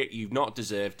 fuck it, you've not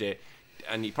deserved it,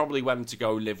 and he probably went to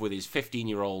go live with his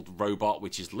 15-year-old robot,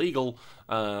 which is legal,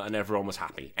 and everyone was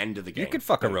happy. End of the game. You could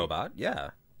fuck a robot,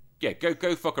 yeah. Yeah,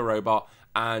 go fuck a robot,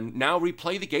 and now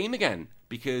replay the game again.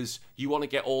 Because you want to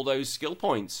get all those skill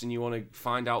points, and you want to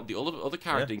find out the other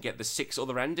character and get the 6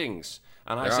 other endings.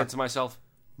 And I said to myself,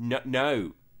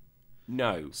 no.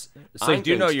 So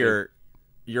do you know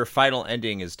your final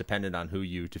ending is dependent on who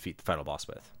you defeat the final boss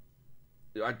with?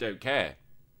 I don't care.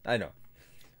 I know.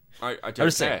 I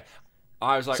don't care.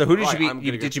 I was like, so who did you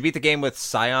beat? Did you beat the game with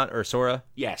Scion or Sora?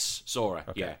 Yes, Sora.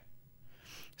 Okay. Yeah.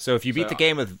 So if you beat the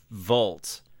game with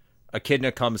Volt,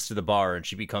 Echidna comes to the bar and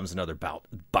she becomes another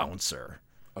bouncer.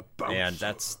 A bouncer. And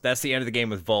that's the end of the game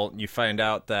with Volt. And you find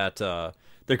out that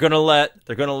they're gonna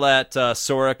let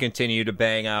Sora continue to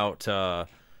bang out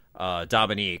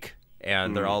Dominique,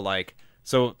 and they're all like,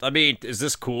 "So I mean, is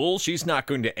this cool? She's not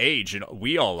going to age, and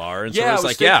we all are." And yeah, Sora's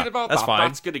like, "Yeah, about that's fine."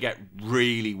 That's gonna get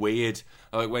really weird.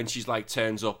 Like when she's like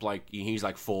turns up, like he's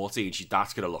like 40, and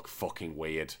that's gonna look fucking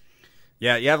weird.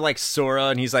 Yeah, you have like Sora,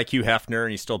 and he's like Hugh Hefner, and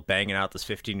he's still banging out this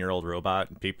 15-year-old robot,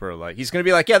 and people are like, he's gonna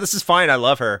be like, yeah, this is fine, I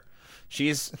love her,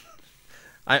 she's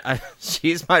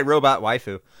my robot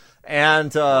waifu.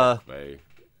 And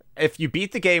if you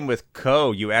beat the game with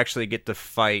Ko, you actually get to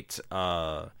fight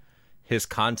his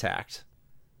contact.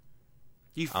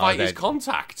 You fight his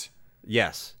contact?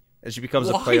 Yes, and she becomes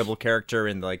a playable character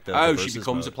in like the she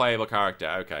becomes a playable character.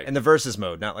 Okay, in the versus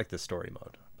mode, not like the story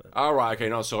mode. All right, okay,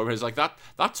 no, so it was like that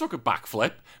took a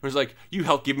backflip. It was like, you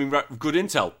helped give me good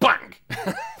intel. Bang!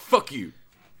 Fuck you.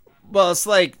 Well, it's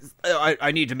like,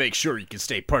 I need to make sure you can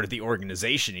stay part of the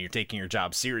organization and you're taking your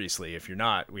job seriously. If you're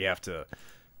not, we have to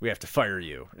fire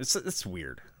you. It's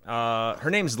weird. Her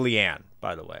name's Leanne,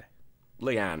 by the way.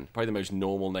 Leanne, probably the most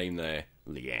normal name there.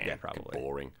 Leanne. Yeah, probably.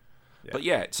 Boring. Yeah. But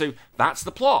yeah, so that's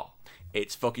the plot.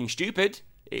 It's fucking stupid.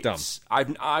 Dumb.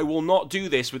 I will not do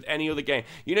this with any other game.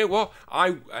 You know what?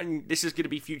 And this is going to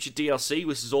be future DLC.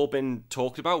 This has all been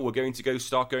talked about. We're going to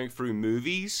start going through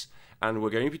movies, and we're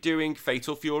going to be doing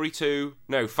Fatal Fury 2.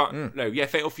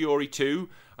 Fatal Fury 2.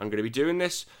 I'm going to be doing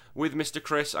this with Mr.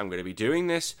 Chris. I'm going to be doing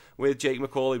this with Jake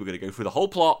McCauley. We're going to go through the whole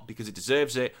plot because it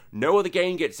deserves it. No other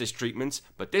game gets this treatment,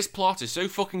 but this plot is so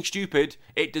fucking stupid,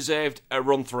 it deserved a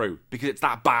run through because it's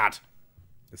that bad.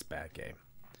 It's a bad game.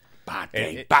 Bad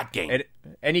game. Bad game.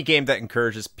 Any game that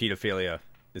encourages pedophilia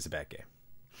is a bad game.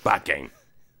 Bad game.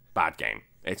 Bad game.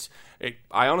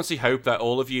 I honestly hope that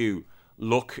all of you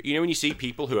look... You know when you see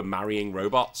people who are marrying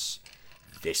robots,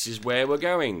 this is where we're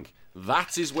going.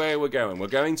 That is where we're going. We're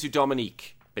going to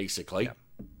Dominique, basically.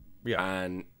 Yeah.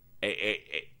 And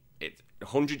it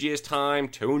 100 years' time,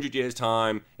 200 years'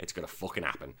 time, it's going to fucking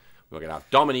happen. We're going to have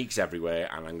Dominiques everywhere,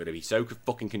 and I'm going to be so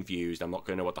fucking confused, I'm not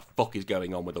going to know what the fuck is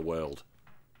going on with the world.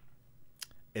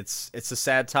 It's a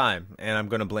sad time, and I'm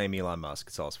going to blame Elon Musk.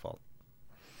 It's all his fault.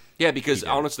 Yeah, because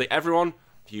honestly, everyone,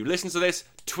 if you listen to this,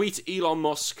 tweet Elon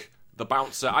Musk, the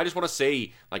bouncer. I just want to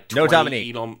see, like, 20 No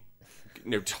Dominique.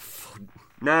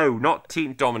 No, not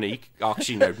Team Dominique.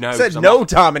 Actually, no. I said no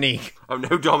Dominique. Oh,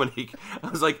 no Dominique. I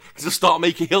was like, because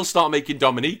he'll start making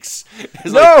Dominiques.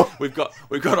 It's No! Like,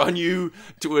 we've got our new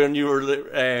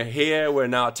here. We're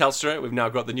now at Telstra. We've now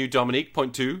got the new Dominique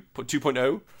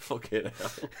 2.0. Fuck it.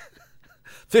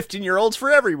 15-year-olds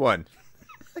for everyone.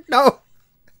 No.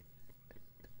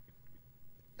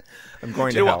 I'm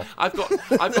going Do you to know hell.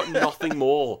 what? I've got nothing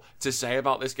more to say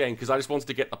about this game because I just wanted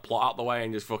to get the plot out of the way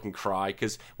and just fucking cry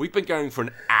because we've been going for an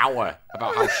hour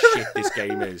about how shit this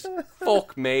game is.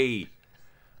 Fuck me.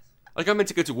 Like, I'm meant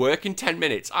to go to work in 10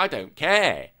 minutes. I don't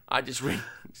care. I just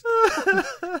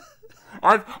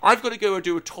I've got to go and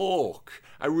do a talk.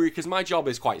 Because my job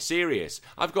is quite serious.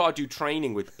 I've got to do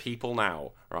training with people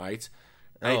now, right?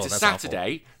 And it's a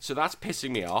Saturday, so that's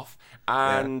pissing me off.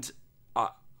 And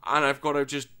I've got to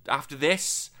just, after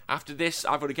this, I've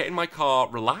got to get in my car,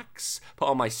 relax, put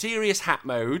on my serious hat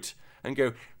mode, and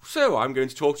go, so I'm going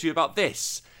to talk to you about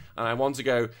this. And I want to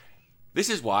go, this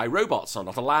is why robots are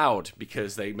not allowed,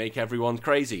 because they make everyone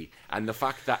crazy. And the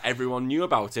fact that everyone knew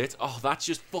about it, that's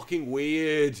just fucking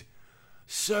weird.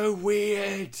 So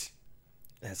weird.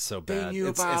 That's so bad. They knew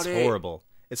It's about it. horrible.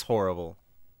 It's horrible.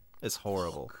 It's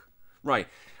horrible. Fuck. Right.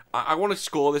 I want to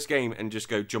score this game and just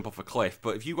go jump off a cliff,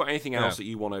 but if you got anything else that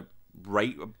you want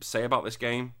to say about this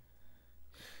game?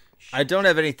 I don't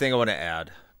have anything I want to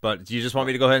add, but do you just want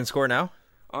me to go ahead and score now?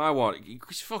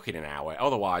 It's fucking an hour.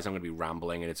 Otherwise, I'm going to be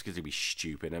rambling and it's going to be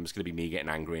stupid. And it's going to be me getting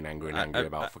angry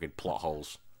about fucking plot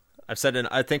holes. I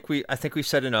think we've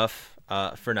said enough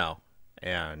for now.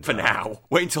 And for now,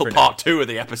 wait until part 2 of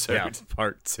the episode. Yeah,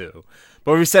 part 2.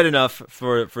 But we've said enough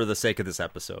for the sake of this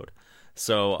episode.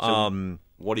 So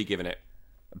what are you giving it?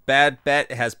 Bad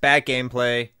bet. It has bad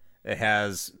gameplay. It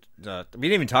has. We didn't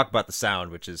even talk about the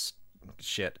sound, which is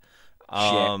shit.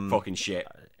 Fucking shit.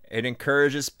 It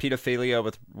encourages pedophilia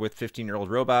with 15-year-old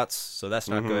robots, so that's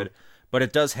not good. But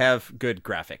it does have good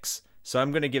graphics. So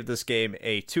I'm going to give this game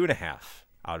a 2.5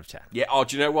 out of 10. Yeah. Oh,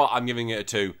 do you know what? I'm giving it a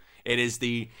 2. It is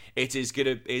the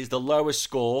lowest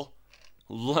score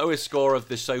of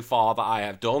this so far that I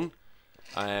have done.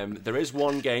 There is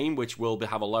one game which will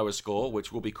have a lower score,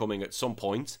 which will be coming at some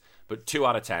point, but 2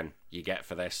 out of 10 you get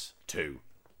for this. 2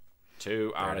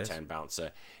 out of 10,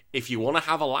 Bouncer. If you want to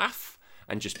have a laugh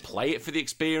and just play it for the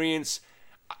experience,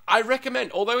 I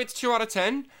recommend, although it's 2 out of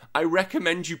 10, I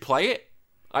recommend you play it.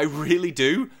 I really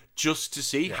do, just to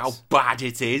see how bad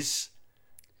it is.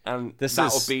 And This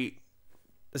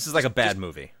is like a bad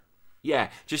movie. Yeah,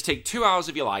 just take 2 hours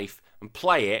of your life and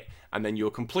play it, and then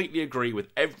you'll completely agree with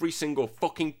every single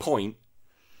fucking point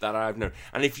that I've known.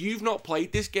 And if you've not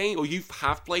played this game, or you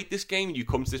have played this game, and you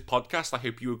come to this podcast, I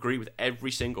hope you agree with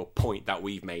every single point that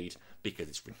we've made, because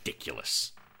it's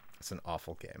ridiculous. It's an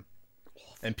awful game.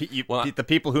 And the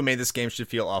people who made this game should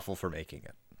feel awful for making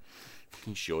it.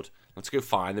 You should. Let's go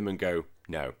find them and go,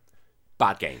 no.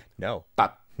 Bad game. No.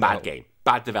 Bad game.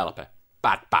 Bad developer.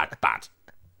 Bad.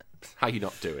 How you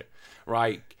not do it?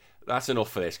 Right, that's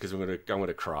enough for this because I'm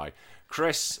gonna cry.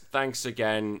 Chris, thanks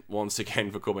once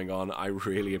again for coming on. I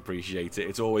really appreciate it.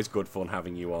 It's always good fun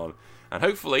having you on. And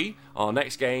hopefully our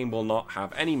next game will not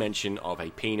have any mention of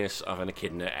a penis of an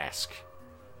echidna-esque.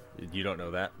 You don't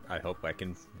know that. I hope I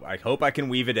can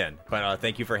weave it in. But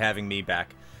thank you for having me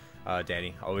back,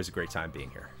 Danny. Always a great time being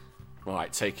here. All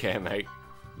right, take care, mate.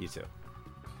 You too.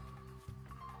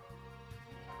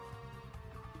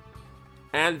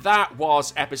 And that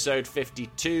was episode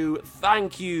 52.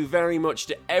 Thank you very much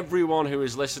to everyone who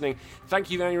is listening.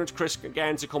 Thank you very much, Chris,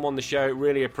 again, to come on the show.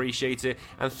 Really appreciate it.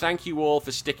 And thank you all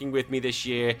for sticking with me this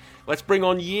year. Let's bring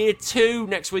on year 2.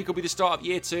 Next week will be the start of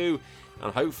year 2.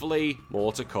 And hopefully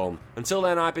more to come. Until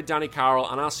then, I've been Danny Carroll,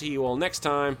 and I'll see you all next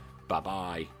time.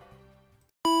 Bye-bye.